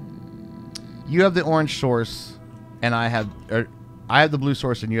 You have the orange source, and I have the blue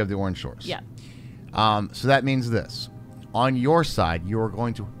source, and you have the orange source. Yeah. So that means this. On your side, you are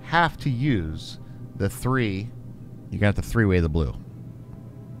going to have to use the 3. You're going to have to 3-way the blue.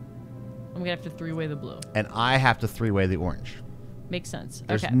 I'm going to have to 3-way the blue. And I have to 3-way the orange. Makes sense.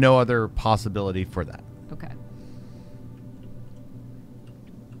 There's okay. no other possibility for that. Okay.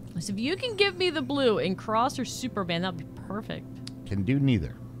 So if you can give me the blue in Cross or Superman, that would be perfect. Can do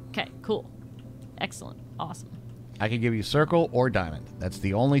neither. Okay, cool. Excellent. Awesome. I can give you circle or diamond. That's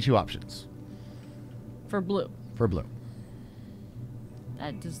the only 2 options. For blue. For blue.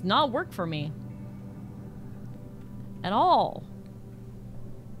 That does not work for me. At all.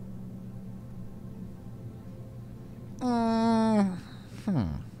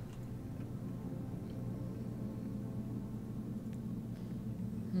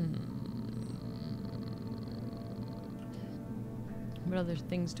 What other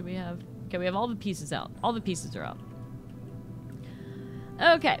things do we have? Okay, we have all the pieces out. All the pieces are out.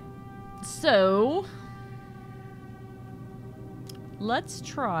 Okay. So... Let's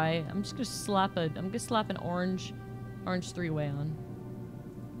try. I'm just gonna slap an orange three-way on.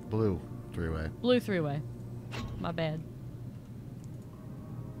 Blue three-way. Blue three-way. My bad.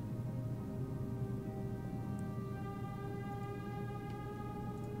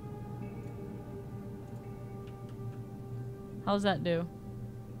 How's that do?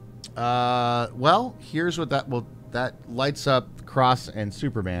 Well, here's what that lights up Cross and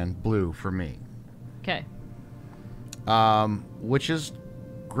Superman blue for me. Okay. Which is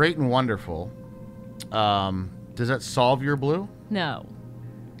great and wonderful. Does that solve your blue? No.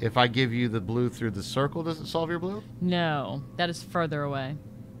 If I give you the blue through the circle, does it solve your blue? No. That is further away.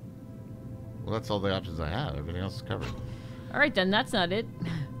 Well, that's all the options I have. Everything else is covered. All right, then. That's not it.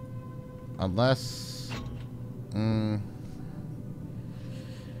 Unless... no,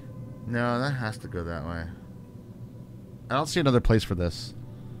 that has to go that way. I don't see another place for this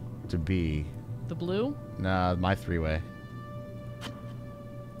to be. The blue? Nah, my three-way.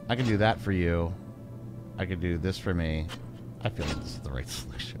 I can do that for you. I can do this for me. I feel like this is the right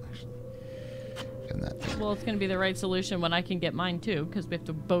solution, actually. And that. Well, it's going to be the right solution when I can get mine, too, because we have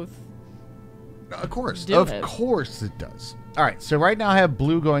to both... Of course. Do Of it. course it does. All right, so right now I have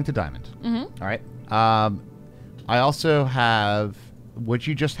blue going to diamond. Mm-hmm. All right. I also have what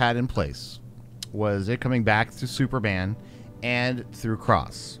you just had in place was it coming back to Superman and through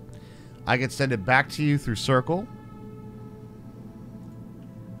Cross. I could send it back to you through Circle.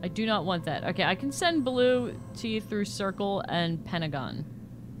 I do not want that. Okay, I can send blue to you through Circle and Pentagon.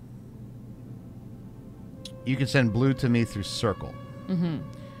 You can send blue to me through Circle. Mm-hmm.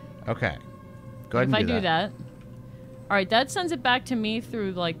 Okay. Go ahead If and I do that. All right, that sends it back to me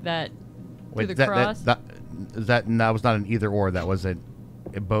through, like, that... Wait, through the cross. that was not an either or. That was a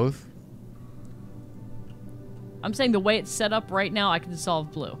both? I'm saying the way it's set up right now, I can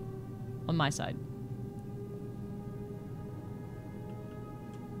solve blue on my side.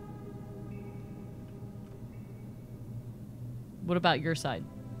 What about your side?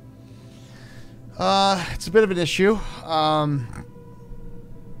 It's a bit of an issue.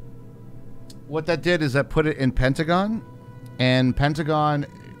 What that did is that put it in Pentagon, and Pentagon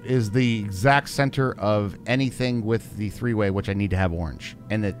is the exact center of anything with the three-way, which I need to have orange,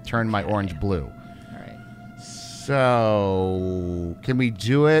 and it turned my orange blue. All right. So, can we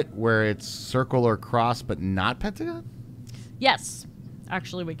do it where it's circle or cross, but not Pentagon? Yes.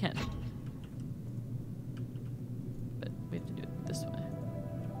 Actually, we can. But we have to do it this way.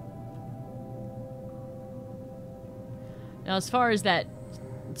 Now, as far as that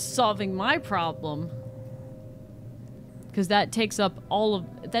solving my problem, because that takes up all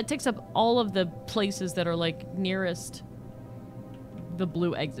of the places that are like nearest the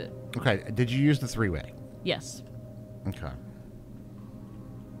blue exit. Okay, did you use the three-way? Yes. Okay.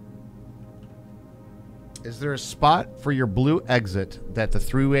 Is there a spot for your blue exit that the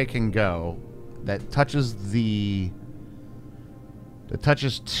three-way can go that touches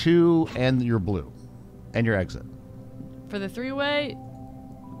two and your blue and your exit? For the three-way,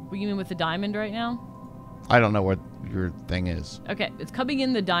 what you mean with the diamond right now? I don't know what your thing is. Okay, it's coming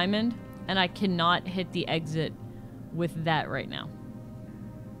in the diamond, and I cannot hit the exit with that right now.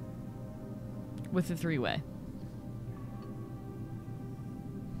 With the three-way.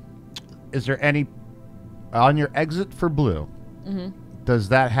 Is there any on your exit for blue? Mm-hmm. Does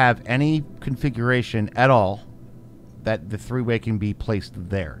that have any configuration at all that the three-way can be placed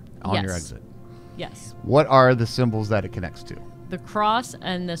there on your exit? Yes. What are the symbols that it connects to? The cross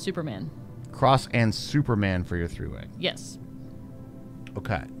and the Superman. Cross and Superman for your three-way. Yes.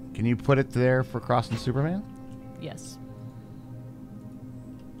 Okay. Can you put it there for Cross and Superman? Yes.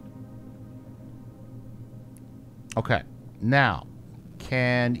 Okay. Now,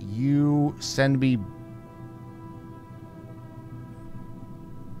 can you send me...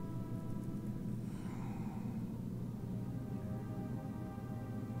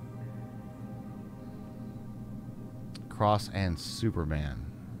 Cross and Superman.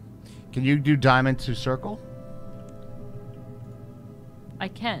 Can you do diamond to circle? I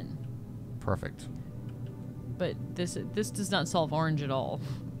can, Perfect. but this does not solve orange at all.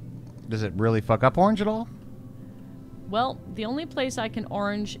 Does it really fuck up orange at all? Well, the only place I can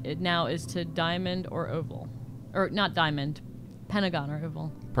orange it now is to diamond or oval. Or not diamond, pentagon or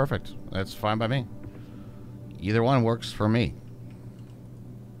oval. Perfect. That's fine by me. Either one works for me.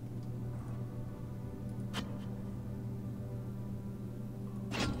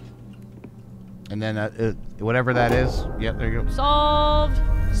 And then whatever that is, yep, there you go. Solved!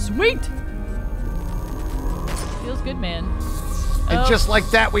 Sweet! Feels good, man. And just like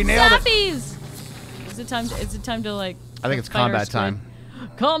that, we nailed it. Zappies! Is it time to like... I think it's fight our combat squid? time.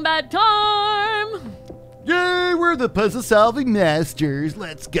 Combat time! Yay, we're the puzzle-solving masters.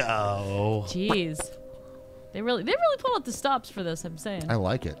 Let's go. Jeez. They really pull out the stops for this, I'm saying. I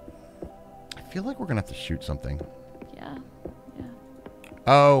like it. I feel like we're going to have to shoot something. Yeah.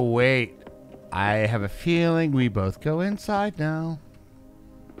 Oh, wait. I have a feeling we both go inside now.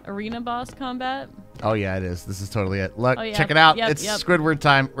 Arena boss combat? Oh, yeah, it is. This is totally it. Look, Oh, yeah. check it out. Yep, It's yep. Squidward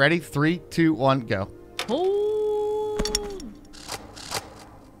time. Ready? 3, 2, 1, go. Oh.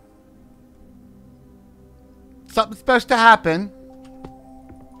 Something's supposed to happen.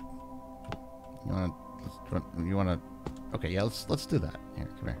 You want to? Okay, yeah. Let's do that. Here,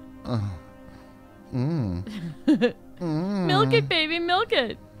 come here. Milk it, baby, milk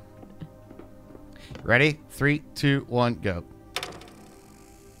it. Ready? 3, 2, 1, go.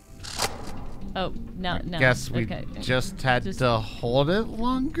 Oh, no. Guess we okay. just had Just- to hold it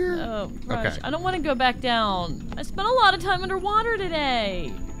longer. Oh, gosh. Okay. I don't want to go back down. I spent a lot of time underwater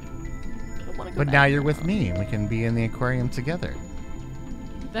today. I don't want to go But back. now you're with me, and we can be in the aquarium together.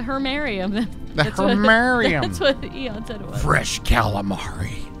 The hermarium. The That's what- hermarium. That's what Eon said it was. Fresh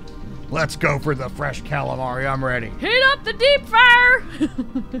calamari. Let's go for the fresh calamari. I'm ready. Heat up the deep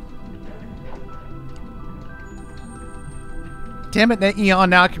fryer! Damn it, Eon.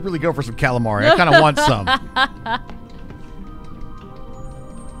 Now I can really go for some calamari. I kind of want some.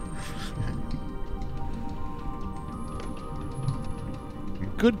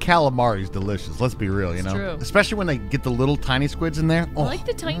 Good calamari is delicious. Let's be real, you It's know? true. Especially when they get the little tiny squids in there. I Oh, like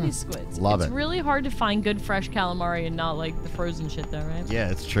the tiny squids. love it's it. really hard to find good fresh calamari and not like the frozen shit though, right? yeah,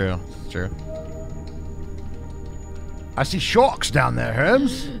 it's true. It's true. I see sharks down there,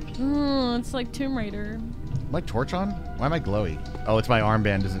 Holmes. It's like Tomb Raider. My torch on? Why am I glowy? Oh, it's my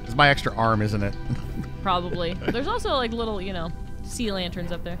armband, isn't it? It's my extra arm, isn't it? Probably. There's also like little, sea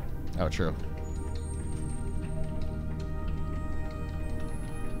lanterns up there. Oh, true.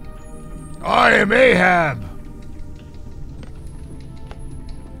 I am Ahab.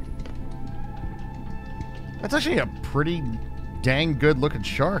 That's actually a pretty dang good looking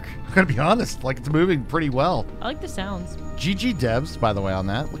shark. I'm gonna be honest. Like, it's moving pretty well. I like the sounds. GG devs, by the way, on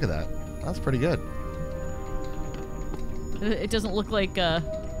that. Look at that. That's pretty good. It doesn't look like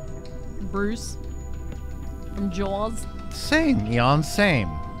Bruce from Jaws. Same, Eon, same.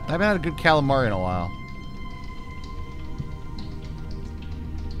 I haven't had a good calamari in a while.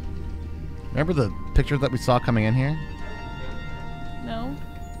 Remember the picture that we saw coming in here? No?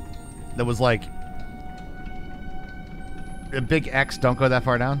 That was like a big X, don't go that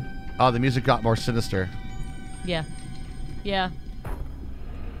far down. Oh, the music got more sinister. Yeah. Yeah.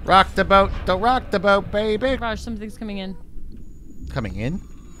 Rock the boat, don't rock the boat, baby. Raj, something's coming in. Coming in?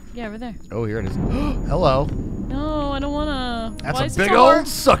 Yeah, over there. Oh, here it is. Hello. No, I don't wanna. That's Why a is this big horror- old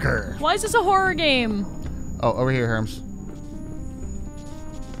sucker. Why is this a horror game? Oh, over here, Herms.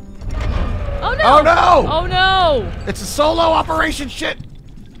 Oh no! Oh, no! Oh no! It's a solo operation shit.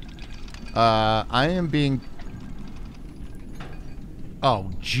 I am being...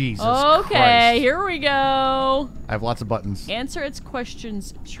 Oh, Jesus Okay, Christ. here we go. I have lots of buttons. Answer its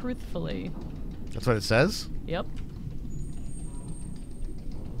questions truthfully. That's what it says? Yep.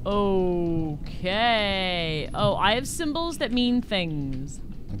 Okay. Oh, I have symbols that mean things.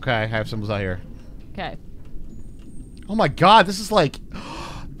 Okay, I have symbols out here. Okay. Oh my god, this is like...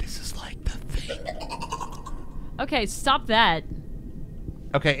 this is like the thing. Okay, stop that.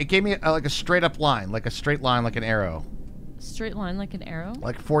 Okay, it gave me like a straight up line. Like a straight line, like an arrow. Straight line like an arrow.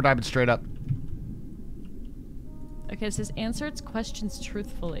 Like 4 diamonds straight up. Okay, it says answer its questions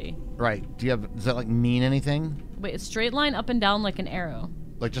truthfully. Right. Does that like mean anything? Wait, a straight line up and down like an arrow.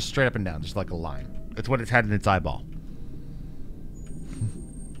 Like just straight up and down, just like a line. It's what it's had in its eyeball.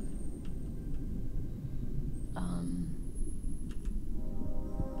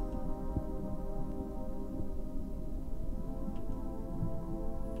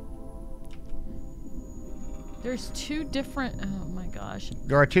 There's two different. Oh my gosh.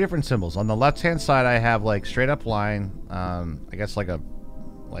 There are 2 different symbols. On the left-hand side, I have like straight up line. I guess like I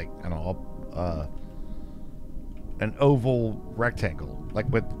don't know, an oval rectangle, like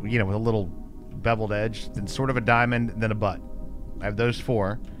with with a little beveled edge, then sort of a diamond, then a butt. I have those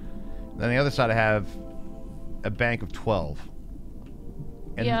 4. Then on the other side, I have a bank of 12.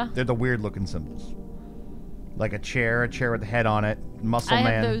 And Yeah. they're the weird-looking symbols, like a chair with a head on it, muscle I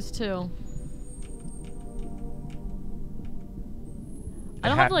man. have those too. I A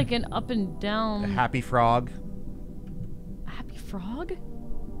don't ha- have like an up and down. A happy frog. Happy frog?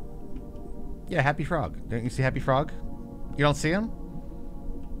 Yeah, Happy Frog. Don't you see Happy Frog? You don't see him?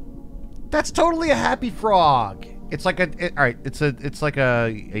 That's totally a Happy Frog. It's like it's like a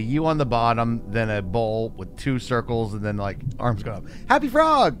U on the bottom, then a bowl with 2 circles, and then like arms go up. Happy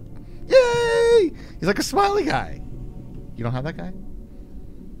Frog! Yay! smiley. He's like a smiley guy. You don't have that guy?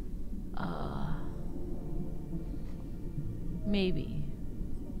 Maybe.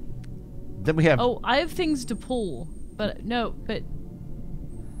 Then we have. Oh, I have things to pull, but no, but.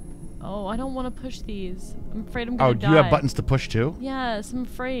 Oh, I don't want to push these. I'm afraid I'm gonna die. You have buttons to push too? Yes, I'm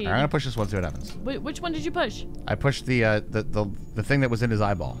afraid. All right, I'm gonna push this one. See what happens. Which one did you push? I pushed the thing that was in his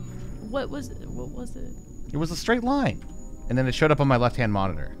eyeball. What was it? It was a straight line, and then it showed up on my left-hand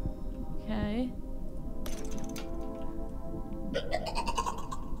monitor. Okay.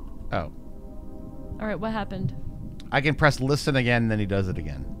 Oh. All right, what happened? I can press listen again, and then he does it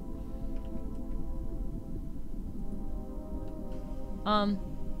again.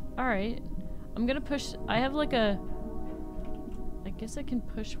 All right. I'm gonna push. I have like a. I guess I can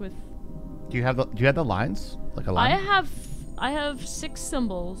push with. Do you have the lines? Like a line? I have 6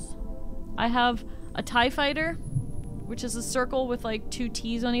 symbols. I have a TIE fighter, which is a circle with like 2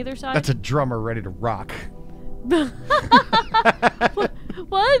 T's on either side. That's a drummer ready to rock.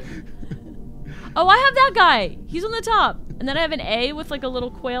 What? Oh, I have that guy. He's on the top. And then I have an A with like a little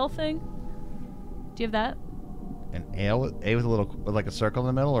quail thing. Do you have that? An A with a little, like a circle in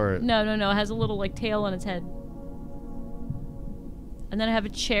the middle, or? No. It has a little like tail on its head. And then I have a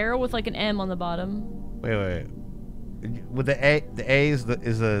chair with like an M on the bottom. Wait. With the A is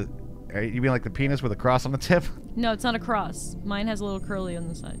the. You mean like the penis with a cross on the tip? No, it's not a cross. Mine has a little curly on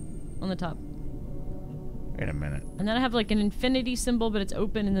the side, on the top. Wait a minute. And then I have like an infinity symbol, but it's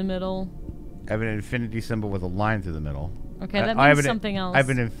open in the middle. I have an infinity symbol with a line through the middle. Okay, that means something else. I have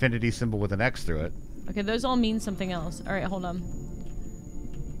an infinity symbol with an X through it. Okay, those all mean something else. All right, hold on.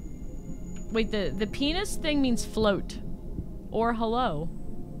 Wait, the penis thing means float or hello.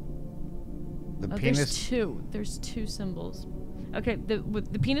 The penis. There's two symbols. Okay,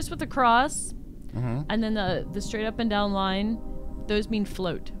 the penis with the cross, and then the straight up and down line. Those mean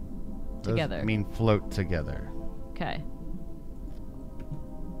float together. Those mean float together. Okay.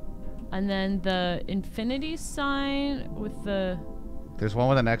 And then the infinity sign with the. There's one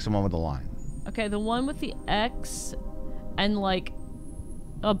with an X and one with a line. Okay, the one with the X and like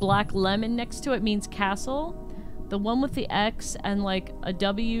a black lemon next to it means castle. The one with the X and like a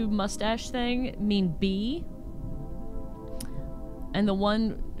W mustache thing mean B. And the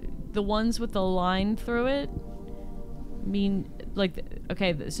ones with the line through it mean like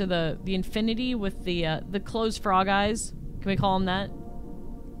okay, so the infinity with the closed frog eyes, can we call them that?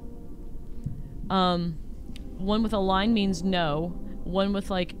 One with a line means no. One with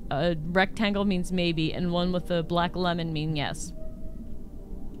like a rectangle means maybe, and one with a black lemon mean yes.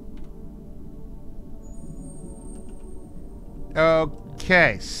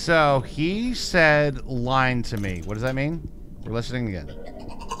 Okay, so he said line to me. What does that mean? We're listening again.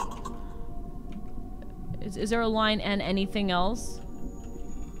 Is there a line and anything else?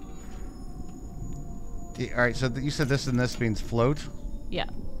 Alright, so you said this and this means float? Yeah.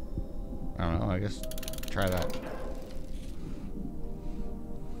 I don't know, I guess try that.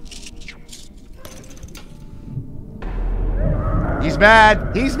 He's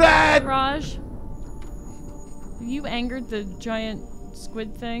mad! He's mad! Raj, have you angered the giant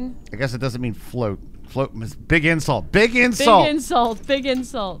squid thing? I guess it doesn't mean float. Float is big insult. Big insult! Big insult. Big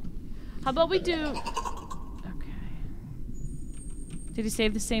insult. How about we do... Okay. Did he say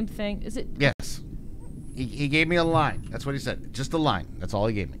the same thing? Is it... Yes. He gave me a line. That's what he said. Just a line. That's all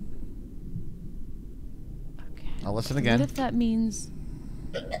he gave me. Okay. I'll listen again. What if that means...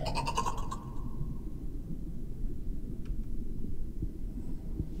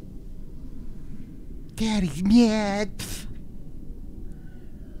 Daddy's mad.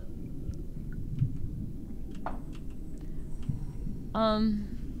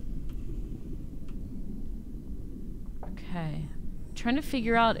 Okay. Trying to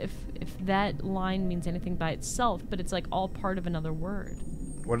figure out if that line means anything by itself, but it's like all part of another word.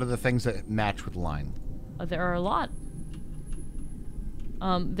 What are the things that match with line? There are a lot.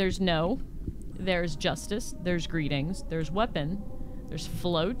 There's no. There's justice. There's greetings. There's weapon. There's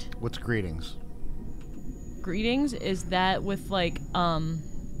float. What's greetings? Greetings is that with like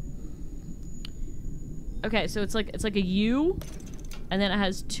okay, so it's like a U, and then it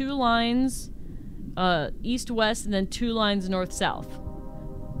has 2 lines, east west, and then 2 lines north south.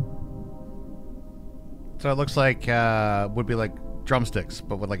 So it looks like would be like drumsticks,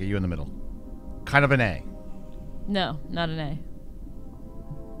 but with like a U in the middle. Kind of an A. No, not an A.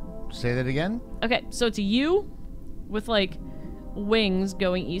 Say that again. Okay, so it's a U with like wings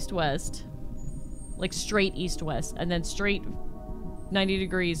going east west, like straight east west, and then straight 90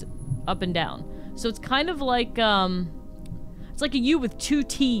 degrees up and down. So it's kind of like it's like a U with 2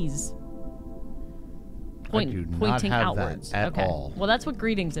 T's I do not pointing have outwards. that at okay. all. Well, that's what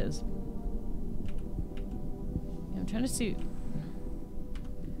greetings is. trying to see.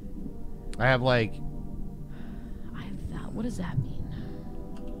 I have like I have that. What does that mean?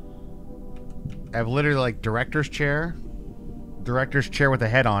 I have literally like director's chair with a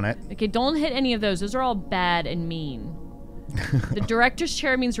head on it. Okay, don't hit any of those. Those are all bad and mean. The director's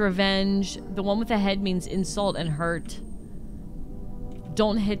chair means revenge. The one with the head means insult and hurt.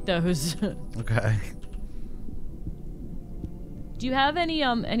 Don't hit those. Okay. Do you have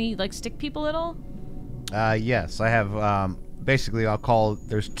any like stick people at all? Yes, I have. Basically, I'll call.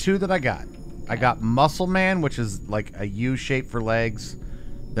 There's two that I got. I got Muscle Man, which is like a U shape for legs,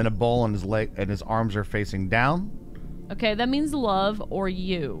 then a bowl, and his arms are facing down. Okay, that means love or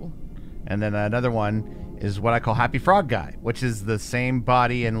you. And then another one is what I call Happy Frog Guy, which is the same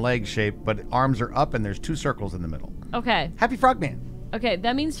body and leg shape, but arms are up and there's two circles in the middle. Okay. Happy Frog Man. Okay,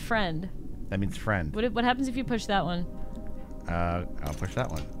 that means friend. That means friend. What happens if you push that one? I'll push that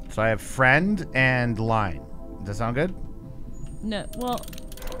one. So I have friend and line. Does that sound good? No, well,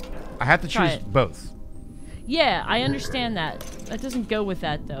 I have to Try choose it. both. yeah, I understand that. That doesn't go with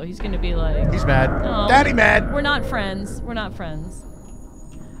that though. He's gonna be like, He's mad. "Oh, Daddy mad. We're not friends. We're not friends."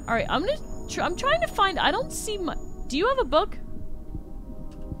 All right, I'm trying to find. I don't see my. Do you have a book?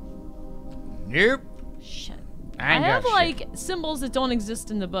 Nope. Shit. I ain't have got shit. like symbols that don't exist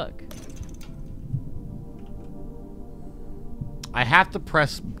in the book. I have to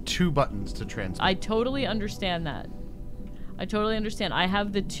press two buttons to transmit. I totally understand that. I totally understand. I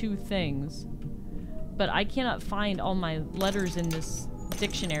have the two things, but I cannot find all my letters in this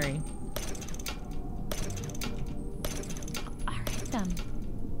dictionary. I read them.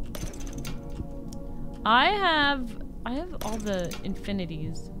 I have all the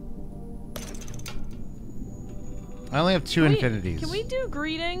infinities. I only have two infinities. Can we do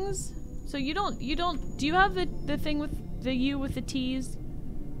greetings? So you don't do you have the thing with the U with the T's?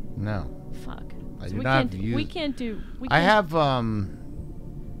 No. Fuck. I So do we not can't have do, we used- can't do we I can't- have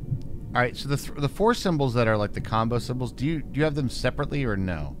all right, so the four symbols that are like the combo symbols, do you have them separately or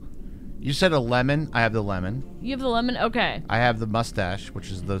no? You said a lemon. I have the lemon. You have the lemon? Okay. I have the mustache, which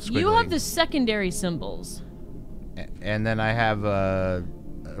is the squiggly. You have the secondary symbols. And then I have a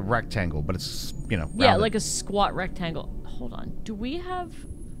rectangle, but it's, Yeah, rounded. like a squat rectangle. Hold on. Do we have...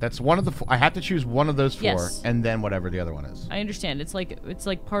 That's one of the I have to choose one of those four, Yes. and then whatever the other one is. I understand. It's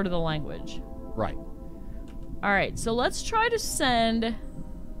like part of the language. Right. All right. So let's try to send...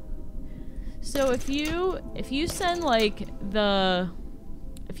 So if you send like the...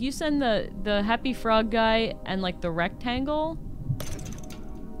 If you send the Happy Frog Guy and like the rectangle...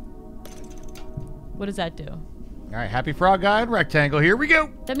 What does that do? All right, Happy Frog Guy and rectangle. Here we go.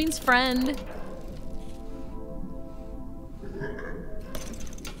 That means friend.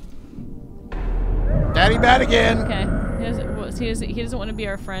 Daddy bad again. Okay. He doesn't want to be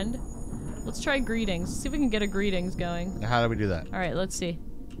our friend. Let's try greetings. See if we can get a greetings going. How do we do that? All right, let's see.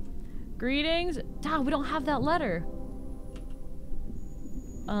 Greetings. Dad, we don't have that letter.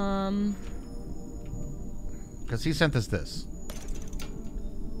 Because he sent us this.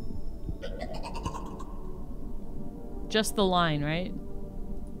 Just the line, right?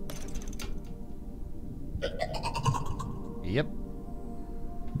 Yep.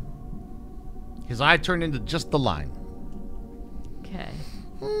 His eye turned into just the line. Okay.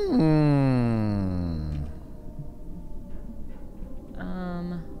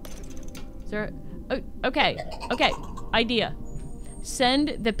 Is there... Oh, okay. Okay. Idea. Send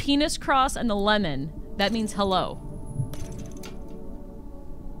the penis cross and the lemon. That means hello.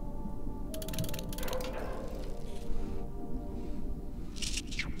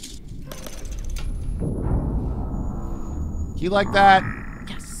 You like that?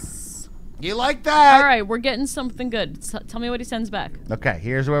 Yes. You like that? All right, we're getting something good. Tell me what he sends back. Okay,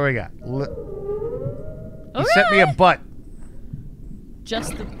 here's where we got. He All sent me a right. butt.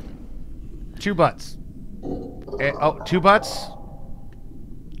 Just the... 2 butts. Two butts.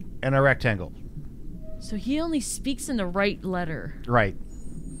 And a rectangle. So he only speaks in the right letter. Right.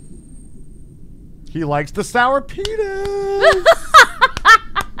 He likes the sour penis.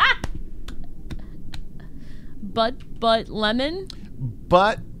 But, lemon?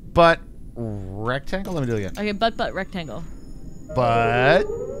 But, rectangle? Let me do it again. Okay, but, rectangle. But,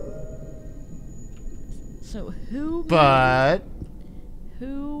 So who... but,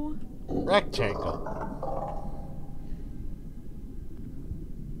 Who... rectangle.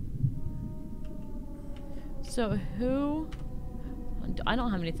 So who... I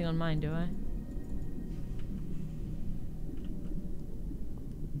don't have anything on mine, do I?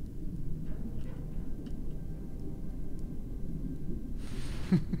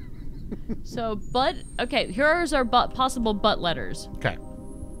 So, but... Okay, here's our possible but letters. Okay.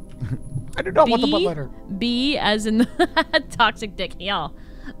 I do not want the butt letter. B as in the toxic dick. Yeah.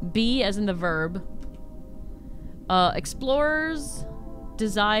 B as in the verb. Explorers,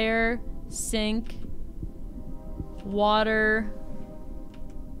 desire, sink, water,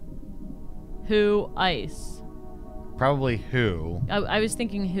 who, ice. Probably who. I was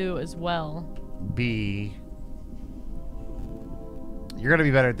thinking who as well. B. You're gonna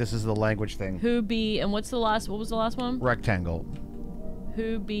be better at this. Is the language thing. Who, be, and what was the last one? Rectangle.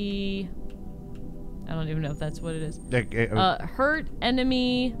 Who, be, I don't even know if that's what it is. Hurt. Hurt,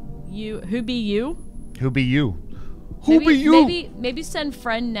 enemy, you, who, be you? Who be you? Who be you? Maybe send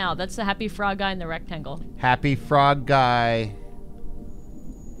friend now. That's the happy frog guy in the rectangle. Happy frog guy.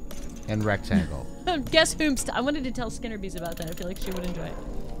 And rectangle. Guess whom? I wanted to tell Skinnerbees about that. I feel like she would enjoy it.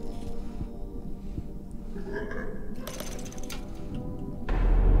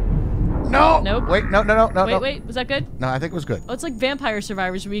 No. Nope. Wait. No. Wait. Was that good? No, I think it was good. Oh, it's like Vampire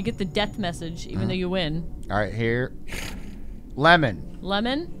Survivors where you get the death message even though you win. All right, here. Lemon.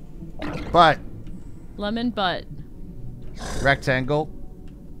 Lemon. Butt. Lemon butt. Rectangle.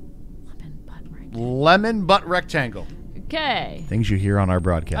 Lemon butt rectangle. Lemon butt rectangle. Okay. Things you hear on our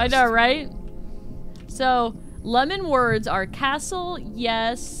broadcast. I know, right? So, lemon words are castle,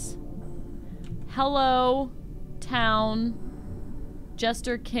 yes, hello, town,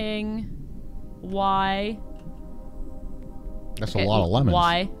 jester king, why. That's a lot of lemons.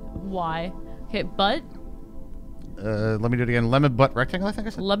 Why. Okay, butt. Let me do it again. Lemon butt rectangle, I think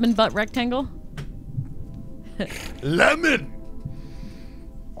I said. Lemon butt rectangle. Lemon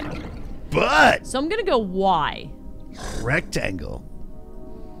butt So I'm gonna go why, rectangle.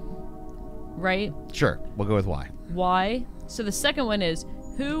 right? Sure, we'll go with Y. Why. So the second one is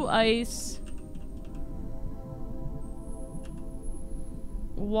who, ice,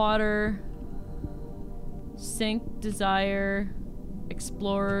 water, sink, desire,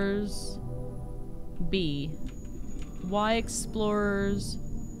 explorers, B. Why explorers,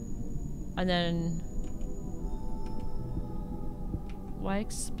 and then why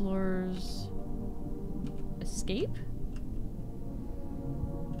explorers escape?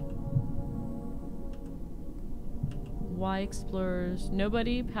 Why explorers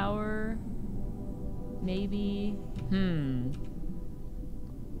nobody, power, maybe,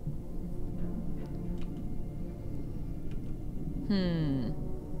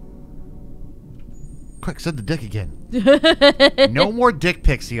 Quick, send the dick again. No more dick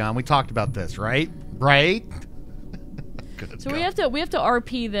pics, Eon. We talked about this, right? Right? Good So God. we have to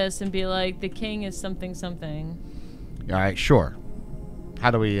RP this and be like the king is something something. All right, sure. How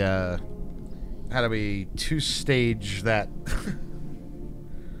do we two-stage that?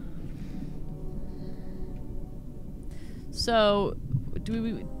 So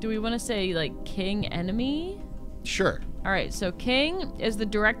do we want to say like king enemy? Sure. All right, so king is the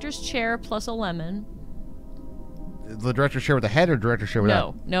director's chair plus a lemon. The director share with a head or director share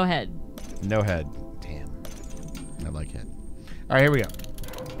without? No head. No head. Damn. I like head. All right, here we go.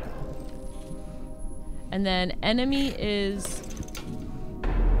 And then enemy is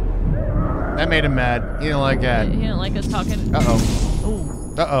That made him mad. He didn't like that. he didn't like us talking. Uh-oh. Oh.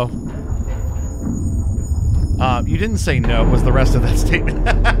 Uh-oh. You didn't say no, was the rest of that statement.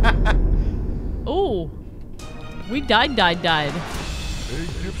 Oh. We died.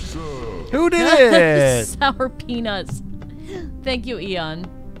 Who did it? Sour peanuts. Thank you, Eon.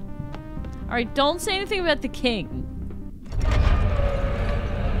 All right, don't say anything about the king.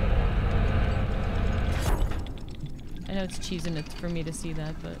 I know it's cheesing it for me to see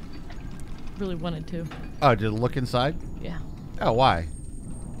that, but really wanted to. Oh, did it look inside? Yeah. Oh, why?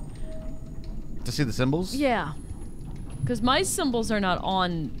 To see the symbols? Yeah. Because my symbols are not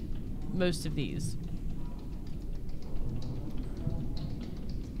on most of these.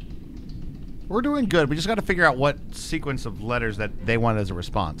 We're doing good. We just got to figure out what sequence of letters that they want as a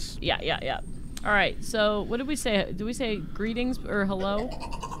response. Yeah. All right, so what did we say? Did we say greetings or hello?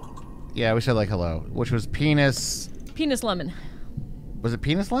 Yeah, we said like hello, which was penis. Penis lemon. Was it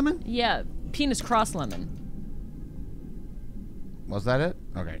penis lemon? Yeah, penis cross lemon. Was that it?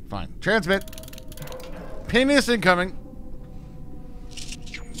 Okay, fine. Transmit. Penis incoming.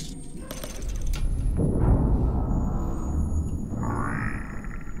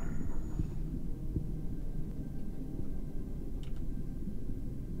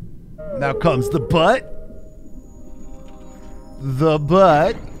 Now comes the butt. The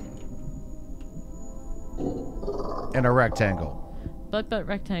butt. And a rectangle. But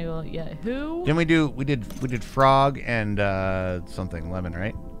rectangle, yeah. Who? Didn't we do? We did frog and something lemon,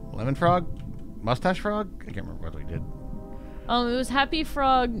 right? Lemon frog, mustache frog. I can't remember what we did. It was Happy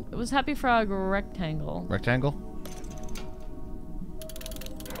Frog. It was Happy Frog rectangle. Rectangle.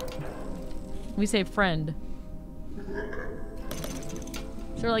 We say friend.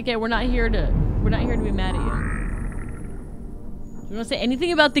 So we're like, hey, we're not here to be mad at you. We don't say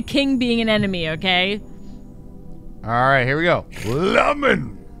anything about the king being an enemy, okay? All right, here we go.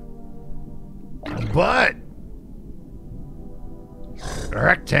 Lemon. Butt.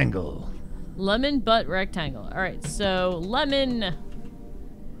 Rectangle. Lemon butt rectangle. All right, so lemon.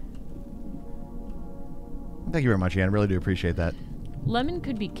 Thank you very much, Ian. I really do appreciate that. Lemon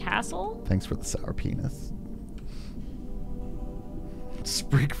could be castle. Thanks for the sour penis.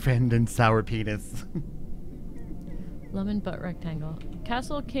 Sprig friend and sour penis. Lemon butt rectangle.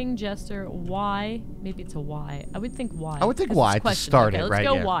 Castle, king, jester, Y. Maybe it's a Y. I would think Y. I would think 'cause Y it's to questions. start Okay, it, let's right?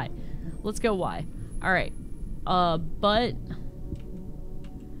 go Yeah. Y. Let's go Y. All right. Butt.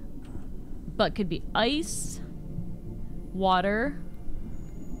 Butt could be ice, water,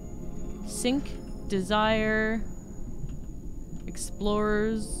 sink, desire,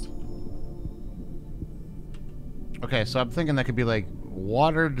 explorers. Okay, so I'm thinking that could be like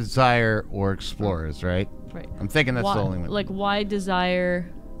water, desire, or explorers, right? Right. I'm thinking that's the only one. Like Y,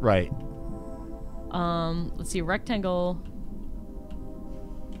 desire. Right. Let's see, rectangle.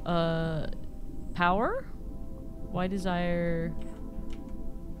 Power? Why desire?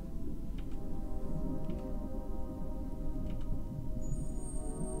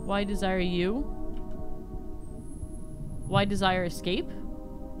 Why desire you? Why desire escape?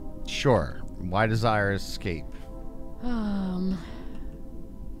 Sure. Why desire escape? How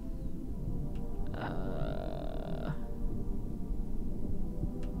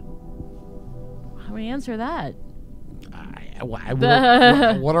do we answer that?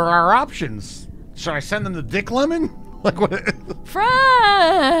 What are our options? Should I send them the dick lemon? Like what?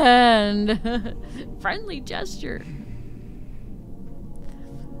 Friend! Friendly gesture.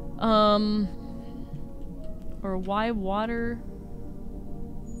 Or why water?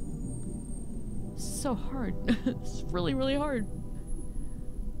 This is so hard. It's really, really hard.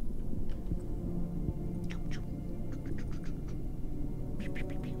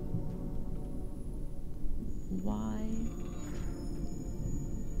 Why?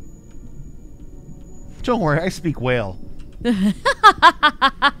 Don't worry, I speak whale.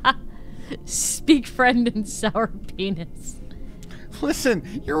 Speak friend and sour penis.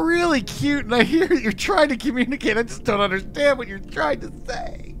 Listen, you're really cute, and I hear you're trying to communicate. I just don't understand what you're trying to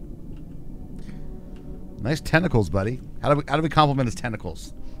say. Nice tentacles, buddy. How do we compliment his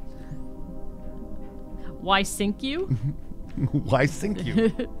tentacles? Why sink you? Why sink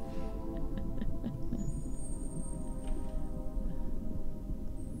you?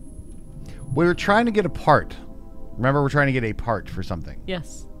 We were trying to get a part. Remember, we're trying to get a part for something.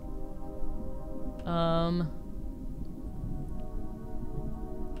 Yes.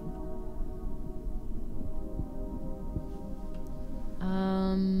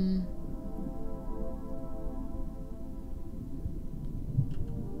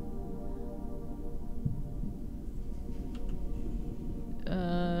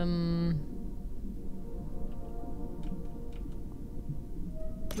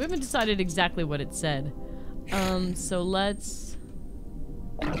 We haven't decided exactly what it said. So let's...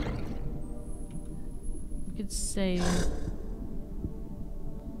 We could say... He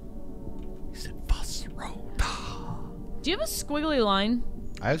said Fussroda. Do you have a squiggly line?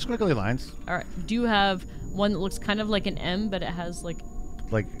 I have squiggly lines. Alright. Do you have one that looks kind of like an M, but it has like...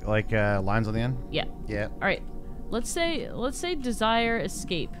 Like lines on the end? Yeah. Yeah. Alright. Let's say desire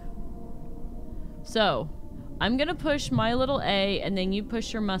escape. So, I'm gonna push my little A, and then you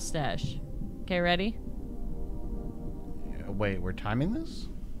push your mustache. Okay, ready? Wait, we're timing this?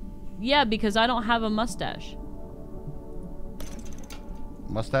 Yeah, because I don't have a mustache.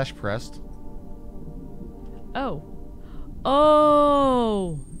 Mustache pressed. Oh.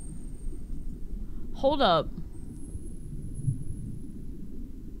 Oh! Hold up.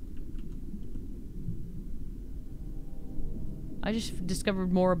 I just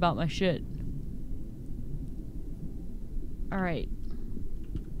discovered more about my shit. Alright.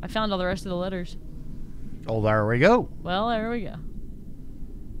 I found all the rest of the letters. Oh, there we go. Well, there we go.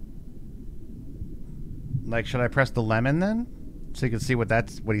 Like, should I press the lemon then? So you can see what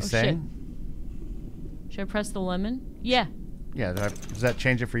he's saying? Shit. Should I press the lemon? Yeah. Yeah, does that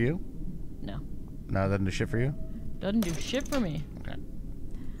change it for you? No. No, it doesn't do shit for you? Doesn't do shit for me. Okay.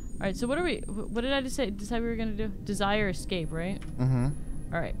 Alright, so what did I decide we were gonna do? Desire escape, right?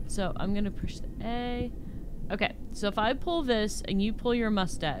 Mm-hmm. Alright, so I'm gonna push the A. Okay, so if I pull this and you pull your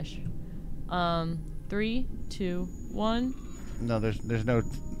mustache. 3, 2, 1. No, there's no...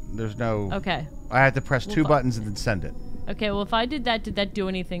 Okay. I had to press two buttons and then send it. Okay, well if I did that do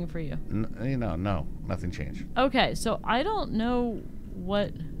anything for you? No, nothing changed. Okay, so I don't know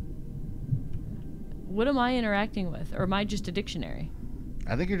what... What am I interacting with? Or am I just a dictionary?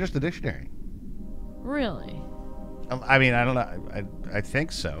 I think you're just a dictionary. Really? I mean, I don't know. I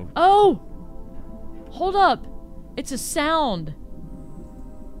think so. Oh! Hold up. It's a sound.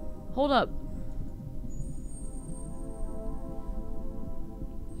 Hold up.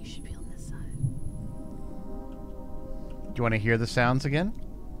 You should be on this side. Do you want to hear the sounds again?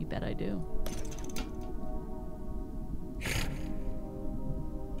 You bet I do.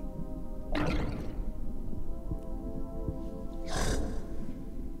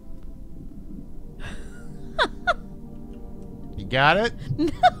 You got it?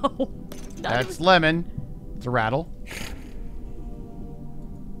 No. That's lemon. It's a rattle.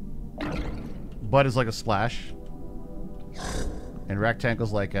 Bud is like a splash. And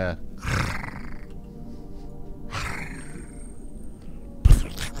rectangle's like a...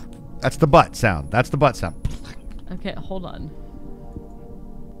 That's the butt sound. That's the butt sound. Okay, hold on.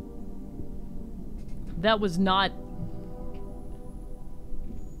 That was not...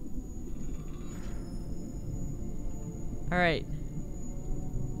 Alright.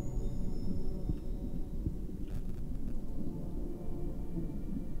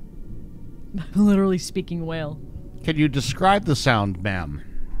 I'm literally speaking whale. Can you describe the sound, ma'am?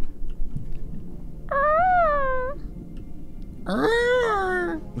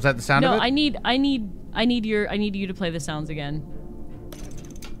 Was that the sound No, of it? I need you to play the sounds again.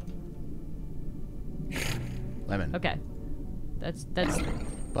 Lemon. Okay. That's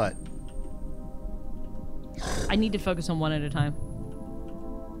But I need to focus on one at a time.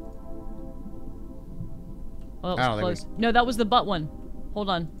 Oh, I that don't was think close. No, that was the butt one. Hold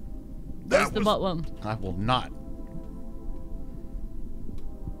on. That was the butt one. I will not.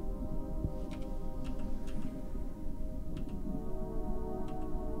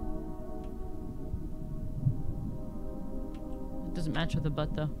 It doesn't match with the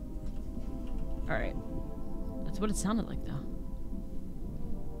butt though. Alright. That's what it sounded like though.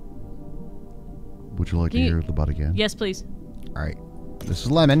 Would you like Can to you- hear the butt again? Yes, please. All right. This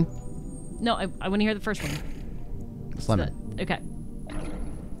is lemon. No, I want to hear the first one. It's lemon. Okay.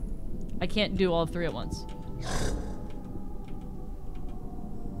 I can't do all three at once.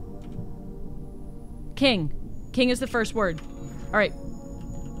 King. King is the first word. Alright.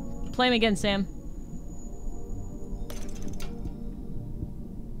 Play him again, Sam.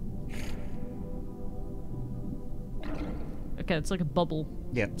 Okay, it's like a bubble.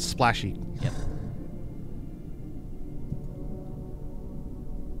 Yeah, splashy. Yep.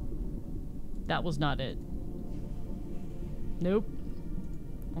 That was not it. Nope.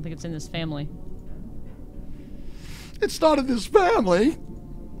 I don't think it's in this family. It's not in this family. I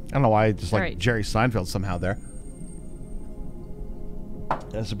don't know why I just like All right. Jerry Seinfeld somehow there.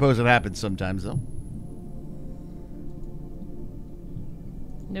 I suppose it happens sometimes though.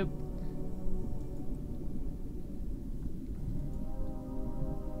 Nope.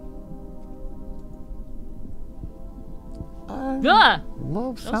 Ah!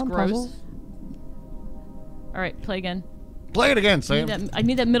 Love That was sound gross. puzzles. Alright, play again. Play it again, I need, Sam. I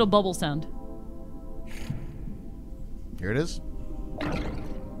need that middle bubble sound. Here it is.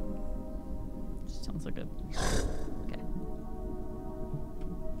 Sounds like a... Okay.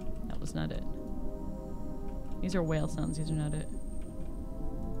 That was not it. These are whale sounds, these are not it.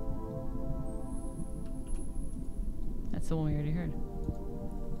 That's the one we already heard.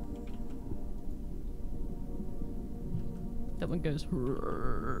 That one goes...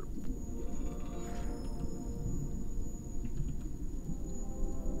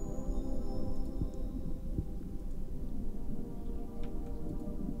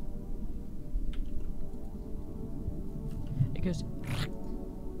 It goes...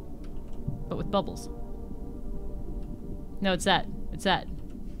 But with bubbles. No, it's that. It's that.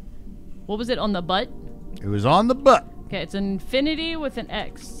 What was it on the butt? It was on the butt. Okay, it's an infinity with an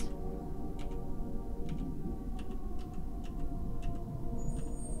X.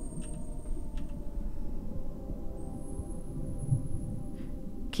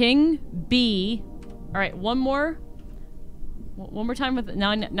 King B. All right, one more. One more time with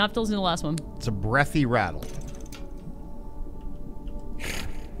now. Now it fills in the last one. It's a breathy rattle.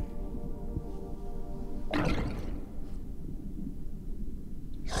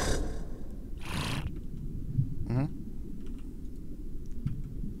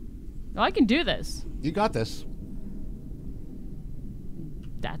 Oh, I can do this. You got this.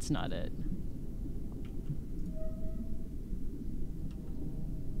 That's not it.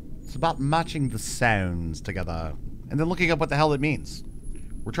 It's about matching the sounds together and then looking up what the hell it means.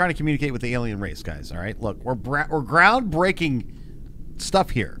 We're trying to communicate with the alien race, guys. All right, look, we're groundbreaking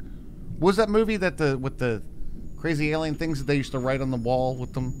stuff here. What was that movie with the crazy alien things that they used to write on the wall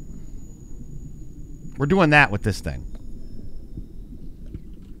with them? We're doing that with this thing.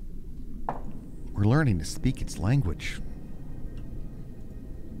 We're learning to speak its language.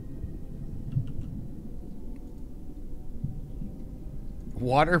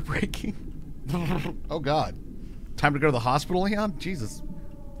 Water breaking? Oh, God. Time to go to the hospital, Leon? Jesus.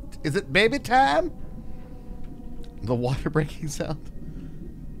 Is it baby time? The water breaking sound?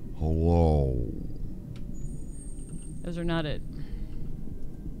 Hello. Those are not it.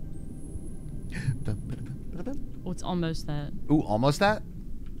 Oh, it's almost that. Ooh, almost that?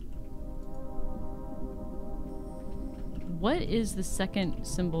 What is the second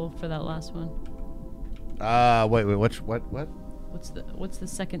symbol for that last one? Wait, what? What's the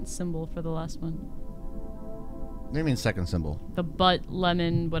second symbol for the last one? What do you mean second symbol? The butt,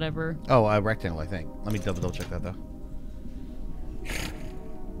 lemon, whatever. Oh, rectangle, I think. Let me double check that, though.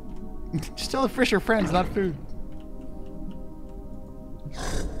 Just tell the fish are friends, not food.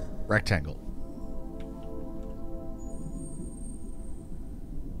 Rectangle.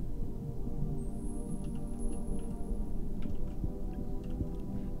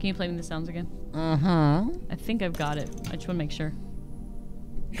 Can you play me the sounds again? Mm-hmm. I think I've got it. I just want to make sure.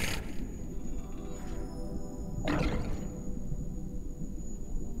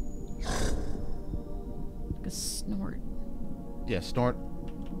 Like a snort. Yeah, snort.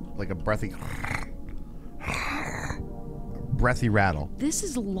 Like a breathy rattle. This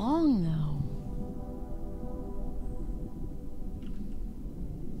is long, though.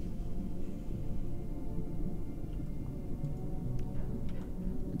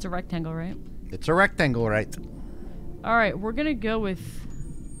 It's a rectangle, right? It's a rectangle, right? All right, we're gonna go with.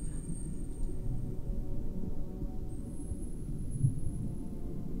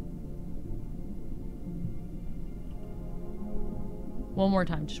 One more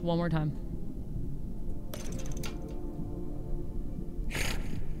time, just one more time.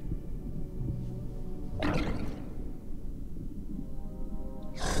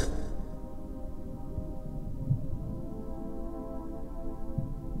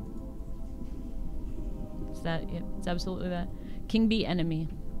 That yep, it's absolutely that. King bee enemy.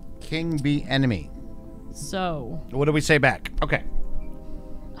 King bee enemy. So What do we say back? Okay.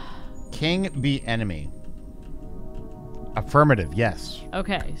 King bee enemy. Affirmative, yes.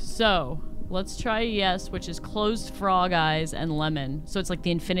 okay, so let's try yes, which is closed frog eyes and lemon. So it's like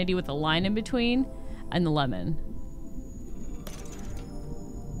the infinity with a line in between and the lemon.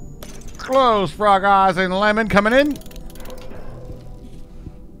 Close frog eyes and lemon coming in.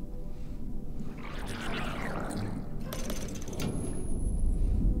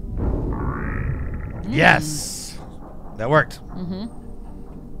 Yes. That worked. Mm-hmm.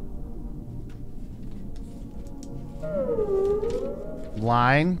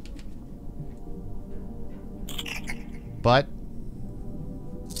 Line. Butt.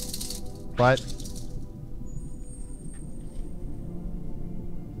 Butt.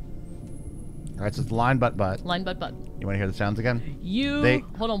 All right, so it's line, butt, butt. Line butt butt. You want to hear the sounds again? You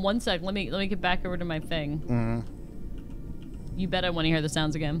hold on one sec. Let me get back over to my thing. Mm-hmm. You bet I want to hear the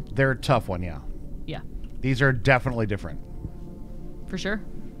sounds again. They're a tough one, yeah. Yeah. These are definitely different. For sure.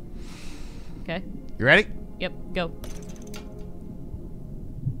 Okay. You ready? Yep, go.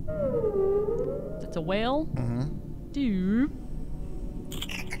 That's a whale. Mm-hmm. Do.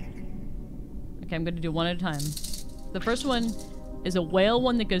 Okay, I'm going to do one at a time. The first one is a whale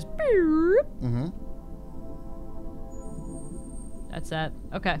one that goes. Mm-hmm. That's that.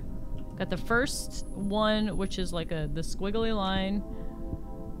 Okay. Got the first one, which is like the squiggly line.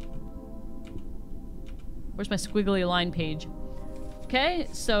 Where's my squiggly line page? Okay,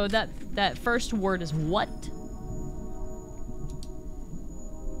 so that first word is what?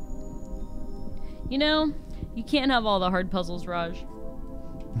 You know, you can't have all the hard puzzles, Raj.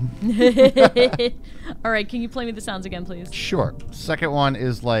 All right, can you play me the sounds again, please? Sure. Second one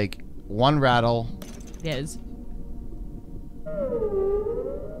is like one rattle. Yes.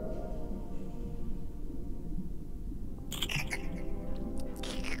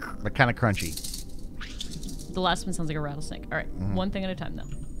 But kind of crunchy. The last one sounds like a rattlesnake. All right, one thing at a time, though.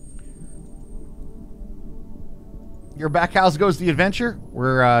 Your back house goes the adventure.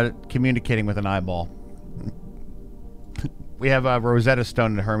 We're communicating with an eyeball. We have Rosetta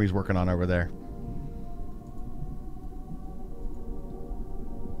Stone and Hermes working on over there.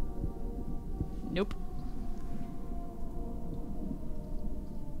 Nope.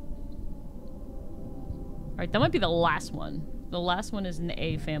 All right, that might be the last one. The last one is an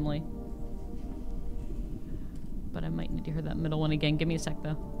A family. But I might need to hear that middle one again. Give me a sec,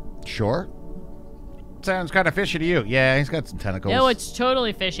 though. Sure. Sounds kind of fishy to you. Yeah, he's got some tentacles. No, it's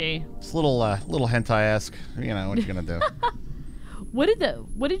totally fishy. It's a little hentai-esque. You know, what you gonna do? What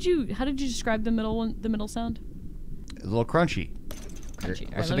did you? How did you describe the middle one? The middle sound? It's a little crunchy. Crunchy. Here,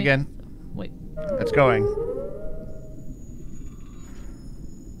 All right, listen let me- again. Wait. It's going.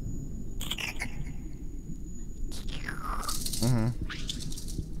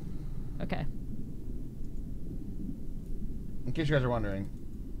 Okay. In case you guys are wondering,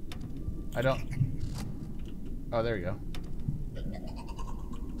 I don't. Oh, there you go.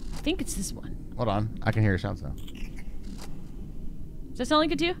 I think it's this one. Hold on, I can hear your sounds now. Does that sound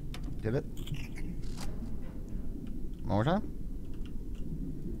like it to you? Did it? One more time.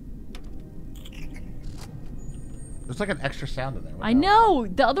 There's like an extra sound in there. What I the hell? know.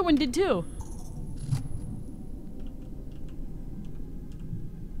 The other one did too.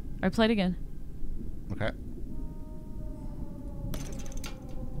 All right, play it again. Okay.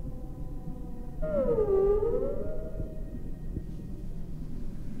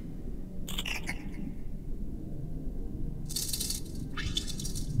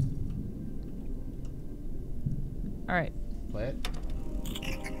 All right. Play it.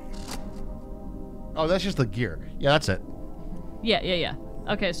 Oh, that's just the gear. Yeah, that's it. Yeah.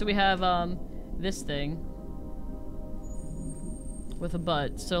 Okay, so we have this thing with a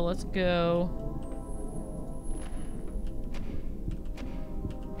butt. So let's go.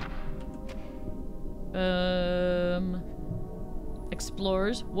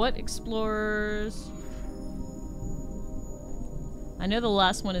 Explorers. What explorers? I know the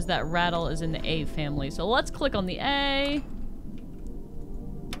last one is that rattle is in the A family. So let's click on the A.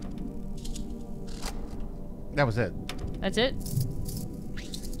 That was it. That's it?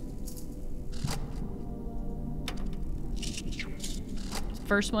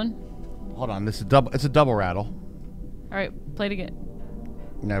 First one. Hold on, this is double. It's a double rattle. All right, play it again.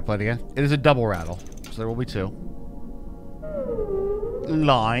 Now play it again. It is a double rattle, so there will be two.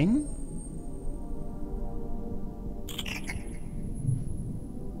 Line.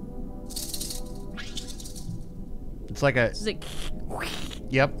 It's like a. This is like,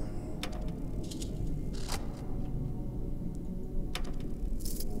 Yep.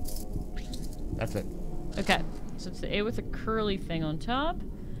 That's it. okay. So it's the A with a curly thing on top.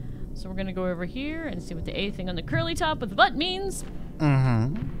 So we're gonna go over here and see what the A thing on the curly top with the butt means.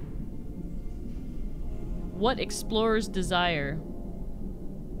 Mm-hmm. What explorers desire?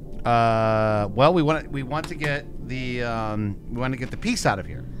 Well, we want to get the piece out of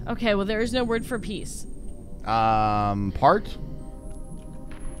here. Okay, well there is no word for peace. Part,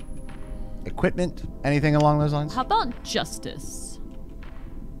 equipment, anything along those lines. How about justice?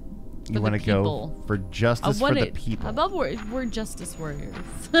 You the want to go people. for justice for the people. How about we're justice warriors?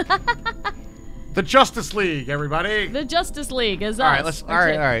 The Justice League, everybody. The Justice League is us. All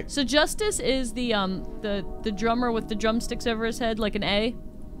right, all right. So Justice is the drummer with the drumsticks over his head like an A.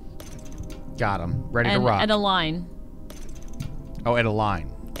 Got him. Ready and, to rock. And a line. Oh, and a line.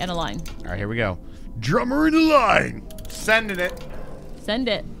 And a line. All right, here we go. Drummer in a line. Sending it. Send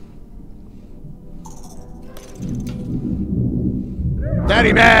it.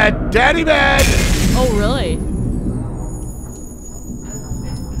 Daddy mad. Daddy mad. Oh, really?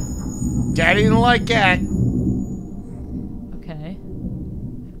 Daddy didn't like that. Okay.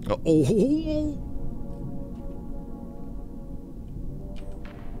 Oh.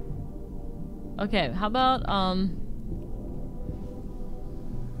 Okay, how about,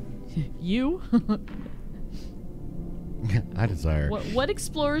 you? I desire. What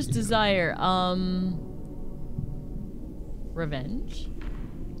explorers desire? Revenge?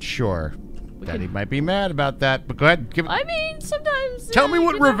 Sure. We Daddy could- might be mad about that, but go ahead. Give it. I mean, sometimes. Tell me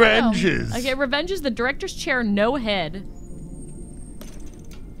what you never revenge know. is. Okay, revenge is the director's chair, no head.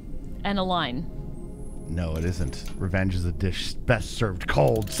 And a line. No, it isn't. Revenge is a dish best served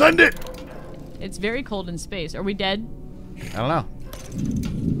cold. Send it! It's very cold in space. Are we dead? I don't know.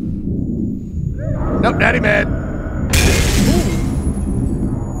 Nope, Daddy mad.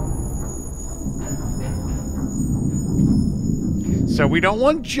 So we don't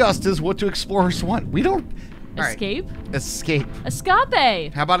want justice. What do explorers want? We don't. All right. Escape? Escape.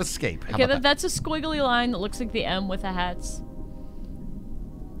 Escape! How about escape? How Okay, about that? that's a squiggly line that looks like the M with the hats.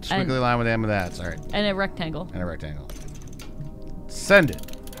 Squiggly line with M with that. All right. And a rectangle. And a rectangle. Send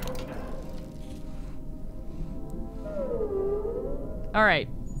it. Alright.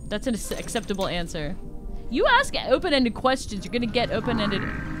 That's an acceptable answer. You ask open-ended questions, you're gonna get open-ended.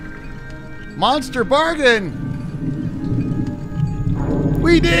 Monster bargain!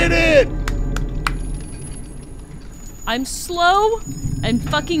 We did it! I'm slow and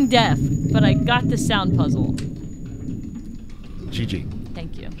fucking deaf, but I got the sound puzzle. GG.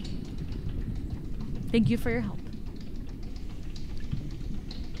 Thank you. Thank you for your help.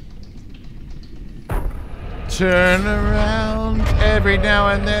 Turn around every now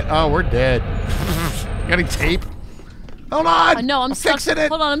and then. Oh, we're dead. Got any tape? Hold on. No, I'm stuck. fixing it.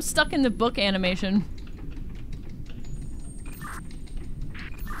 Hold on, I'm stuck in the book animation.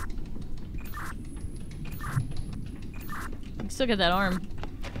 You still got that arm.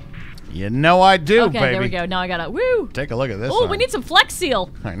 You know I do, Okay, baby. there we go. Now I got it. Woo! Take a look at this. Oh, arm. we need some Flex Seal.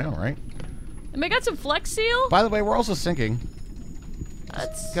 I know, right? And we got some Flex Seal. By the way, we're also sinking.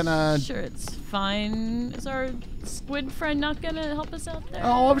 That's Gonna- Sure, it's fine. Is our squid friend not gonna help us out there?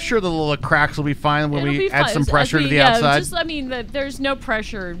 Oh, I'm sure the little cracks will be fine when It'll we be add fine. some As pressure we- to the yeah, outside. Just, I mean, there's no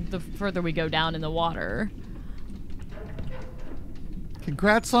pressure the further we go down in the water.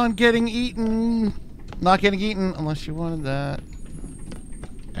 Congrats on getting eaten. Not getting eaten unless you wanted that.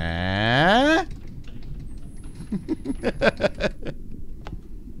 Eh?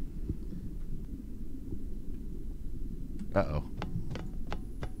 Uh-oh.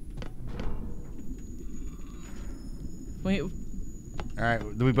 We, All right,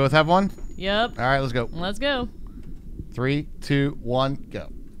 do we both have one? yep. All right, let's go. Let's go. 3, 2, 1, go.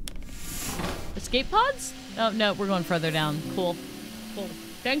 Escape pods? Oh, no, we're going further down. Cool. Cool.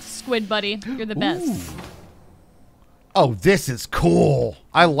 Thanks, Squid Buddy. You're the best. Oh, this is cool.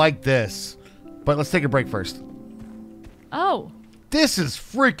 I like this. But let's take a break first. Oh. This is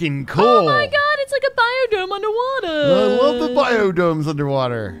freaking cool. Oh my god, it's like a biodome underwater. I love the biodomes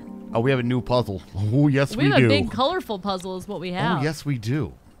underwater. Oh, we have a new puzzle. Oh, yes, we We have do. a big, colorful puzzle is what we have. Oh, yes, we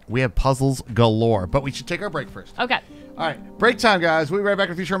do. We have puzzles galore. But we should take our break first. Okay. All right, break time, guys. We'll be right back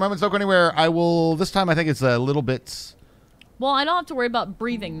in a few short moments. Don't go anywhere. I will, this time, I think it's a little bit... Well, I don't have to worry about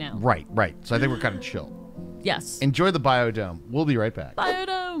breathing now. Right. So I think we're kind of chill. Yes. Enjoy the biodome. We'll be right back.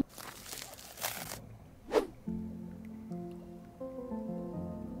 Biodome.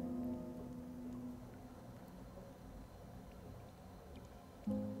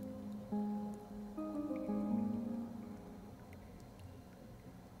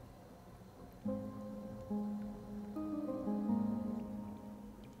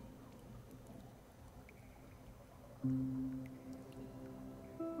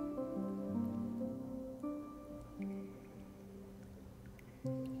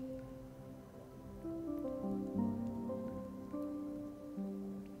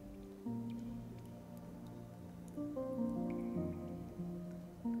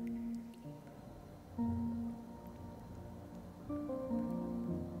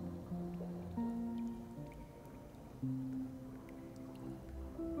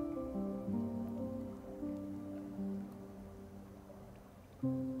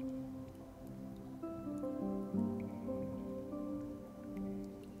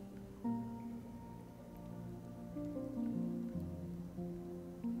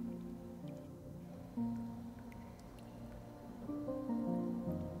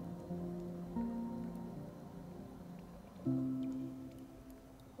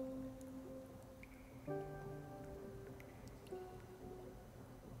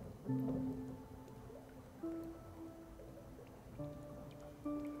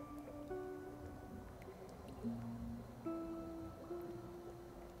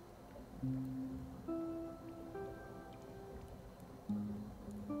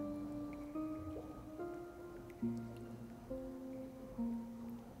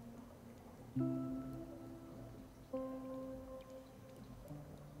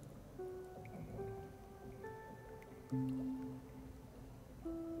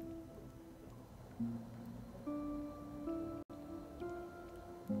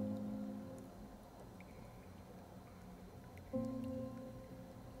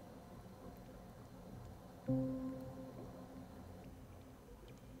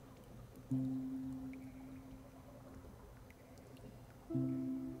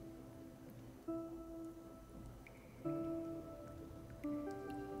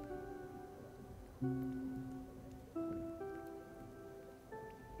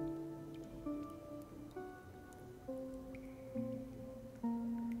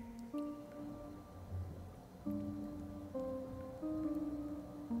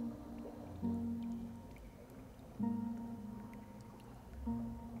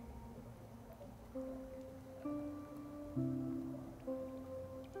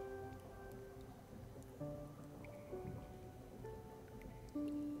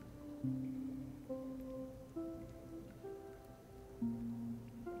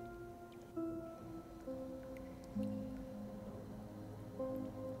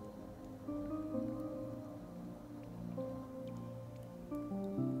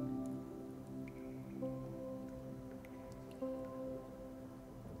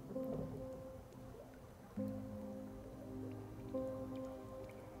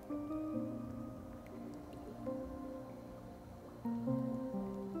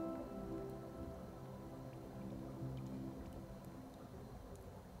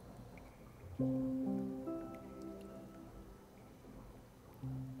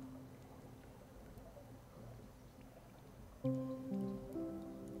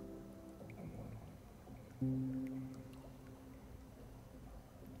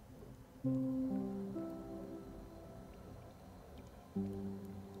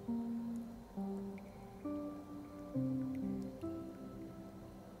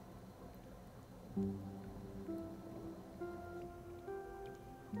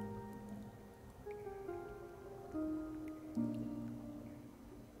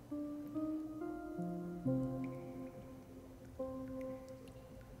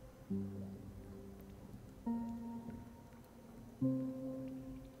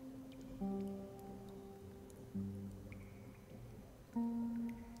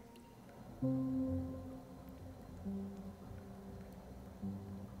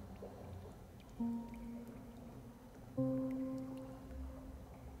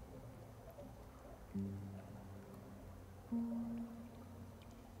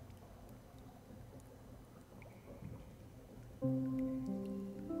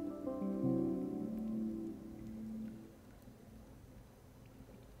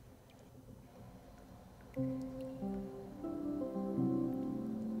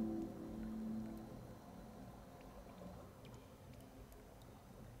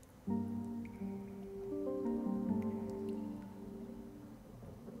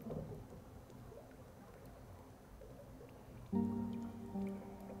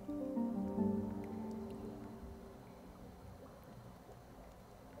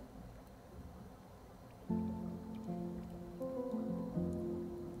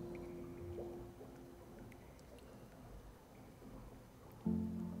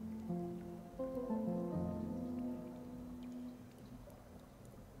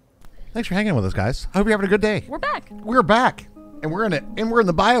 Thanks for hanging with us, guys. I hope you're having a good day. We're back. We're back, and we're in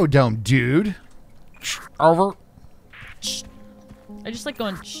the biodome, dude. Over. I just like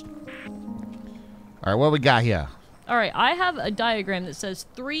going. Shh. All right, what we got here? All right, I have a diagram that says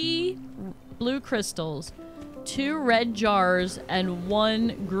 3 blue crystals, 2 red jars, and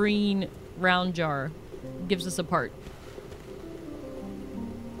 1 green round jar. Gives us a part.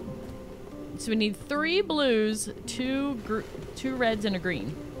 So we need 3 blues, 2 reds, and a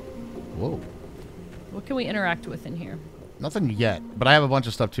green. Whoa. What can we interact with in here? Nothing yet, but I have a bunch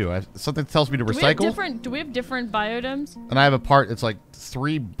of stuff too. Something tells me to recycle. Do we have different biodomes? And I have a part that's like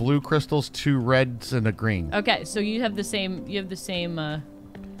 3 blue crystals, 2 reds, and a green. Okay, so you have the same.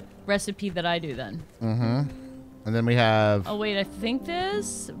 Recipe that I do then. Mm-hmm. And then we have. Oh wait, I think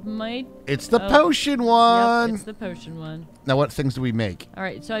this might. It's the potion one. Yep, it's the potion one. Now, what things do we make? All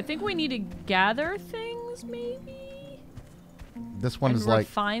right, so I think we need to gather things, maybe. This one and is like.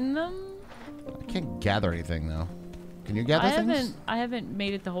 Refine them. I can't gather anything though. Can you gather things? I haven't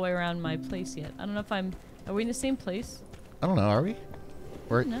made it the whole way around my place yet. I don't know if I'm. Are we in the same place? I don't know. Are we?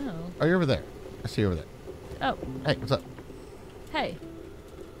 Where? No. Oh, you're over there. I see you over there. Oh. Hey, what's up? Hey.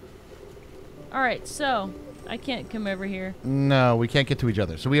 All right, so I can't come over here. No, we can't get to each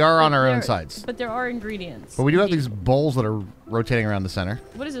other. So we are on our own sides. But there are ingredients. But we do have these bowls that are rotating around the center.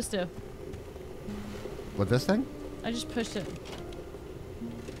 What does this do? What, this thing? I just pushed it.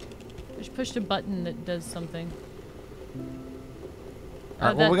 I just pushed a button that does something. All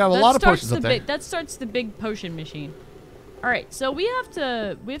right, well, we got a lot of potions up there. That starts the big potion machine. All right, so we have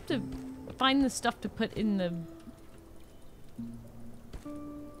to find the stuff to put in the.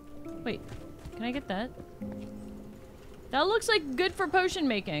 Wait, can I get that? That looks like good for potion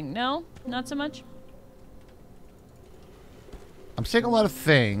making. No, not so much. I'm seeing a lot of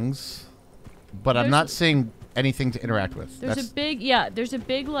things, but I'm not seeing anything to interact with. There's a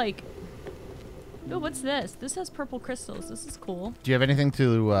big like. Oh, what's this? This has purple crystals. This is cool. Do you have anything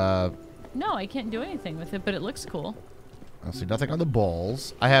to? No, I can't do anything with it, but it looks cool. I see nothing on the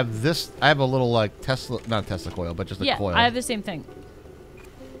bowls. I have this. I have a little like Tesla, not a Tesla coil, but just a coil. Yeah, I have the same thing.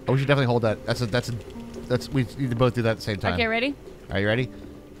 Oh, we should definitely hold that. We need to both do that at the same time. Okay, ready? Are you ready?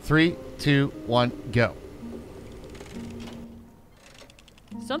 3, 2, 1, go.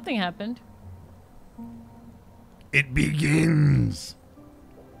 Something happened. It begins.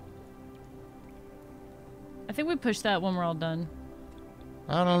 I think we push that when we're all done.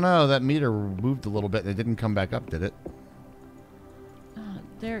 I don't know. That meter moved a little bit and it didn't come back up, did it?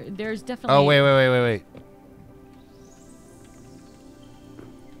 There's definitely. Oh, wait.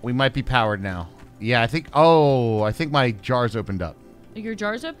 We might be powered now. Yeah, I think my jars opened up. Your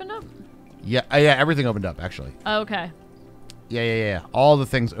jars opened up? Yeah, everything opened up, actually. Oh, okay. Yeah. All the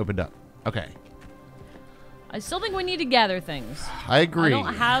things opened up. Okay. I still think we need to gather things. I agree.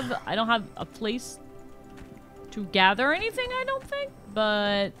 I don't have a place to gather anything, I don't think,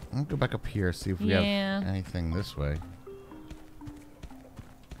 but... I'll go back up here, see if we have anything this way.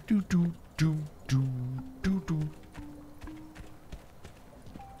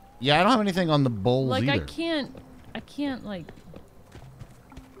 Yeah, I don't have anything on the bowls either. I can't, like...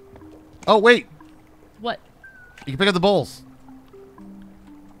 Oh, wait! What? You can pick up the bowls.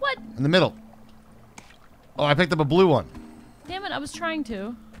 What? In the middle. Oh, I picked up a blue one. Damn it, I was trying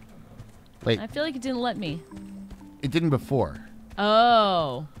to. Wait. I feel like it didn't let me. It didn't before.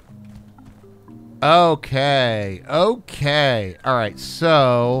 Oh. Okay. All right,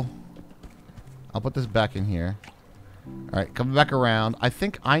 so... I'll put this back in here. All right, coming back around. I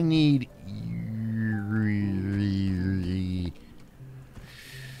think I need...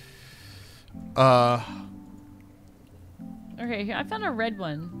 Okay, here, I found a red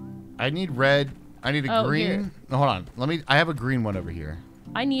one. I need red. I need a green. Here. No, hold on. I have a green one over here.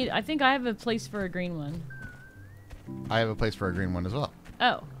 I think I have a place for a green one. I have a place for a green one as well.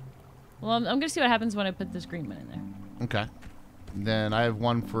 Oh. Well, I'm going to see what happens when I put this green one in there. Okay. Then I have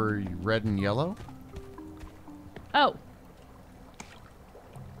one for red and yellow. Oh.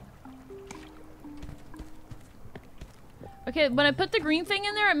 Okay, when I put the green thing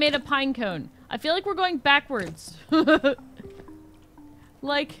in there, it made a pine cone. I feel like we're going backwards.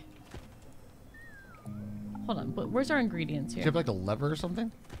 Like... Hold on, but where's our ingredients Do you here? have like a lever or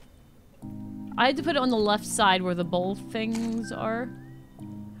something? I had to put it on the left side where the bowl things are.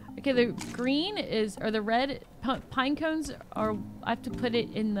 Okay, the green is, or the red pine cones are, I have to put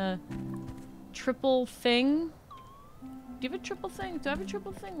it in the triple thing. Do you have a triple thing? Do I have a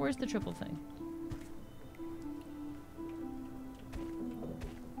triple thing? Where's the triple thing?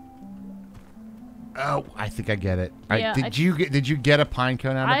 Oh, I think I get it. All right, Yeah, did you get a pine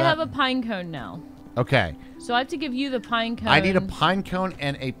cone out of I that? have a pine cone now. Okay. So I have to give you the pine cone. I need a pine cone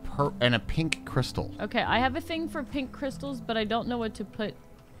and a pink crystal. Okay, I have a thing for pink crystals, but I don't know what to put.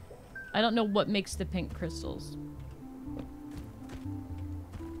 I don't know what makes the pink crystals.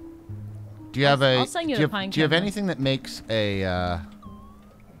 Do you have I'll send you the pine do you have cone. anything that makes a I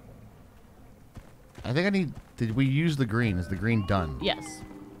think I need did we use the green? Is the green done? Yes.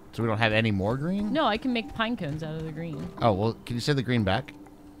 So we don't have any more green? No, I can make pine cones out of the green. Oh, well, can you say the green back?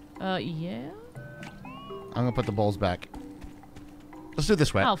 Yeah. I'm going to put the bowls back. Let's do it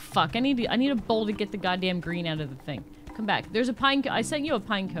this way. Oh fuck! I need a bowl to get the goddamn green out of the thing. Come back. There's a pine. I sent you a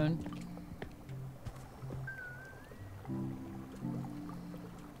pine cone.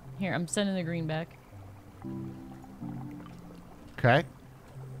 Here, I'm sending the green back. Okay.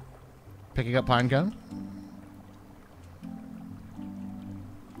 Picking up pine cone.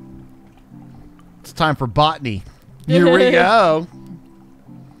 It's time for botany. Here we go.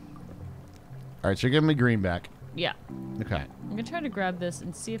 All right, so you're giving me green back. Yeah. Okay. I'm gonna try to grab this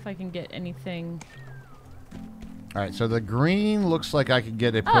and see if I can get anything. All right, so the green looks like I could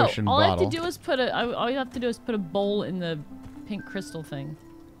get a Oh, potion all I bottle. have to do is put a. All you have to do is put a bowl in the pink crystal thing.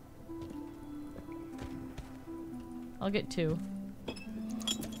 I'll get 2.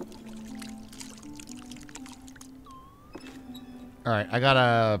 All right, I got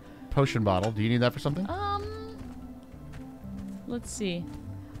a potion bottle. Do you need that for something? Let's see.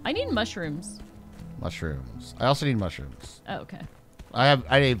 I need mushrooms. Mushrooms. I also need mushrooms. Oh, okay. I have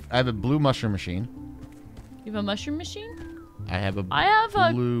a blue mushroom machine. You have a mushroom machine? I have a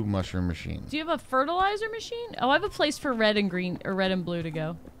blue mushroom machine. Do you have a fertilizer machine? Oh, I have a place for red and green, or red and blue to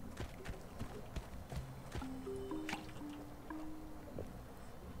go.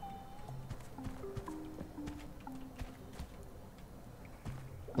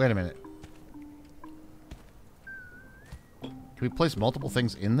 Wait a minute. Can we place multiple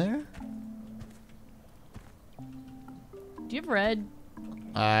things in there? Do you have red?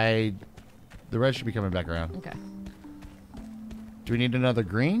 The red should be coming back around. Okay. Do we need another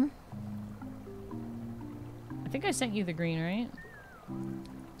green? I think I sent you the green, right?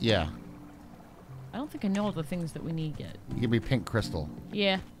 Yeah. I don't think I know all the things that we need yet. Give me pink crystal.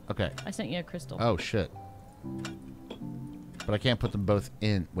 Yeah, Okay. I sent you a crystal. Oh, shit. But I can't put them both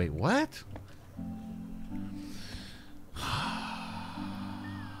in. Wait, what?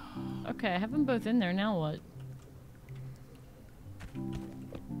 Okay, I have them both in there. Now what?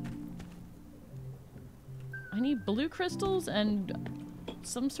 I need blue crystals and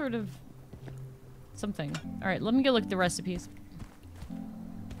some sort of something. All right, let me go look at the recipes.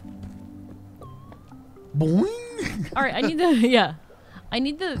 Boing! All right, I need the yeah. I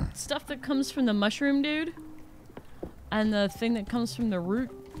need the stuff that comes from the mushroom dude and the thing that comes from the root.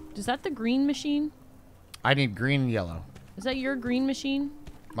 Is that the green machine? I need green and yellow. Is that your green machine?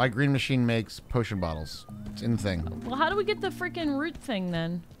 My green machine makes potion bottles. It's in the thing. Well, how do we get the freaking root thing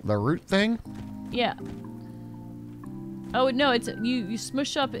then? The root thing? Yeah. Oh no, it's you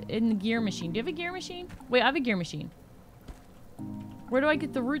smush up in the gear machine. Do you have a gear machine? Wait, I have a gear machine. Where do I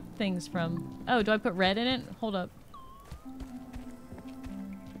get the root things from? Oh, do I put red in it? Hold up.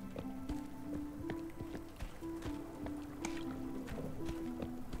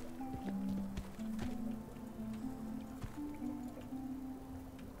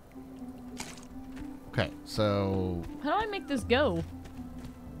 Okay, so How do I make this go?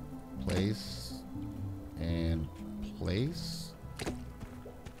 place and place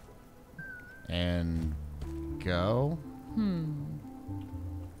and go.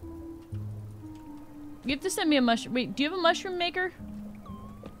 You have to send me a mushroom. Wait, do you have a mushroom maker?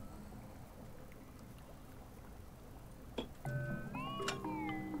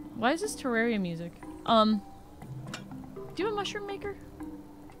 Why is this Terraria music? Do you have a mushroom maker?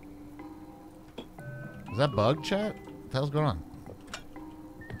 Is that bug chat? What the hell's going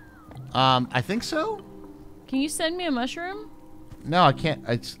on? I think so. Can you send me a mushroom? No, I can't.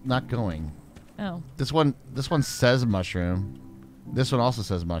 It's not going. Oh. This one says mushroom. This one also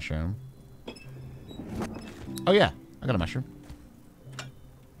says mushroom. Oh yeah, I got a mushroom.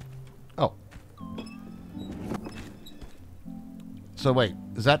 Oh. So wait,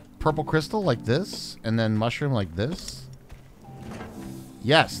 is that purple crystal like this? And then mushroom like this?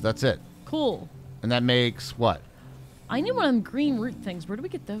 Yes, that's it. Cool. And that makes what? I need one of them green root things. Where do we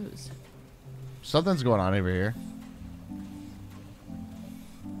get those? Something's going on over here.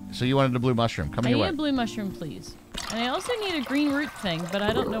 So you wanted a blue mushroom. Come I your need way. a blue mushroom, please. And I also need a green root thing, but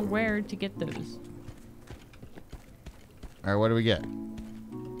I don't know where to get those. All right, what do we get?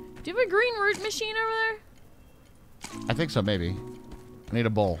 Do you have a green root machine over there? I think so, maybe. I need a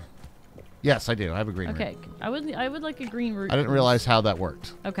bowl. Yes, I do. I have a green root. Okay, I would like a green root. I didn't realize how that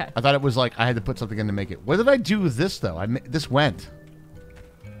worked. Okay. I thought it was like I had to put something in to make it. What did I do with this, though? This went.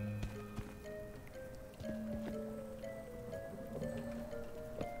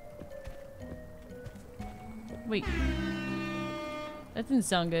 Wait. That didn't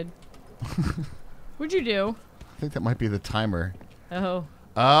sound good. What'd you do? I think that might be the timer. Oh.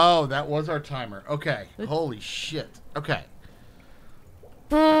 Oh, that was our timer. Okay. Let's- Holy shit. Okay.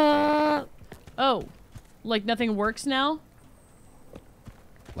 Oh. Like nothing works now?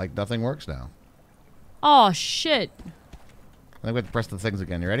 Like nothing works now. Oh, shit. I think we have to press the things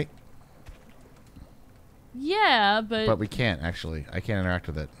again. You ready? Yeah, But we can't, actually. I can't interact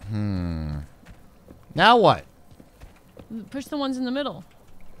with it. Now what? push the ones in the middle.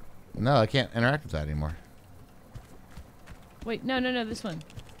 No, I can't interact with that anymore. Wait, no, this one.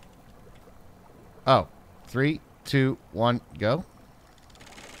 Oh. 3, 2, 1, go.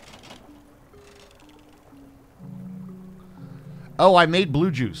 Oh, I made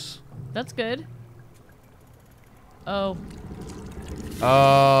blue juice. That's good. Oh.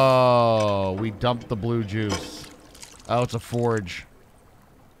 Oh, we dumped the blue juice. Oh, it's a forge.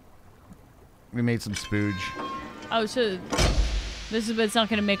 We made some spooge. Oh, so this is, but it's not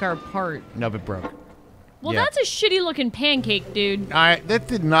going to make our part. Nope, it broke. Well, Yeah. that's a shitty looking pancake, dude. That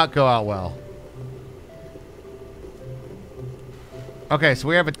did not go out well. Okay, so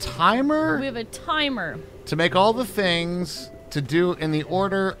we have a timer We have a timer. to make all the things to do in the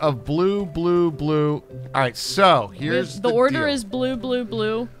order of blue, blue, blue. All right, so here's The order deal. is blue, blue,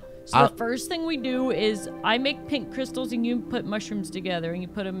 blue. So the Uh, first thing we do is I make pink crystals and you put mushrooms together and you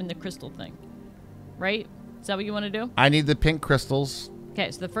put them in the crystal thing. Right? Is that what you want to do? I need the pink crystals, Okay,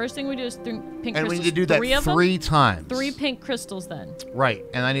 so the first thing we do is pink and crystals. we need to do that Three of them? 3 times. 3 pink crystals then. Right,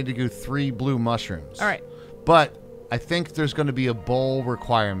 and I need to do 3 blue mushrooms. All right. But I think there's going to be a bowl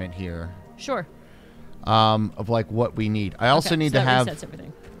requirement here Sure. of like what we need. I also Okay, need so to that have. resets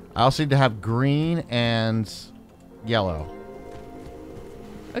everything. I also need to have green and yellow.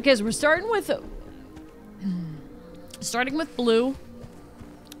 Okay, so we're starting with blue.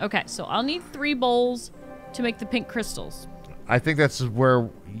 Okay, so I'll need 3 bowls to make the pink crystals. I think that's where,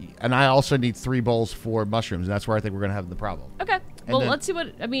 and I also need 3 bowls for mushrooms. And that's where I think we're going to have the problem. Okay. Well, then- let's see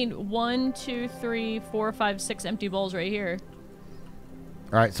what I mean. 1, 2, 3, 4, 5, 6 empty bowls right here.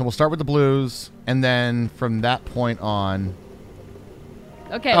 All right, so we'll start with the blues, and then from that point on.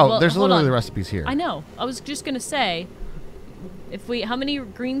 Okay. Oh, well, there's hold literally on. the recipes here. I know. I was just gonna say, how many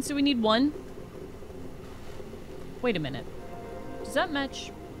greens do we need? 1. Wait a minute. Does that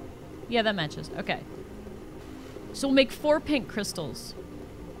match? Yeah, that matches. Okay. So we'll make 4 pink crystals.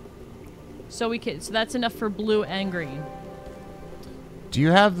 So that's enough for blue and green. Do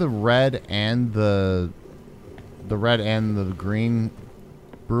you have the red and the green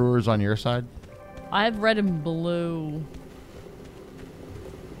brewers on your side? I have red and blue.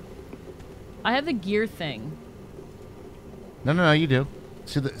 I have the gear thing. No, you do.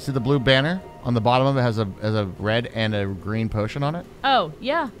 See the blue banner on the bottom of it has a red and a green potion on it. Oh,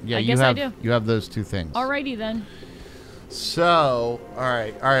 yeah. Yeah, I guess I do. You have those 2 things. Alrighty then. So, all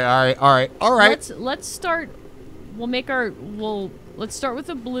right. Let's start. Let's start with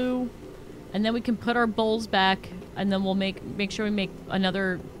the blue, and then we can put our bowls back, and then we'll make sure we make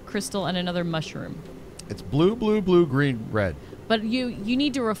another crystal and another mushroom. It's blue, blue, blue, green, red. But you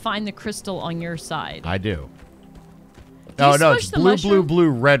need to refine the crystal on your side. I do. Do you Oh no, smush it's the blue, blue, mushroom? blue,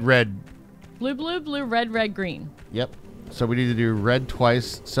 red, red. Blue, blue, blue, red, red, green. Yep. So we need to do red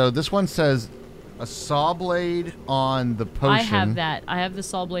twice. So this one says a saw blade on the potion. I have that. I have the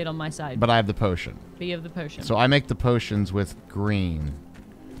saw blade on my side. But I have the potion. But you have the potion. So I make the potions with green.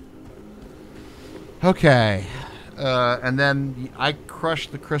 Okay. And then I crush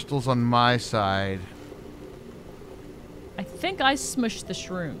the crystals on my side. I think I smushed the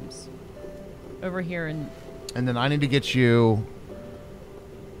shrooms over here, and And then I need to get you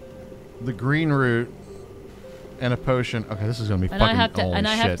the green root and a potion. Okay, this is gonna be fucking. I have to holy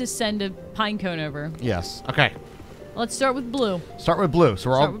I have shit. to send a pine cone over. Yes. Okay. Let's start with blue. Start with blue.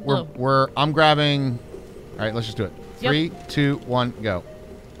 So Start with blue. I'm grabbing. All right, let's just do it. Yep. 3, 2, 1, go.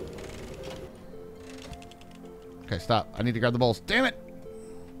 Okay, stop. I need to grab the bowls. Damn it!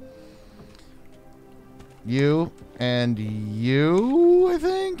 You and you, I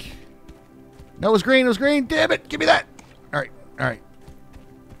think? No, it was green. It was green. Damn it. Give me that. All right. All right.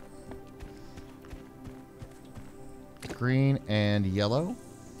 Green and yellow.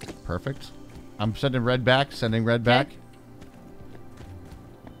 Perfect. I'm sending red back. Sending red back.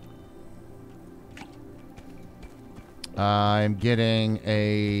 I'm getting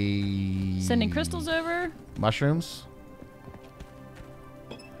a... Sending crystals over. Mushrooms.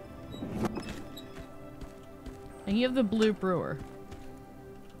 And you have the blue brewer.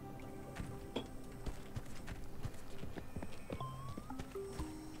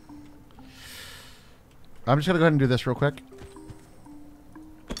 I'm just going to go ahead and do this real quick.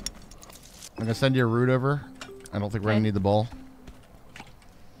 I'm going to send you a root over. I don't think we're going to need the bowl.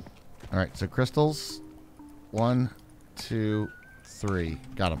 All right, so crystals. 1, 2, 3.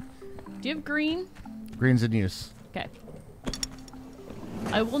 Got them. Do you have green? Green's in use. Okay.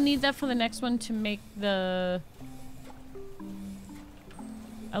 I will need that for the next one to make the...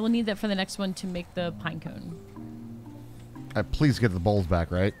 I will need that for the next one to make the pine cone. Please get the bowls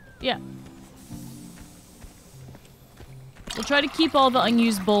back, right? Yeah. We'll try to keep all the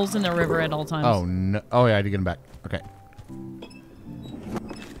unused bowls in the river at all times. Oh, no. Oh, yeah, I had to get them back. Okay.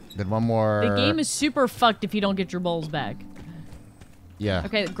 Then one more. The game is super fucked if you don't get your bowls back. Yeah.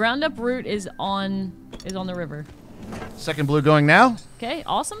 Okay, ground up root is on the river. Second blue going now. Okay,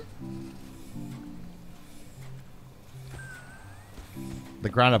 awesome. The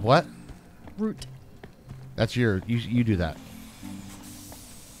ground up what? Root. That's your... You do that.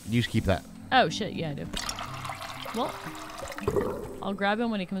 You just keep that. Oh, shit, yeah, I do. Well, I'll grab him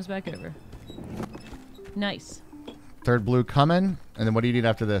when he comes back over. Nice. Third blue coming. And then what do you need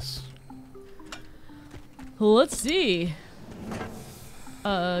after this? Let's see.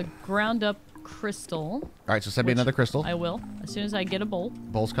 Ground up crystal. All right, so send me another crystal. I will. As soon as I get a bowl.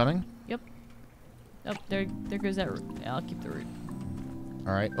 Bowl's coming. Yep. Oh, there goes that root. Yeah, I'll keep the root.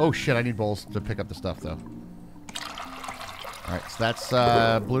 All right. Oh, shit, I need bowls to pick up the stuff, though. All right, so that's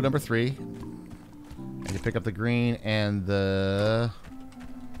blue number 3. And you pick up the green and the...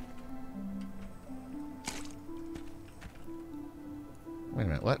 Wait a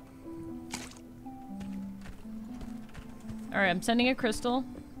minute, what? All right, I'm sending a crystal.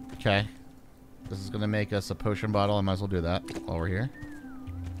 Okay. This is going to make us a potion bottle. I might as well do that while we're here.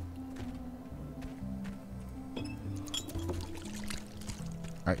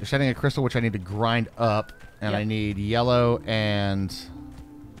 Alright, you're sending a crystal, which I need to grind up. And I need yellow and...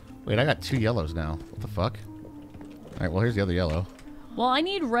 Wait, I got 2 yellows now. What the fuck? Alright, well, here's the other yellow. Well, I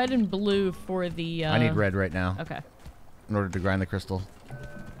need red and blue for the... I need red right now. Okay. In order to grind the crystal.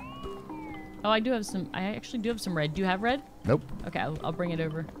 Oh, I do have some... I actually do have some red. Do you have red? Nope. Okay, I'll bring it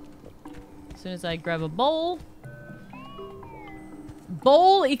over. As soon as I grab a bowl.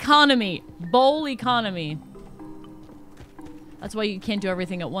 Bowl economy. Bowl economy. That's why you can't do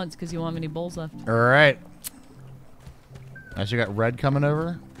everything at once, because you won't have any bowls left. Alright. I you got red coming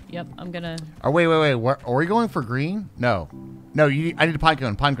over. Yep, I'm gonna... Oh, wait. What, are we going for green? No. No, I need a pine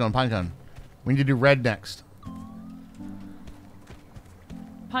cone. Pine cone. We need to do red next.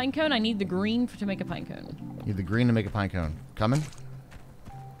 Pine cone? I need the green to make a pine cone. You need the green to make a pine cone. Coming?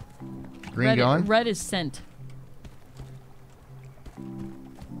 Green Red, going? Red is sent.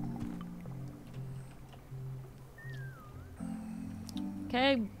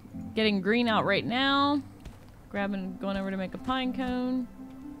 Okay, getting green out right now. Going over to make a pine cone.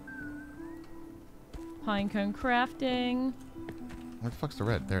 Pine cone crafting. Where the fuck's the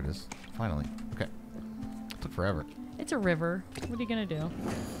red? There it is. Finally. Okay. It took forever. It's a river. What are you gonna do?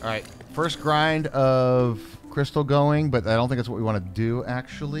 Alright. First grind of crystal going, but I don't think that's what we want to do,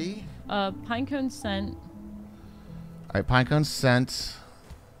 actually. Pine cone sent. Alright, pine cone sent.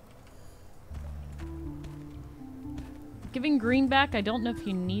 Giving green back, I don't know if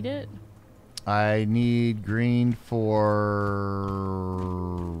you need it. I need green for...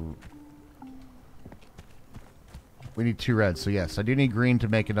 We need 2 reds, so yes. I do need green to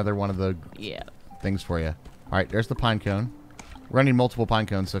make another one of the things for you. Alright, there's the pine cone. We're going to need multiple pine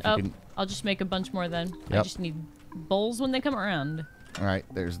cones, so if you can... I'll just make a bunch more then. Yep. I just need bowls when they come around. Alright,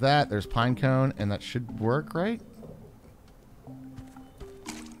 there's that. There's pine cone, and that should work, right?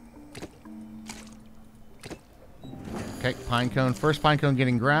 Okay, pine cone. First pine cone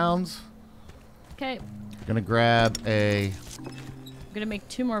getting grounds. Okay. Gonna grab a... I'm gonna make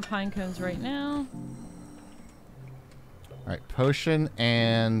 2 more pine cones right now. Alright, potion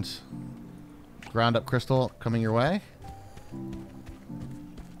and ground up crystal coming your way.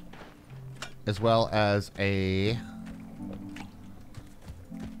 As well as a...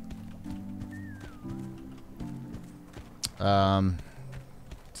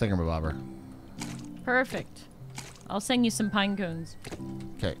 Thingamabobber. Perfect. I'll send you some pine cones.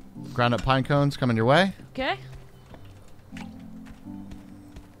 Okay. Ground up pine cones coming your way. Okay.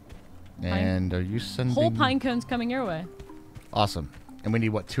 And are you sending... Whole pine cones coming your way. Awesome. And we need,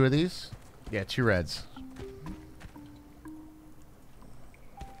 what, 2 of these? Yeah, 2 reds.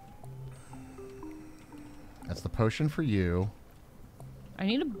 That's the potion for you. I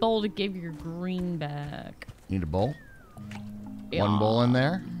need a bowl to give your green back. You need a bowl? Yeah. 1 bowl in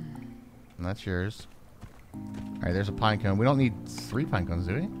there. And that's yours. Alright, there's a pine cone. We don't need 3 pine cones,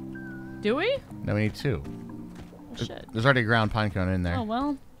 do we? Do we? No, we need 2. Oh, shit. There's already a ground pine cone in there. Oh,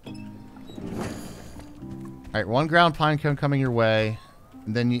 well. Alright, 1 ground pine cone coming your way.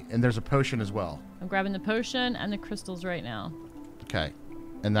 And then and there's a potion as well. I'm grabbing the potion and the crystals right now. Okay.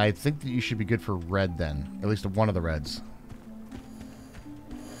 And I think that you should be good for red then. At least one of the reds.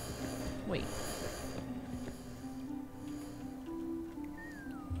 Wait.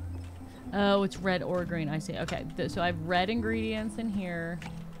 Oh, it's red or green. I see. Okay, so I have red ingredients in here,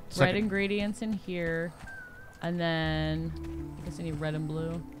 red ingredients in here, and then I guess I need red and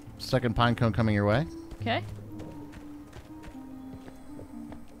blue. Second pine cone coming your way. Okay.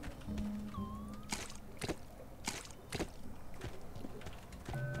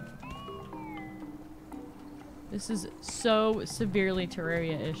 This is so severely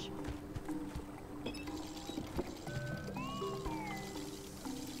Terraria-ish.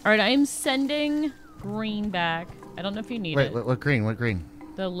 Alright, I am sending green back. I don't know if you need it. Wait, what green? What green?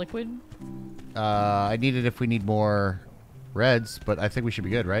 The liquid? I need it if we need more reds, but I think we should be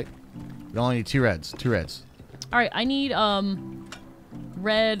good, right? We only need 2 reds. 2 reds. Alright, I need,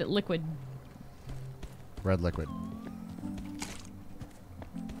 red liquid. Red liquid.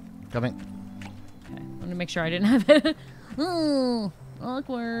 Coming. Okay, I want to make sure I didn't have it. Oh,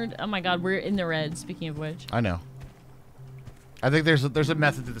 awkward. Oh my god, we're in the red, speaking of which. I know. I think there's a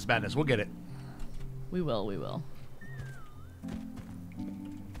method to this madness. We'll get it. We will, we will.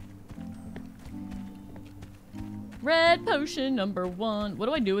 Red potion number 1. What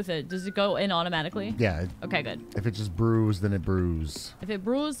do I do with it? Does it go in automatically? Yeah. Okay, good. If it just brews, then it brews. If it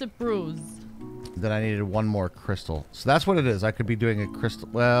brews, it brews. Then I needed 1 more crystal. So that's what it is. I could be doing a crystal.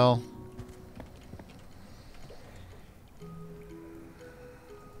 Well...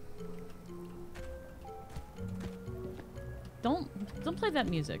 Don't play that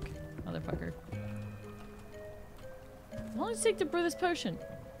music, motherfucker. How long does it take to brew this potion?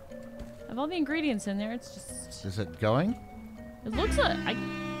 I have all the ingredients in there. It's just... Is it going? It looks like...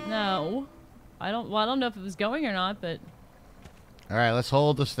 No. I don't know if it was going or not, but... Alright, let's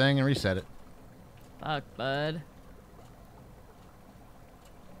hold this thing and reset it. Fuck, bud.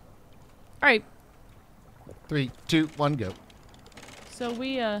 Alright. 3, 2, 1, go. So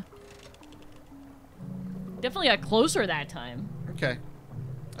we, definitely got closer that time. Okay.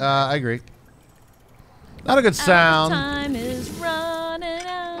 I agree. Not a good sound. Time is running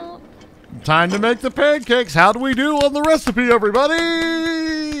out. Time to make the pancakes. How do we do on the recipe,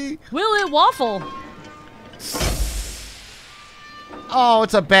 everybody? Will it waffle? Oh,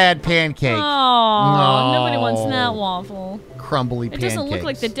 it's a bad pancake. Oh, No. nobody wants that waffle. Crumbly It pancakes. doesn't look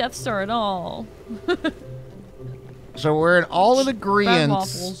like the Death Star at all. So we're in all in Bad agreement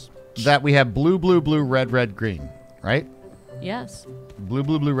waffles. that we have blue, blue, blue, red, red, green, right? Yes. Blue,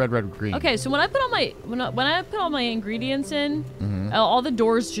 blue, blue, red, red, green. Okay, so when I put all my when I put all my ingredients in, Mm-hmm. all the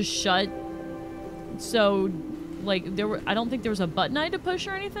doors just shut. So, like I don't think there was a button I had to push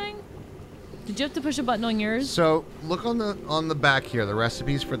or anything. Did you have to push a button on yours? So look on the back here, the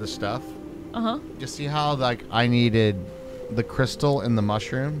recipes for the stuff. Uh-huh. You see how like I needed the crystal and the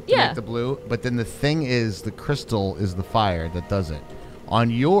mushroom to Yeah. make the blue, but then the thing is the crystal is the fire that does it. On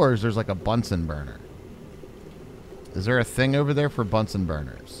yours, there's like a Bunsen burner. Is there a thing over there for Bunsen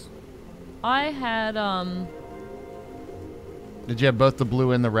burners? I had Did you have both the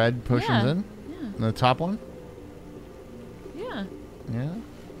blue and the red potions Yeah. in? Yeah. And the top one? Yeah. Yeah.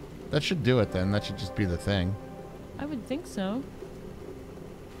 That should do it then. That should just be the thing. I would think so.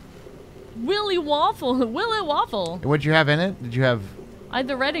 Willy waffle. Will it waffle? And what'd you have in it? Did you have... I had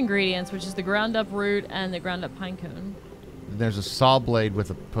the red ingredients, which is the ground up root and the ground up pine cone. There's a saw blade with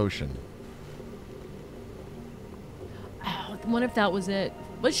a potion. Oh, I wonder if that was it.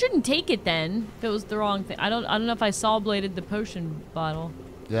 But it shouldn't take it then. If it was the wrong thing. I don't know if I saw bladed the potion bottle.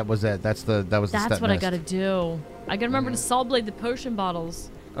 That was it. That was the That's step what I missed. gotta do. I gotta remember to saw blade the potion bottles.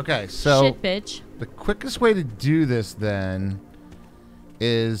 Okay, so Shit, bitch. the quickest way to do this then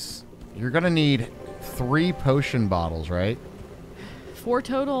is you're gonna need 3 potion bottles, right? 4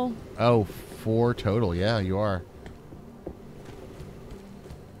 total. Oh, 4 total. Yeah, you are.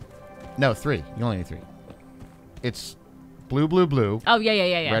 No, 3. You only need 3. It's blue, blue, blue, Oh,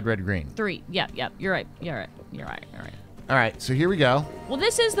 yeah. red, red, green. 3. Yeah. You're right. You're right. All right, so here we go. Well,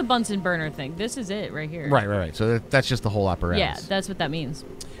 this is the Bunsen burner thing. This is it right here. Right. So that's just the whole apparatus. Yeah, that's what that means.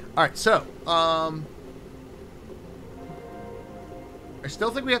 All right, so I still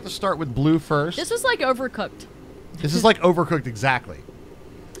think we have to start with blue first. This was like overcooked. This is like overcooked exactly.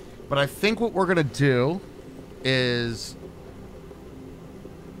 But I think what we're gonna do is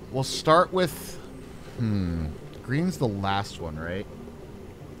we'll start with green's the last one, right?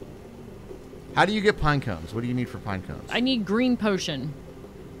 How do you get pine cones? What do you need for pine cones? I need green potion.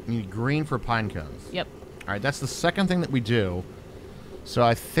 You need green for pine cones. Yep. All right, that's the second thing that we do. So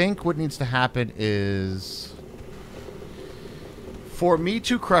I think what needs to happen is for me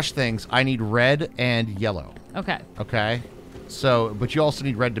to crush things, I need red and yellow. Okay. Okay? So, but you also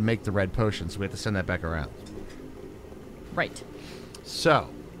need red to make the red potion, so we have to send that back around. Right. So,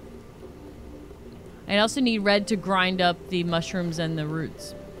 I also need red to grind up the mushrooms and the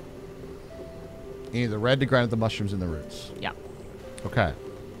roots. you need the red to grind up the mushrooms and the roots. Yeah. Okay.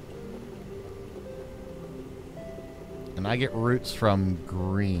 And I get roots from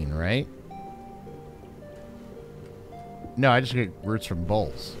green, right? No, I just get roots from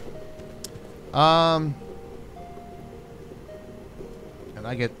bowls. And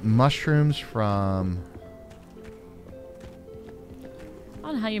I get mushrooms from... I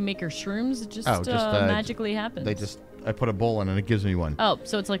don't know how you make your shrooms. It just, Oh, just, magically happens. I put a bowl in and it gives me one. Oh,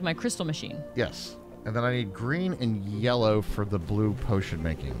 so it's like my crystal machine. Yes. And then I need green and yellow for the blue potion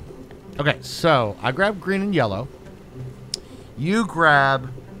making. Okay, so I grab green and yellow. You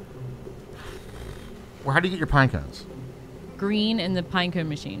grab... Well, how do you get your pine cones? Green in the pinecone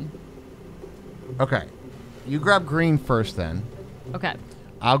machine. Okay. You grab green first then. Okay.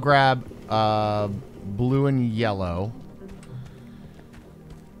 I'll grab blue and yellow.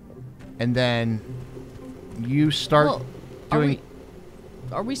 And then you start Well, doing...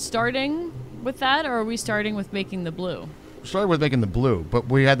 Are we starting with that, or are we starting with making the blue? Started with making the blue, but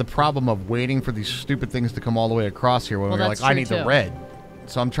we had the problem of waiting for these stupid things to come all the way across here when Well, we were that's like, I true, need the too. red.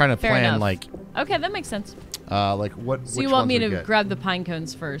 So I'm trying to Fair plan enough. like Okay, that makes sense. what. So which you want ones me we to get. grab the pine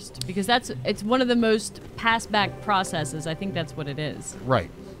cones first, because it's one of the most passed back processes. I think that's what it is.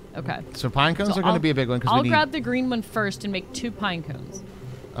 Right. Okay. So pine cones So are going to I'll- be a big one because I'll we need. grab the green one first and make 2 pine cones.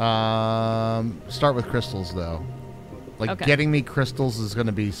 Start with crystals though. Like Okay. getting me crystals is going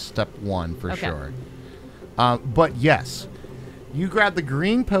to be step 1 for Okay. sure. But yes, you grab the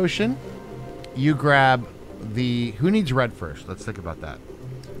green potion. You grab the. Who needs red first? Let's think about that.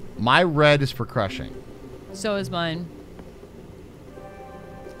 My red is for crushing. So is mine.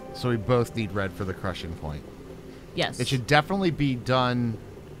 So we both need red for the crushing point. Yes. It should definitely be done.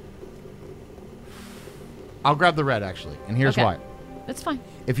 I'll grab the red actually, and here's Okay. why. That's fine.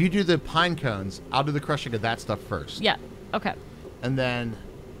 If you do the pine cones, I'll do the crushing of that stuff first. Yeah. Okay. And then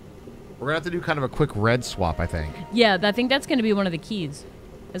we're gonna have to do kind of a quick red swap, I think. Yeah, I think that's going to be one of the keys,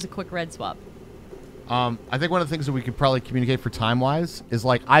 is a quick red swap. I think one of the things that we could probably communicate for time-wise is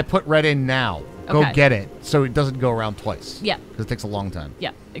like, I put red in now. Go Okay. get it, so it doesn't go around twice. Yeah. Because it takes a long time.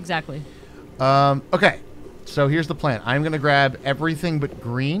 Yeah, exactly. Okay, so here's the plan. I'm gonna grab everything but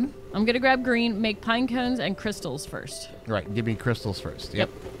green. I'm going to grab green, make pine cones and crystals first. Right, give me crystals first. Yep.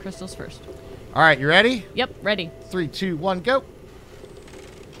 Crystals first. All right, you ready? Yep, ready. 3, 2, 1, go.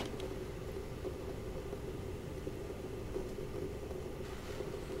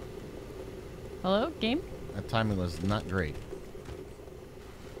 Hello, game? That timing was not great.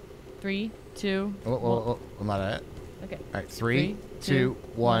 3, 2. Oh, I'm not at it. Okay. All right, 3, 2, 2,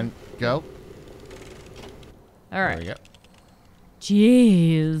 1, go. All There right. we go.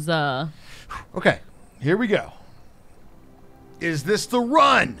 Jeez. Okay, here we go. Is this the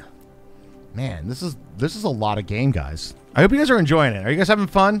run? Man, this is a lot of game, guys. I hope you guys are enjoying it. Are you guys having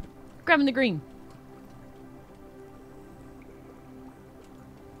fun? Grabbing the green.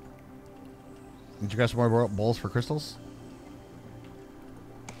 Did you guys want more bowls for crystals?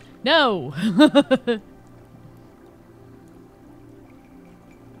 No.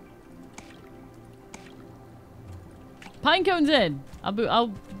 Pine cones in. I'll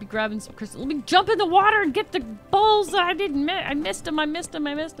be grabbing some crystals. Let me jump in the water and get the bowls. I missed them. I missed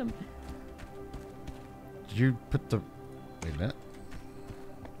them. Did you put the... Wait a minute.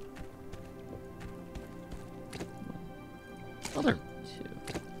 Oh, there.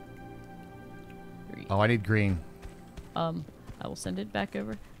 2, 3. Oh, I need green. I will send it back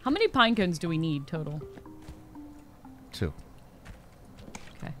over. How many pine cones do we need total? 2.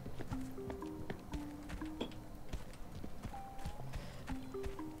 Okay.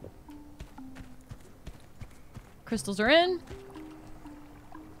 Crystals are in.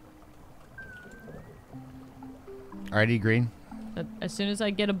 All right, I need green. As soon as I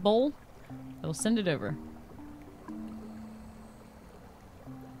get a bowl, I will send it over.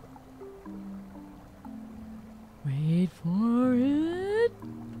 Wait for it.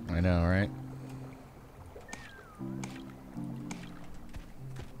 I know, right?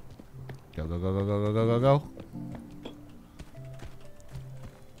 Go, go, go, go, go, go, go, go, go.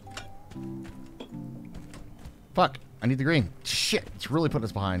 Fuck. I need the green. Shit. It's really putting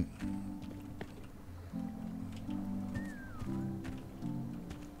us behind.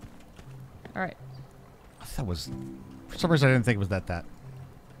 All right. That was... For some reason, I didn't think it was that.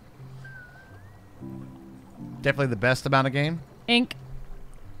 Definitely the best amount of game. Ink.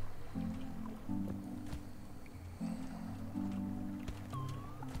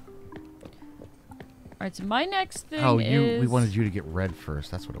 All right, so my next thing is... we wanted you to get red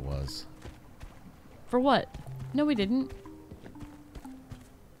first. That's what it was. For what? No, we didn't.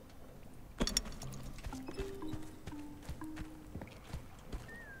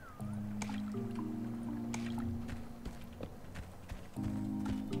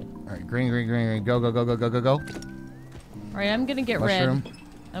 All right, green, green, green, green. Go, go, go, go, go, go, go. All right, I'm gonna get Mushroom. red.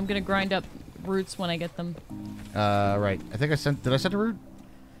 I'm gonna grind up roots when I get them. Right. I think I sent... Did I send a root?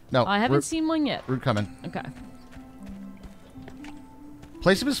 No. I haven't root, seen one yet. root coming. Okay.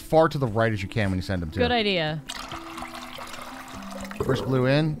 Place them as far to the right as you can when you send them to. Good idea. First blue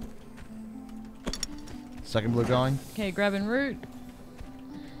in. Second blue going. Okay, grabbing root.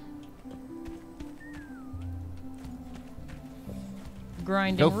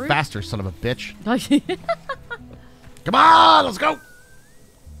 Grinding Go root. faster, son of a bitch. Come on, let's go.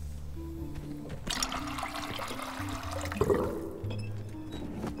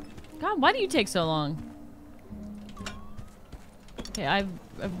 God, why do you take so long? Okay, I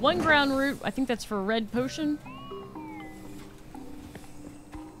have one ground root. I think that's for a red potion.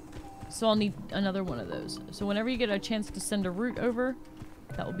 So I'll need another one of those. So whenever you get a chance to send a root over,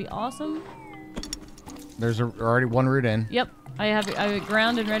 that would be awesome. There's already one root in. Yep, I have it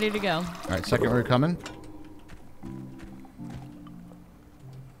ground and ready to go. All right, second root coming.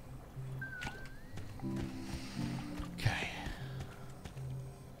 Okay.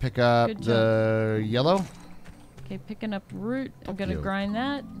 Pick up Good the yellow. Okay, picking up root. I'm Fuck gonna you. grind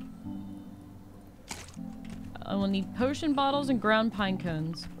that. I will need potion bottles and ground pine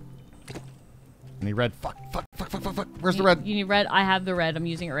cones. I need red. Fuck, fuck, fuck, fuck, fuck, fuck. Where's the red? You need red? I have the red. I'm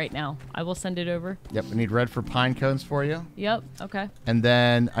using it right now. I will send it over. Yep, I need red for pine cones for you. Yep, okay. And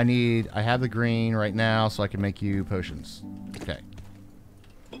then I have the green right now so I can make you potions. Okay.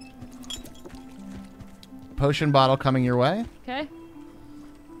 Potion bottle coming your way. Okay.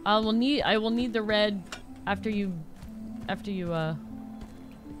 I will need the red after you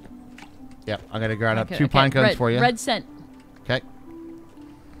Yep, I'm gonna grind up okay, two okay, pine cones red, for you. Red scent. Okay.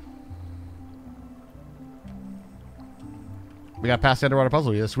 We got past the underwater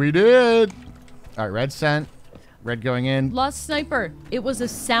puzzle. Yes, we did. All right, red scent. Red going in. Lost Sniper. It was a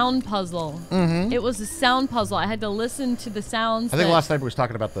sound puzzle. Mm-hmm. It was a sound puzzle. I had to listen to the sounds. I think that- Lost Sniper was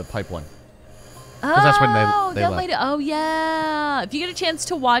talking about the pipe one. Oh, that's when they that left. might- oh yeah. If you get a chance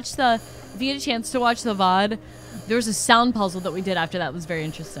to watch the VOD, there was a sound puzzle that we did after that. It was very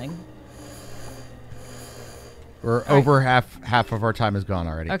interesting. We're over half of our time is gone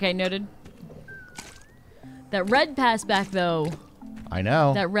already. Okay, noted. That red pass back though. I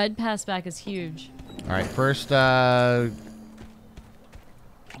know. That red pass back is huge. All right, first ground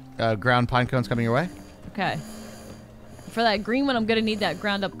pine cones coming your way. Okay. For that green one, I'm gonna need that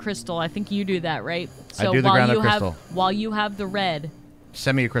ground up crystal. I think you do that, right? I do the ground up crystal. While you have the red.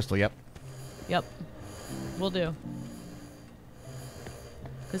 Send me a crystal. Yep. Yep. Will do.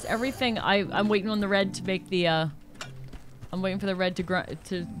 Because everything, I'm waiting on the red to make the, I'm waiting for the red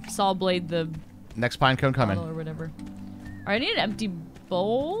to saw blade the Next pine cone coming. bottle or whatever. Alright, I need an empty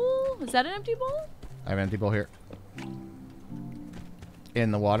bowl. Is that an empty bowl? I have an empty bowl here.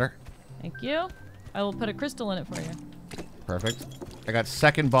 In the water. Thank you. I will put a crystal in it for you. Perfect. I got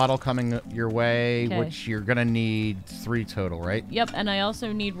second bottle coming your way, Okay. which you're gonna need 3 total, right? Yep, and I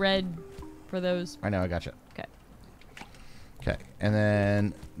also need red for those. I know, I gotcha. Okay. Okay, and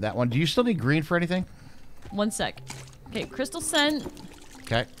then that one. Do you still need green for anything? One sec. Okay, crystal scent.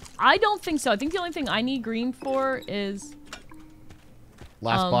 Okay. I don't think so. I think the only thing I need green for is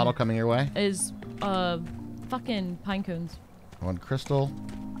Last bottle coming your way. fucking pine cones. One crystal.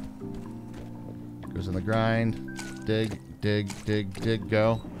 Goes in the grind. Dig, dig, dig, dig,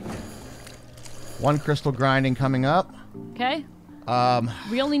 go. One crystal grinding coming up. Okay? All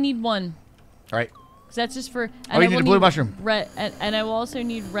We only need one. right. 'Cause that's just for. Oh, you need a blue mushroom. Red, and I will also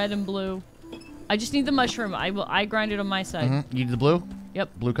need red and blue. I just need the mushroom. I grind it on my side. You need the blue? Yep.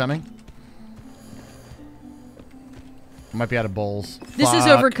 Blue coming. I might be out of bowls. This is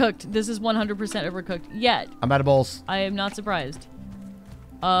Fuck. overcooked. This is 100% overcooked. Yet, I'm out of bowls. I am not surprised.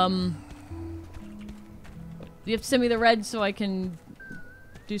 You have to send me the red so I can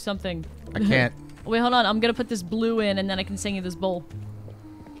do something. I can't. Wait, hold on. I'm gonna put this blue in, and then I can send you this bowl.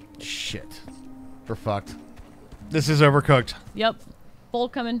 Shit. We're fucked. This is overcooked. Yep. Bowl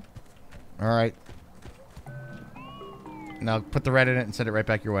coming. All right. Now put the red in it and send it right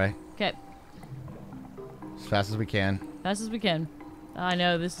back your way. Okay. As fast as we can. Fast as we can. I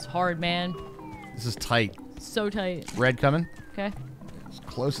know, this is hard, man. This is tight. So tight. Red coming. Okay. As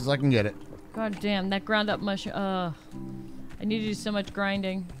close as I can get it. God damn, that ground up mushroom. I need to do so much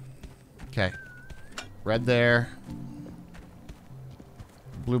grinding. Okay. Red there.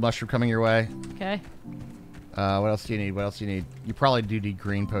 Blue mushroom coming your way. Okay. What else do you need? What else do you need? You probably do need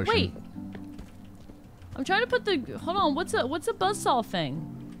green potion. Wait. I'm trying to put the. Hold on. What's a buzzsaw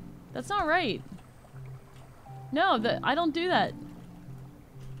thing? That's not right. No, I don't do that.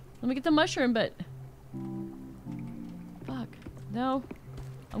 Let me get the mushroom, but. Fuck. No.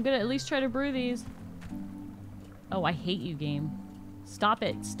 I'm gonna at least try to brew these. Oh, I hate you, game. Stop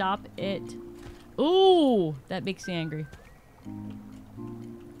it. Stop it. Ooh, that makes me angry.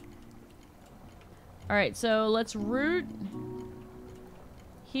 Alright, so let's root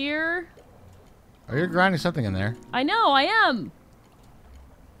here. Oh, you're grinding something in there. I know, I am.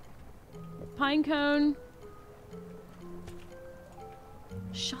 Pine cone.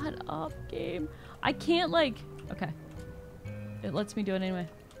 Shut up, game. I can't, like... Okay. It lets me do it anyway.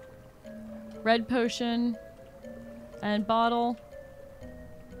 Red potion. And bottle.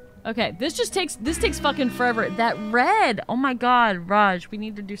 Okay, this takes fucking forever. That red! Oh my god, Raj, we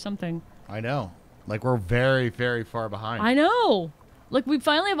need to do something. I know. Like, we're very, very far behind. I know! Look, we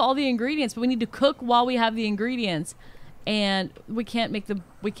finally have all the ingredients, but we need to cook while we have the ingredients. And we can't make the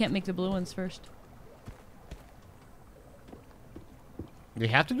blue ones first. You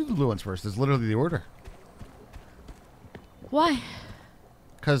have to do the blue ones first. It's literally the order. Why?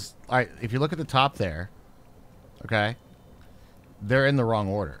 Because, alright, if you look at the top there, okay, they're in the wrong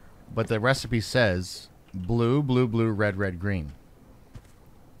order. But the recipe says blue, blue, blue, red, red, green.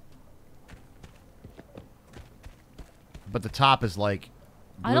 But the top is like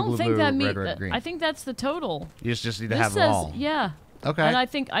blue, I don't blue, think blue, that red, means. red, green. I think that's the total. You just need to This have them says, all. yeah. Okay. And I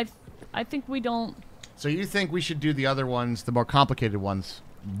think we don't. So you think we should do the other ones, the more complicated ones,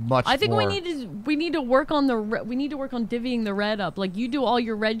 much more? I think we need to work on we need to work on divvying the red up. Like, you do all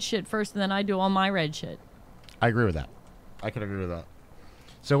your red shit first, and then I do all my red shit. I agree with that. I can agree with that.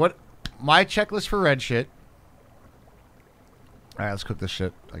 So what? My checklist for red shit. All right, let's cook this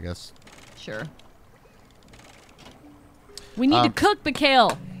shit, I guess. Sure. We need to cook,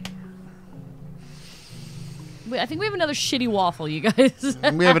 Mikhail. Wait, I think we have another shitty waffle, you guys.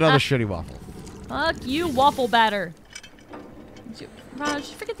 We have another shitty waffle. Fuck you, waffle batter. Raj,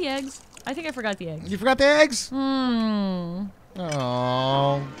 forget the eggs. I think I forgot the eggs. You forgot the eggs? Hmm.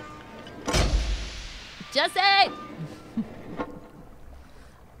 Oh. Jesse!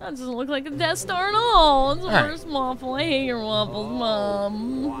 That doesn't look like a Death Star at all. It's the All right. worst waffle. I hate your waffles,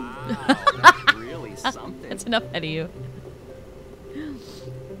 Mom. Wow, really something. That's enough out of you.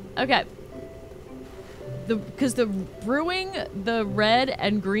 Okay. Because the brewing the red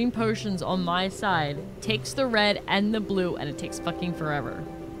and green potions on my side takes the red and the blue, and it takes fucking forever.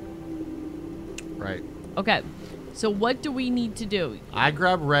 Right. Okay. So what do we need to do? I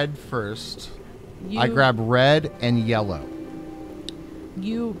grab red first. You, I grab red and yellow.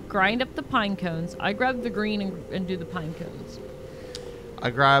 You grind up the pine cones. I grab the green and do the pine cones. I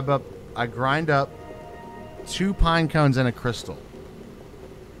grind up 2 pine cones and a crystal.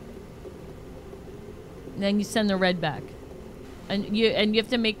 And then you send the red back. And you have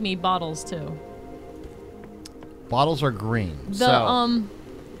to make me bottles too. Bottles are green.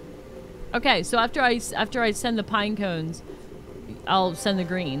 Okay, so after I send the pine cones, I'll send the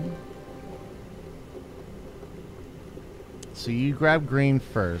green. So you grab green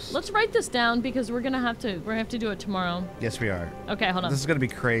first. Let's write this down because we're gonna have to do it tomorrow. Yes, we are. Okay, hold on. This is gonna be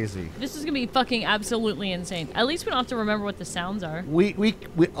crazy. This is gonna be fucking absolutely insane. At least we don't have to remember what the sounds are. We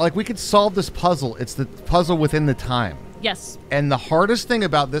could solve this puzzle. It's the puzzle within the time. Yes. And the hardest thing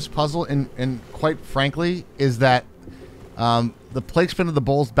about this puzzle, and quite frankly, is that the placement of the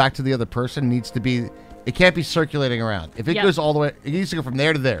bowls back to the other person needs to be. It can't be circulating around. If it Yeah. goes all the way, it needs to go from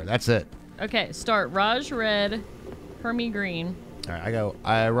there to there. That's it. Okay, start Raj red, Hermie green, All right,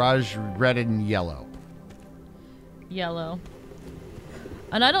 I Raj red and yellow. yellow.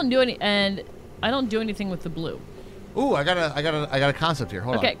 And I don't do anything with the blue. Ooh, I got a concept here.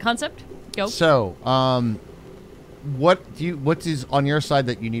 Hold on. Okay, concept. Go. So, what is on your side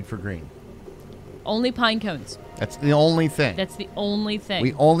that you need for green? Only pine cones. That's the only thing. That's the only thing.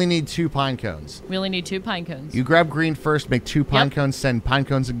 We only need 2 pine cones. We only need 2 pine cones. You grab green first, make 2 pine Yep. cones, send pine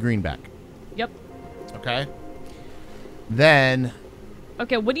cones and green back. Yep. Okay? Then,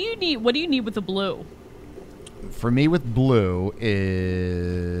 Okay, what do you need? What do you need with the blue? for me with blue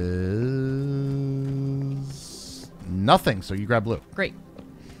is nothing, so you grab blue. Great.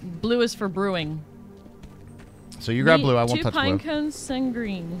 Blue is for brewing. So you grab Need blue, I won't 2 touch pine blue. cones, send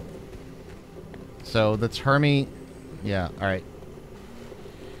green. So that's Hermie. Yeah, all right.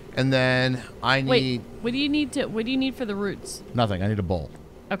 And then I Wait, need what do you need to? What do you need for the roots? nothing. I need a bowl.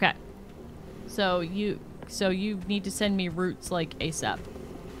 Okay. So you need to send me roots like ASAP.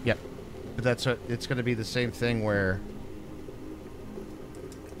 Yep. But it's going to be the same thing where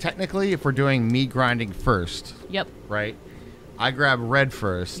technically if we're doing me grinding first, Yep. right? I grab red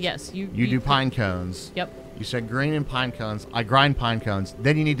first. Yes. You do pine cones. Yep. You said green and pine cones. I grind pine cones.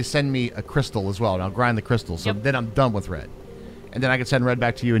 Then you need to send me a crystal as well, and I'll grind the crystal. So Yep. then I'm done with red. And then I can send red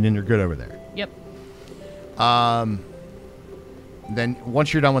back to you, and then you're good over there. Yep. Then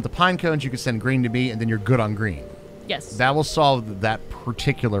once you're done with the pine cones, you can send green to me, and then you're good on green. Yes. That will solve that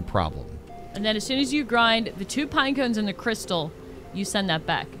particular problem. And then as soon as you grind the 2 pine cones and the crystal, you send that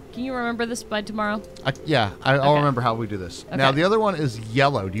back. Can you remember this by tomorrow? I'll Okay. remember how we do this. Now, Okay. the other one is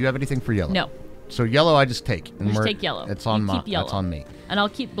yellow. Do you have anything for yellow? No. So yellow I just take. And Just take yellow. It's on You my, keep yellow. That's on me. And I'll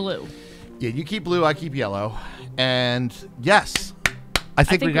keep blue. Yeah, you keep blue, I keep yellow. And yes, I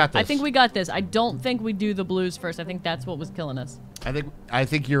think we got this. I think we got this. I don't think we do the blues first. I think that's what was killing us. I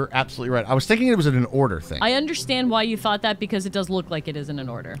think you're absolutely right. I was thinking it was an order thing. I understand why you thought that because it does look like it is in an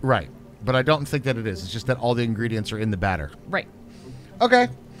order. Right. But I don't think that it is. It's just that all the ingredients are in the batter. Right. Okay.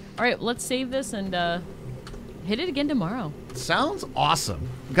 All right, let's save this and hit it again tomorrow. Sounds awesome.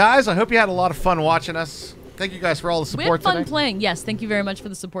 Guys, I hope you had a lot of fun watching us. Thank you guys for all the We support had fun tonight. playing. Yes, thank you very much for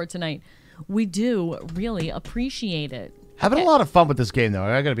the support tonight. We do really appreciate it. Having a lot of fun with this game, though.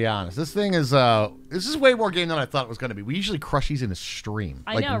 I gotta be honest. This thing is this is way more game than I thought it was gonna be. We usually crush these in a stream,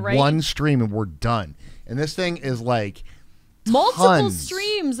 I like know, right? one stream, and we're done. And this thing is like Multiple tons.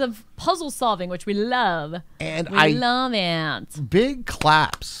 streams of puzzle solving, which we love. And We love it. big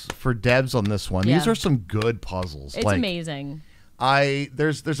claps for devs on this one. Yeah. These are some good puzzles. It's like, amazing.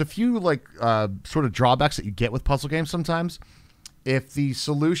 There's a few like sort of drawbacks that you get with puzzle games sometimes. If the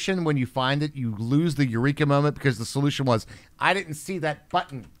solution, when you find it, you lose the eureka moment because the solution was, I didn't see that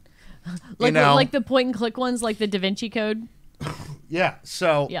button. Like the point and click ones, like the Da Vinci Code. Yeah.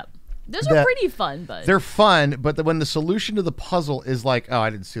 So Yep. Those are pretty fun, but they're fun, but when the solution to the puzzle is like, oh, I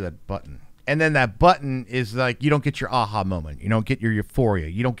didn't see that button. And then that button is like, you don't get your aha moment. You don't get your euphoria.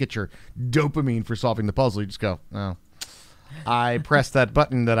 You don't get your dopamine for solving the puzzle. You just go, oh, I pressed that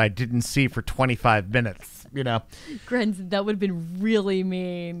button that I didn't see for 25 minutes, you know. Gren, that would have been really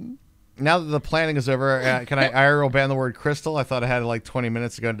mean. Now that the planning is over, can I IRL ban the word crystal? I thought I had it like 20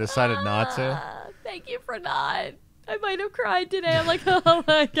 minutes ago and decided not to. Thank you for not. I might have cried today. I'm like, oh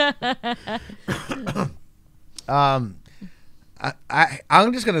my god. I'm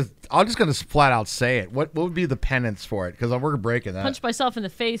just gonna flat out say it. What would be the penance for it? Because we're breaking that. Punch myself in the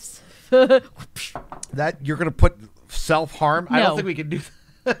face. That you're gonna put self harm. I No. don't think we can do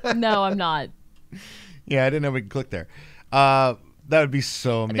that. No, I'm not. Yeah, I didn't know we could click there. That would be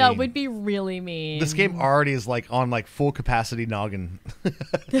so mean. That would be really mean. This game already is like on like full capacity noggin.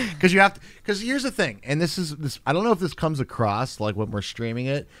 Because you have to. Because here's the thing, and this. I don't know if this comes across like when we're streaming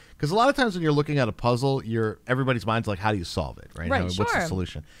it. Because a lot of times when you're looking at a puzzle, everybody's mind's like, how do you solve it, right? Right, What's the sure.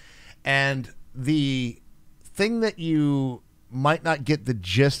 solution? And the thing that you might not get the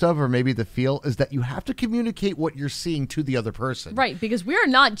gist of, or maybe the feel, is that you have to communicate what you're seeing to the other person. Right, because we are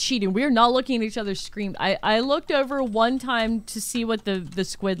not cheating. We are not looking at each other's screen. I looked over one time to see what the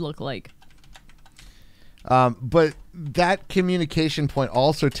squid looked like. But that communication point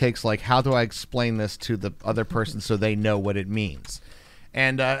also takes like, how do I explain this to the other person so they know what it means?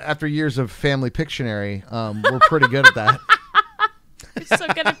 And after years of family Pictionary, we're pretty good at that. You're so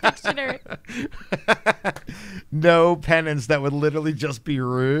good at Pictionary. No penance. That would literally just be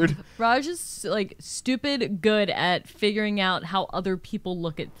rude. Raj is like stupid good at figuring out how other people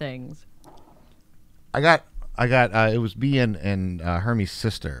look at things. I got. It was me and Hermie's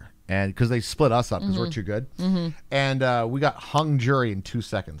sister, and because they split us up because we're too good, and we got hung jury in 2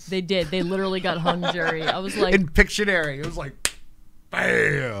 seconds. They did. They literally got hung jury. I was like, In Pictionary, it was like,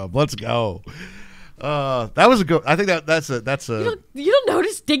 bam, let's go. That was a good. I think that's a. you don't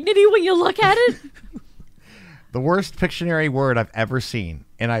notice dignity when you look at it? The worst Pictionary word I've ever seen,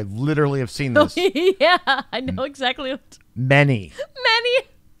 and I literally have seen this Yeah, I know exactly what. many.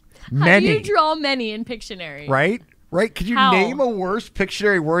 How do you draw many in Pictionary? Right? Right? Could you How? name a worse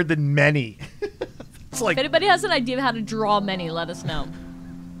Pictionary word than many? It's like, If anybody has an idea of how to draw many, let us know.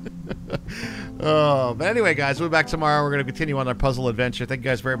 oh, but anyway, guys, we'll be back tomorrow. We're going to continue on our puzzle adventure. Thank you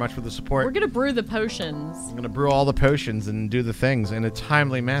guys very much for the support. We're gonna brew the potions. I'm going to brew all the potions and do the things in a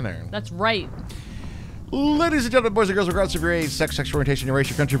timely manner. That's right. Ladies and gentlemen, boys and girls, regardless of your age, sex, sexual orientation, your race,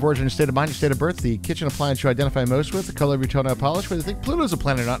 your country of origin, your state of mind, your state of birth, the kitchen appliance you identify most with, the color of your toenail polish, whether you think Pluto's a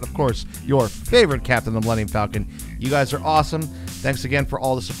planet or not, and of course, your favorite captain, the Millennium Falcon. You guys are awesome. Thanks again for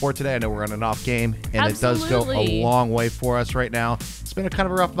all the support today. I know we're on an off game, and it does go Absolutely. a long way for us right now. It's been a kind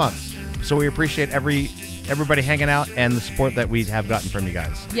of a rough month, so we appreciate everybody hanging out and the support that we have gotten from you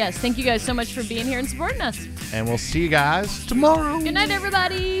guys. Yes, thank you guys so much for being here and supporting us. And we'll see you guys tomorrow. Good night,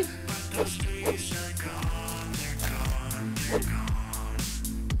 everybody.